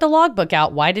out who ripped the logbook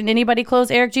out. Why didn't anybody close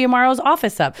Eric Giamaro's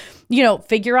office up?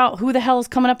 Figure out who the hell is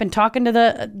coming up and talking to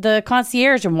the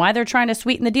concierge and why they're trying to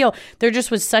sweeten the deal. There just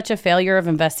was such a failure of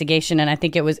investigation. And I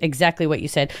think it was exactly what you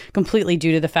said, completely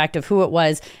due to the fact of who it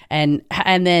was. And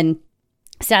then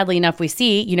sadly enough, we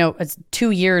see, it's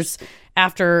 2 years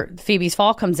after Phoebe's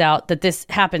Fall comes out that this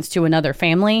happens to another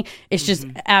family. It's just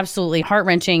absolutely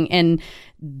heart-wrenching. And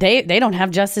they don't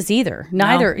have justice either.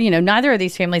 Neither of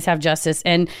these families have justice.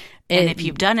 And if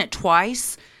you've done it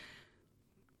twice,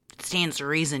 it stands to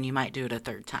reason you might do it a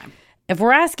third time. If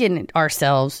we're asking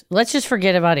ourselves, let's just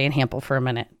forget about Ann Hampel for a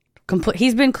minute.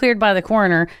 He's been cleared by the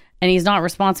coroner and he's not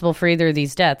responsible for either of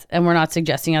these deaths. And we're not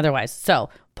suggesting otherwise. So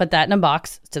put that in a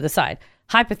box to the side.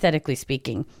 Hypothetically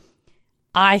speaking,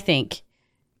 I think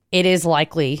it is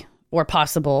likely or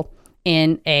possible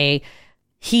in a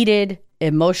heated,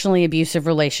 emotionally abusive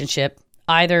relationship,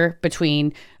 either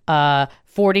between a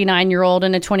 49-year-old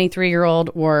and a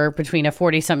 23-year-old or between a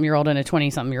 40-something-year-old and a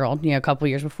 20-something-year-old, a couple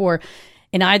years before.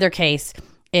 In either case,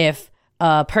 if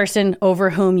a person over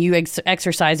whom you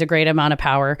exercise a great amount of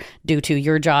power due to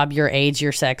your job, your age,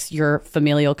 your sex, your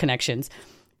familial connections,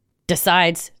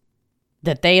 decides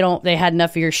that they had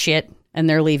enough of your shit and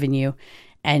they're leaving you,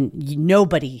 and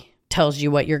nobody tells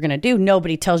you what you're going to do.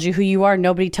 Nobody tells you who you are.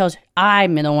 Nobody tells,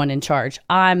 I'm the one in charge.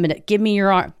 Give me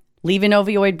your arm, leaving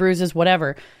opioid bruises,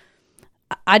 whatever.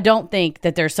 I don't think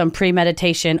that there's some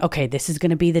premeditation. Okay, this is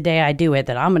going to be the day I do it,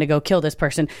 that I'm going to go kill this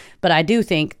person. But I do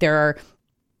think there are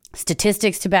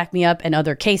statistics to back me up and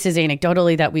other cases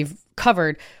anecdotally that we've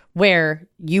covered where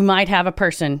you might have a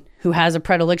person who has a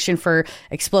predilection for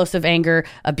explosive anger,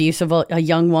 abuse of a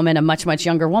young woman, a much, much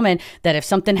younger woman, that if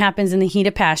something happens in the heat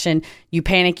of passion, you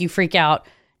panic, you freak out.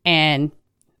 And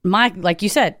like you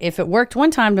said, if it worked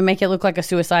one time to make it look like a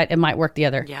suicide, it might work the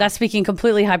other. Yeah. That's speaking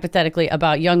completely hypothetically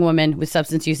about young women with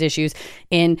substance use issues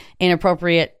in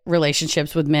inappropriate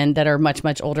relationships with men that are much,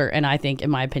 much older. And I think, in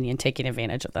my opinion, taking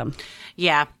advantage of them.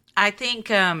 Yeah, I think,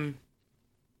 and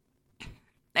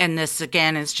this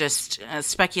again is just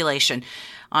speculation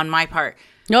on my part.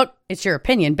 Nope, it's your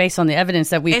opinion based on the evidence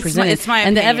that we presented. It's my opinion.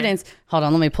 And the evidence, hold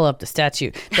on, let me pull up the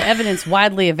statute. The evidence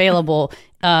widely available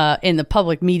in the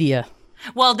public media.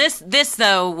 Well, this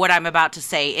though, what I'm about to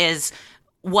say is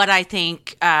what I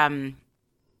think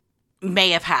may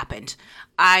have happened.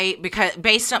 Because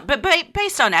based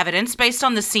on evidence, based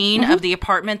on the scene of the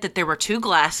apartment, that there were 2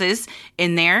 glasses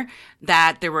in there,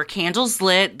 that there were candles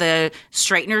lit, the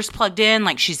straightener's plugged in,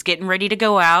 like she's getting ready to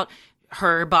go out.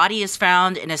 Her body is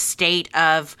found in a state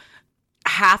of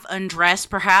half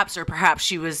undressed, perhaps, or perhaps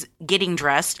she was getting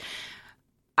dressed.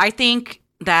 I think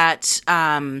that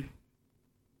I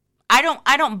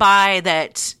don't buy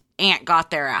that Aunt got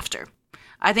there after.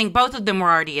 I think both of them were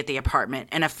already at the apartment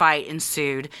and a fight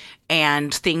ensued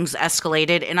and things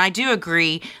escalated. And I do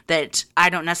agree that I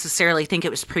don't necessarily think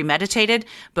it was premeditated,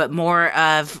 but more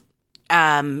of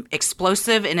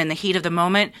explosive. And in the heat of the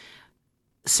moment,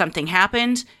 something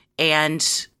happened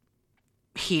and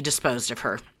he disposed of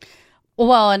her.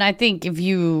 Well, and I think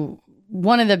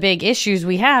one of the big issues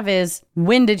we have is,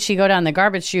 when did she go down the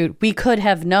garbage chute? We could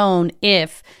have known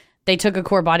if they took a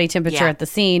core body temperature at the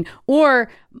scene. Or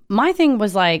my thing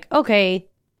was like, okay,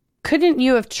 couldn't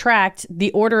you have tracked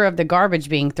the order of the garbage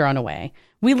being thrown away?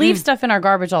 We leave stuff in our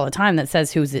garbage all the time that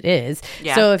says whose it is.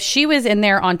 Yeah. So if she was in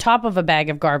there on top of a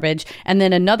bag of garbage and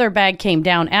then another bag came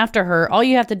down after her, all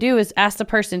you have to do is ask the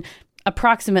person,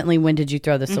 approximately, when did you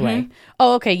throw this away?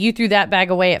 Oh, okay, you threw that bag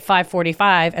away at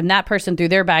 5:45 and that person threw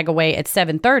their bag away at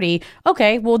 7:30.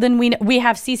 Okay, well then we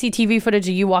have CCTV footage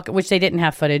of you walking, which they didn't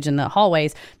have footage in the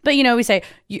hallways. But we say,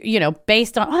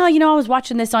 based on, I was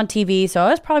watching this on TV, so it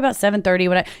was probably about 7:30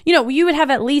 when you would have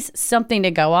at least something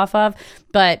to go off of.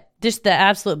 But just the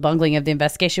absolute bungling of the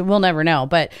investigation, we'll never know.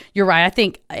 But you're right. I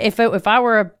think if I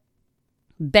were a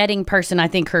betting person, I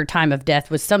think her time of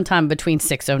death was sometime between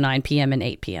 6:09 p.m. and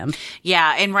 8 p.m.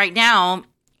 Yeah, and right now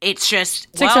it's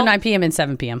just 6:09 p.m. and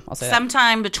 7 p.m. I'll say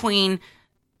sometime between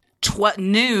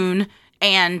noon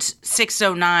and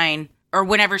 6:09, or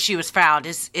whenever she was found,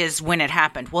 is when it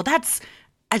happened. Well, that's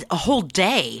a whole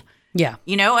day. Yeah,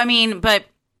 but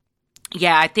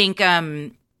yeah, I think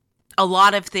a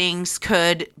lot of things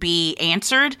could be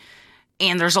answered,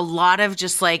 and there's a lot of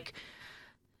just like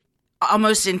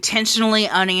almost intentionally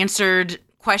unanswered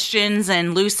questions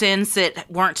and loose ends that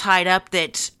weren't tied up,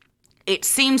 that it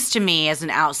seems to me as an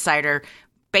outsider,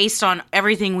 based on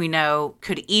everything we know,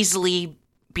 could easily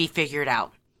be figured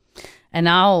out. And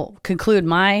I'll conclude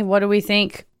my what do we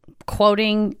think,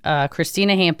 quoting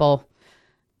Christina Hampel.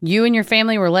 You and your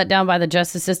family were let down by the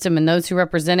justice system and those who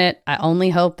represent it. I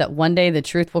only hope that one day the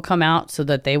truth will come out so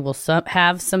that they will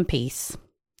have some peace.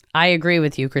 I agree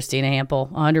with you, Christina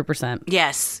Hampel, 100%.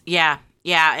 Yes. Yeah.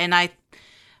 Yeah. And like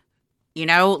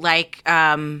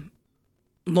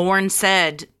Lauren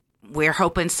said, we're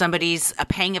hoping a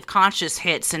pang of conscience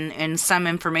hits and some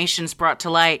information's brought to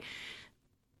light.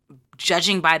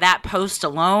 Judging by that post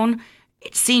alone,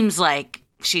 it seems like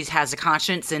she has a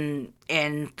conscience and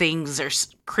things are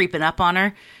creeping up on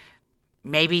her.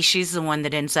 Maybe she's the one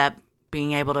that ends up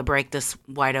being able to break this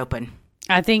wide open.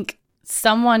 I think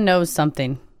someone knows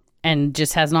something and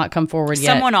just has not come forward yet.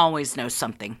 Someone always knows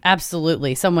something.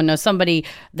 Absolutely. Someone knows somebody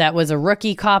that was a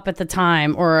rookie cop at the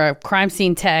time, or a crime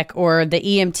scene tech, or the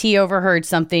EMT overheard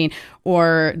something,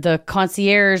 or the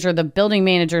concierge or the building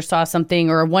manager saw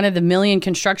something, or one of the million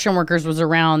construction workers was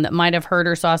around that might have heard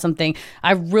or saw something.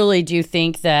 I really do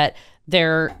think that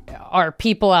there are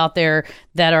people out there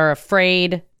that are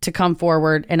afraid to come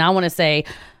forward. And I want to say,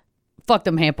 fuck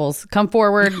them Hampels. Come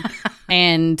forward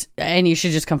and you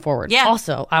should just come forward. Yeah.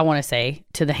 Also, I want to say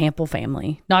to the Hampel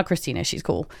family, not Christina, she's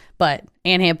cool, but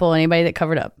Ann Hampel, anybody that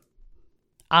covered up,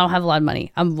 I don't have a lot of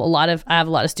money. I have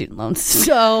a lot of student loans.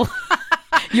 So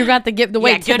you're going to have to give the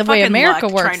way America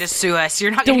works. Trying to sue us.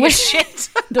 You're not going to get shit.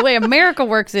 The way America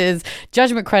works is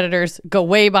judgment creditors go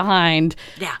way behind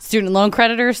student loan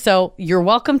creditors. So you're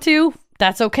welcome to.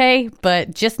 That's okay.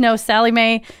 But just know Sally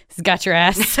Mae has got your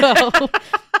ass. So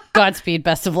Godspeed.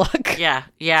 Best of luck. Yeah.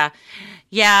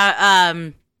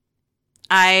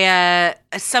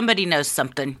 Somebody knows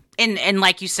something. And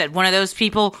like you said, one of those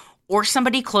people or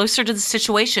somebody closer to the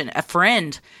situation, a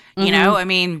friend, you know, I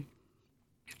mean,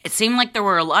 it seemed like there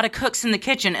were a lot of cooks in the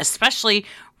kitchen, especially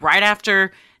right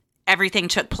after everything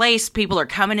took place. People are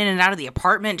coming in and out of the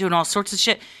apartment, doing all sorts of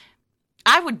shit.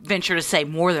 I would venture to say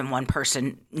more than one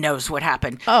person knows what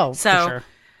happened. Oh, so, for sure.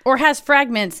 Or has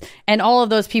fragments and all of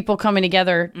those people coming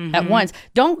together at once.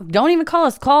 Don't even call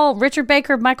us. Call Richard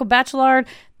Baker, Michael Bachelard.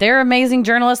 They're amazing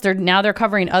journalists. They're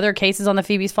covering other cases on the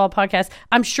Phoebe's Fall podcast.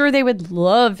 I'm sure they would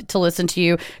love to listen to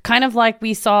you. Kind of like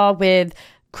we saw with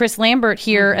Chris Lambert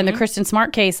here and the Kristen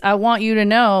Smart case, I want you to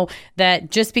know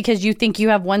that just because you think you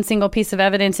have one single piece of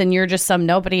evidence and you're just some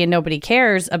nobody and nobody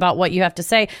cares about what you have to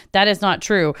say, that is not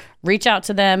true. Reach out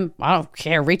to them. I don't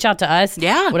care. Reach out to us.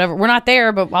 Yeah. Whatever. We're not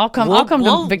there, but I'll come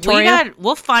to Victoria.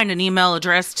 We'll find an email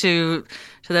address to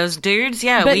those dudes.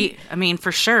 Yeah. But,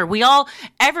 for sure.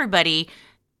 Everybody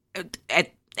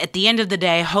at the end of the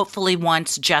day, hopefully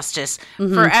wants justice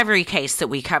for every case that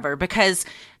we cover, because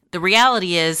the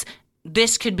reality is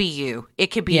this could be you. It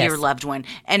could be your loved one.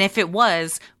 And if it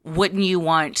was, wouldn't you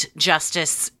want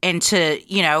justice and to,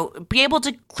 be able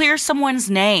to clear someone's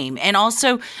name and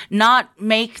also not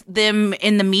make them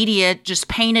in the media just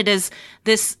painted as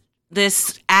this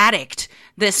addict,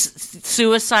 this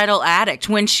suicidal addict,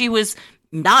 when she was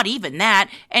not even that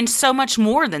and so much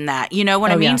more than that. You know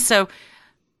what I mean? Yeah. So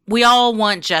we all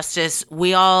want justice.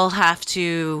 We all have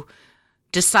to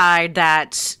decide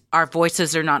that our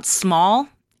voices are not small.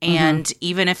 And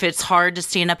even if it's hard to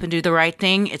stand up and do the right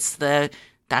thing,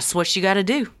 that's what you got to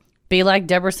do. Be like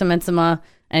Deborah Samensima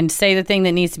and say the thing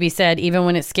that needs to be said, even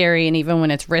when it's scary and even when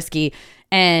it's risky.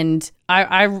 And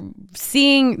I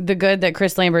seeing the good that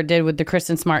Chris Lambert did with the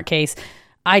Kristen Smart case,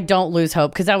 I don't lose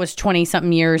hope, because that was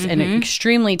 20-something years and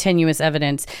extremely tenuous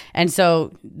evidence. And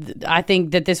so I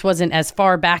think that this wasn't as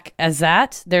far back as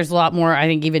that. There's a lot more, I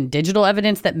think, even digital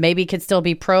evidence that maybe could still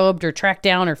be probed or tracked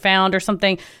down or found or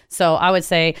something. So I would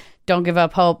say don't give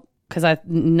up hope, because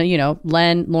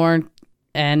Len, Lauren,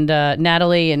 and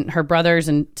Natalie and her brothers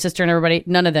and sister and everybody,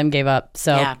 none of them gave up.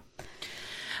 So, yeah.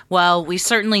 Well, we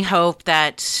certainly hope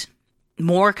that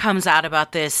more comes out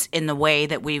about this in the way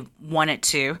that we want it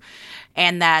to,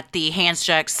 and that the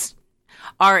Handsjuks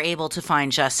are able to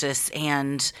find justice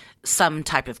and some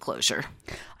type of closure.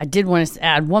 I did want to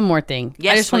add one more thing.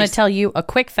 Yes, I just please. want to tell you a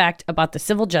quick fact about the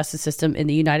civil justice system in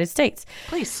the United States.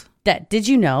 Please. Did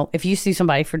you know, if you sue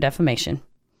somebody for defamation,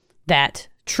 that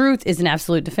truth is an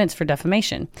absolute defense for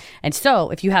defamation? And so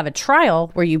if you have a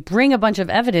trial where you bring a bunch of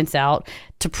evidence out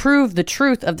to prove the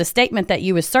truth of the statement that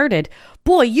you asserted,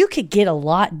 boy, you could get a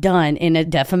lot done in a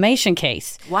defamation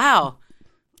case. Wow.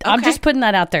 Okay. I'm just putting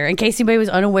that out there in case anybody was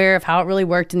unaware of how it really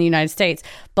worked in the United States.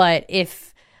 But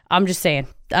I'm just saying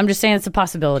it's a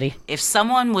possibility. If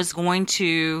someone was going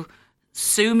to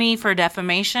sue me for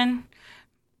defamation,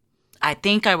 I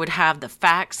think I would have the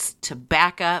facts to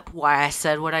back up why I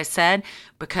said what I said,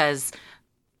 because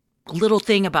a little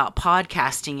thing about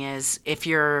podcasting is if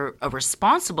you're a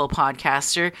responsible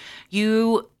podcaster,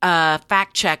 you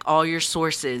fact check all your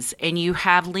sources and you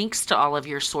have links to all of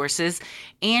your sources.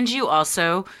 And you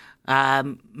also,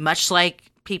 much like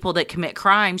people that commit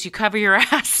crimes, you cover your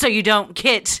ass so you don't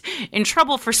get in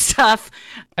trouble for stuff.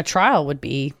 A trial would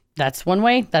be, that's one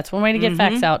way to get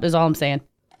facts out, is all I'm saying.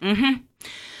 Mm-hmm.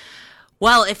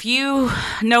 Well, if you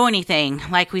know anything,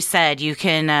 like we said, you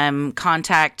can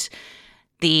contact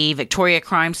the Victoria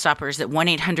Crime Stoppers at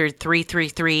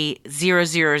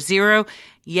 1-800-333-000.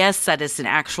 Yes, that is an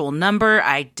actual number.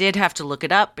 I did have to look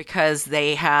it up because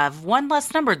they have one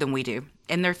less number than we do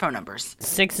in their phone numbers.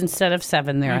 6 instead of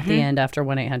 7 there at the end after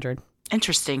 1-800.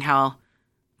 Interesting how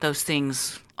those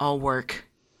things all work.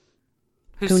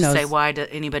 Who knows? To say why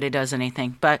anybody does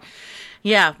anything? But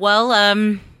yeah, well,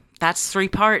 that's 3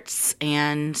 parts.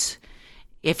 And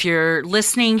if you're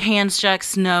listening,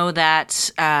 Handsjuks, know that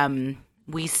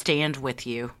we stand with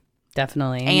you.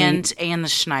 Definitely. And the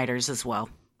Schneiders as well.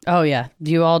 Oh, yeah.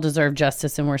 You all deserve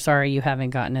justice, and we're sorry you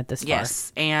haven't gotten it this far.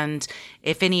 Yes. And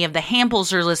if any of the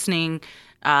Hamples are listening,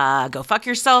 go fuck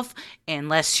yourself,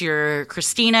 unless you're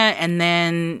Christina, and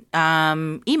then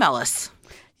email us.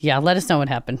 Yeah, let us know what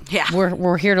happened. Yeah.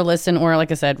 We're here to listen, or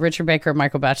like I said, Richard Baker,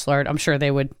 Michael Bachelard, I'm sure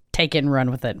they would take it and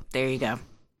run with it. There you go.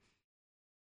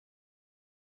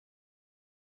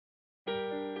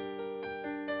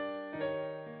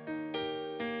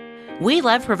 We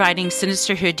love providing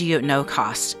Sinisterhood to you at no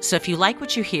cost, so if you like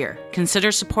what you hear,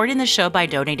 consider supporting the show by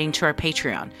donating to our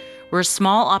Patreon. We're a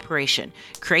small operation,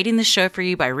 creating the show for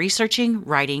you by researching,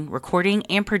 writing, recording,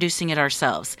 and producing it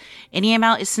ourselves. Any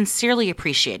amount is sincerely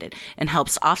appreciated and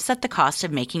helps offset the cost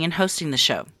of making and hosting the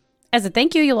show. As a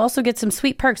thank you, you'll also get some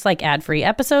sweet perks like ad-free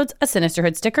episodes, a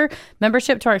Sinisterhood sticker,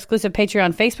 membership to our exclusive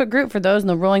Patreon Facebook group for those in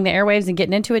the Rolling the Airwaves and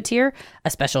Getting Into It tier, a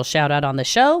special shout-out on the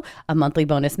show, a monthly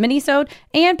bonus mini-sode,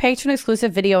 and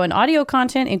patron-exclusive video and audio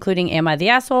content, including Am I the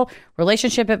Asshole?,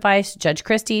 Relationship Advice, Judge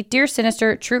Christie, Dear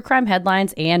Sinister, True Crime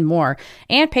Headlines, and more.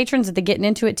 And patrons at the Getting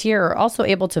Into It tier are also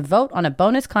able to vote on a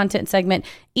bonus content segment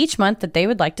each month that they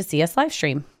would like to see us live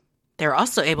stream. They're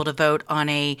also able to vote on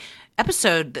a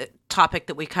episode topic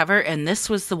that we cover, and this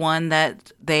was the one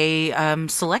that they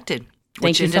selected,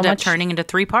 which ended up turning into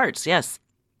 3 parts. Yes.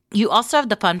 You also have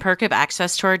the fun perk of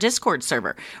access to our Discord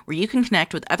server, where you can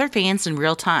connect with other fans in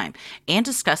real time and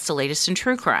discuss the latest in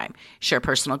true crime, share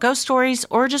personal ghost stories,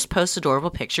 or just post adorable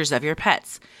pictures of your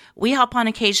pets. We hop on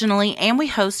occasionally, and we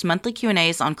host monthly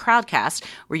Q&As on Crowdcast,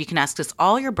 where you can ask us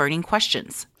all your burning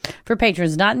questions. For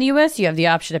patrons not in the U.S., you have the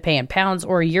option to pay in pounds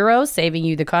or euros, saving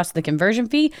you the cost of the conversion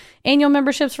fee. Annual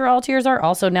memberships for all tiers are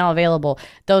also now available.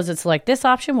 Those that select this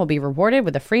option will be rewarded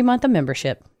with a free month of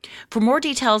membership. For more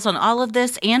details on all of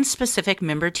this and specific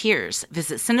member tiers,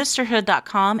 visit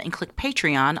sinisterhood.com and click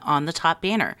Patreon on the top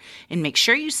banner. And make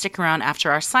sure you stick around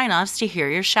after our sign-offs to hear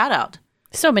your shout-out.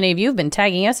 So many of you have been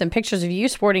tagging us in pictures of you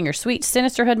sporting your sweet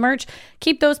Sinisterhood merch.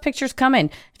 Keep those pictures coming.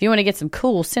 If you want to get some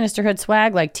cool Sinisterhood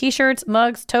swag like t-shirts,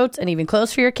 mugs, totes, and even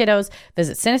clothes for your kiddos,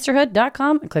 visit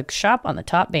sinisterhood.com and click shop on the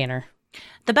top banner.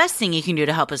 The best thing you can do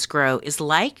to help us grow is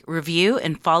like, review,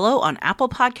 and follow on Apple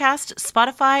Podcasts,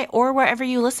 Spotify, or wherever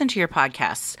you listen to your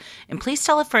podcasts. And please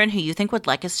tell a friend who you think would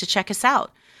like us to check us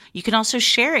out. You can also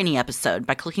share any episode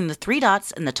by clicking the 3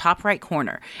 dots in the top right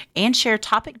corner and share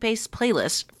topic-based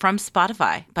playlists from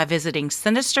Spotify by visiting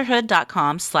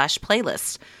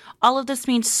sinisterhood.com/playlist. All of this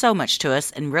means so much to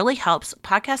us and really helps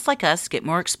podcasts like us get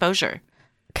more exposure.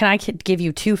 Can I give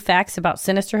you 2 facts about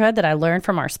Sinisterhood that I learned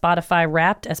from our Spotify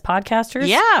Wrapped as podcasters?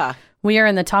 Yeah. We are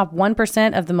in the top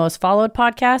 1% of the most followed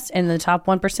podcasts and the top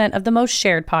 1% of the most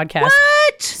shared podcasts.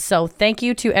 What? So thank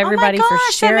you to everybody for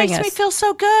sharing us. That makes me feel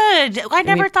so good. I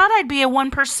never thought I'd be a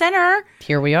 1%er.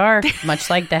 Here we are,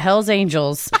 much like the Hells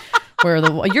Angels. Where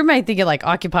you might think like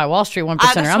Occupy Wall Street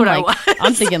 1%er.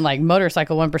 I'm thinking like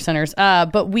motorcycle 1%ers.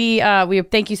 But we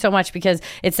thank you so much, because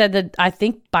it said that I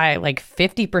think by like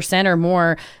 50% or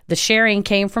more, the sharing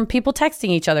came from people texting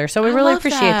each other. So we really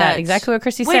appreciate that. Exactly what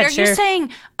Christy said. Wait, are you saying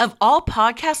of all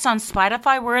podcasts on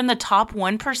Spotify, we're in the top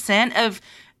 1%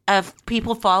 of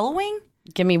people following?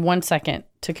 Give me 1 second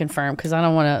to confirm, because I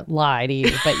don't want to lie to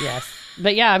you. But yes.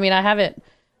 But yeah, I mean, I have it.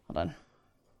 Hold on.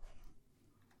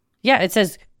 Yeah, it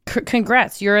says,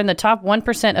 congrats, you're in the top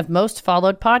 1% of most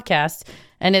followed podcasts.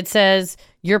 And it says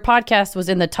your podcast was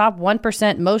in the top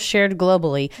 1% most shared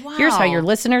globally. Wow. Here's how your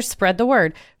listeners spread the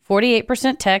word.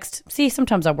 48% text. See,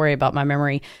 sometimes I worry about my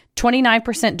memory.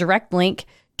 29% direct link.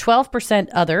 12%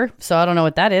 other. So I don't know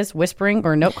what that is. Whispering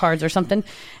or note cards or something.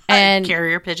 And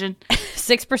carrier pigeon.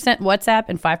 6% WhatsApp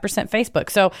and 5% Facebook.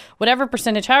 So whatever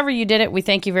percentage, however you did it, we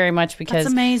thank you very much, because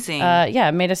that's amazing. Yeah,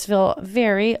 it made us feel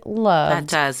very loved. That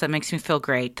does. That makes me feel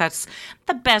great. That's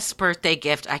the best birthday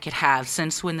gift I could have,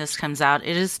 since when this comes out,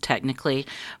 it is technically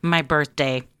my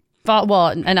birthday. Well,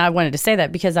 and I wanted to say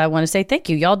that because I want to say thank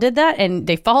you. Y'all did that, and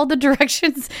they followed the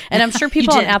directions. And I'm sure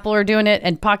people on Apple are doing it,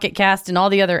 and Pocket Cast and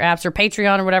all the other apps, or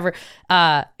Patreon or whatever.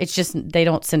 It's just they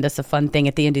don't send us a fun thing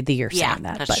at the end of the year saying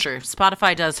that. That's true.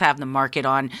 Spotify does have the market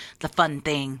on the fun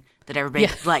thing that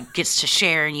everybody gets to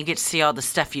share, and you get to see all the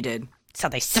stuff you did. That's how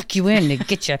they suck you in to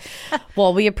get you.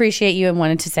 Well, we appreciate you and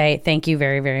wanted to say thank you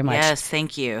very, very much. Yes,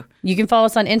 thank you. You can follow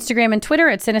us on Instagram and Twitter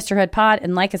at Sinisterhood Pod,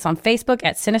 and like us on Facebook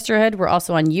at Sinisterhood. We're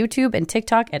also on YouTube and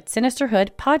TikTok at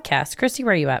Sinisterhood Podcast. Christy,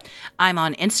 where are you at? I'm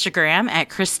on Instagram at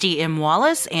Christy M.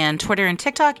 Wallace, and Twitter and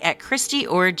TikTok at Christy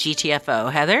or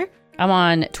GTFO. Heather? I'm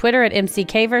on Twitter at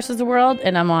MCK versus the world,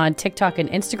 and I'm on TikTok and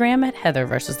Instagram at Heather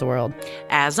versus the world.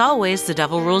 As always, the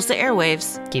devil rules the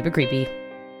airwaves. Keep it creepy.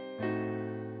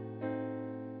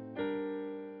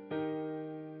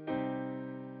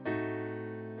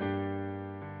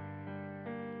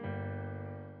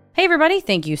 Hey everybody,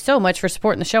 thank you so much for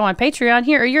supporting the show on Patreon.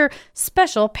 Here are your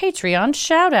special Patreon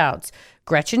shout-outs.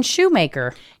 Gretchen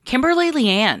Shoemaker, Kimberly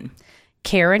Leanne,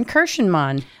 Karen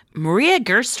Kirschenmann, Maria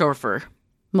Gerstorfer,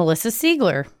 Melissa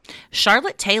Siegler,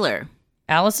 Charlotte Taylor,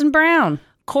 Allison Brown,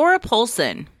 Cora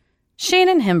Polson,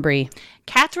 Shannon Hembry,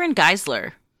 Catherine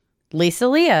Geisler, Lisa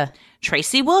Leah,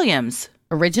 Tracy Williams,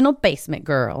 Original Basement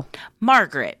Girl,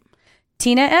 Margaret,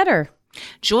 Tina Eder,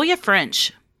 Julia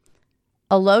French,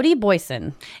 Elodie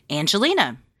Boyson,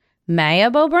 Angelina, Maya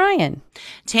O'Brien,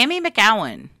 Tammy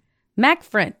McGowan, Mac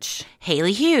French,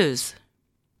 Haley Hughes,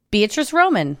 Beatrice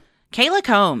Roman, Kayla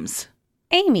Combs,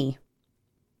 Amy,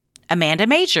 Amanda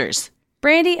Majors,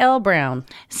 Brandy L. Brown,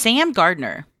 Sam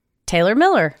Gardner, Taylor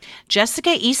Miller, Jessica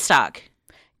Eastock,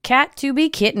 Cat to be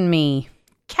Kitten Me,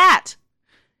 Kat,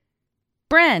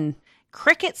 Bren,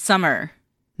 Cricket Summer,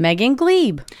 Megan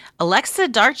Glebe, Alexa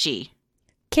Darchie,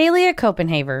 Kalia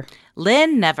Copenhaver,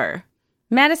 Lynn Never,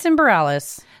 Madison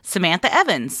Borales, Samantha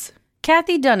Evans,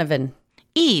 Kathy Donovan,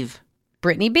 Eve,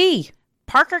 Brittany B.,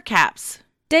 Parker Caps,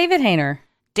 David Hayner,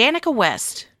 Danica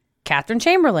West, Catherine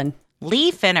Chamberlain,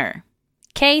 Lee Finner,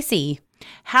 Casey,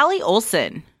 Hallie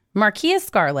Olson, Marquia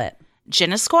Scarlett,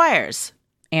 Jenna Squires,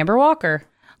 Amber Walker,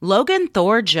 Logan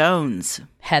Thor Jones,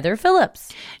 Heather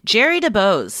Phillips, Jerry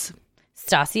DeBose,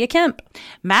 Stasia Kemp,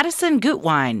 Madison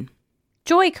Gutwine,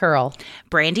 Joy Curl,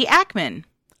 Brandy Ackman,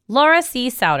 Laura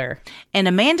C. Souter, and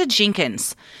Amanda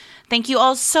Jenkins. Thank you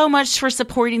all so much for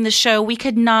supporting the show. We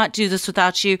could not do this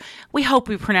without you. We hope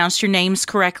we pronounced your names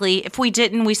correctly. If we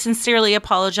didn't, we sincerely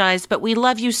apologize, but we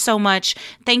love you so much.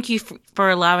 Thank you for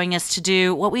allowing us to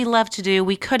do what we love to do.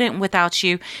 We couldn't without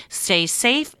you. Stay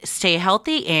safe, stay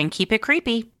healthy, and keep it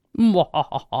creepy.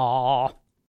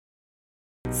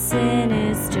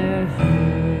 Sinister.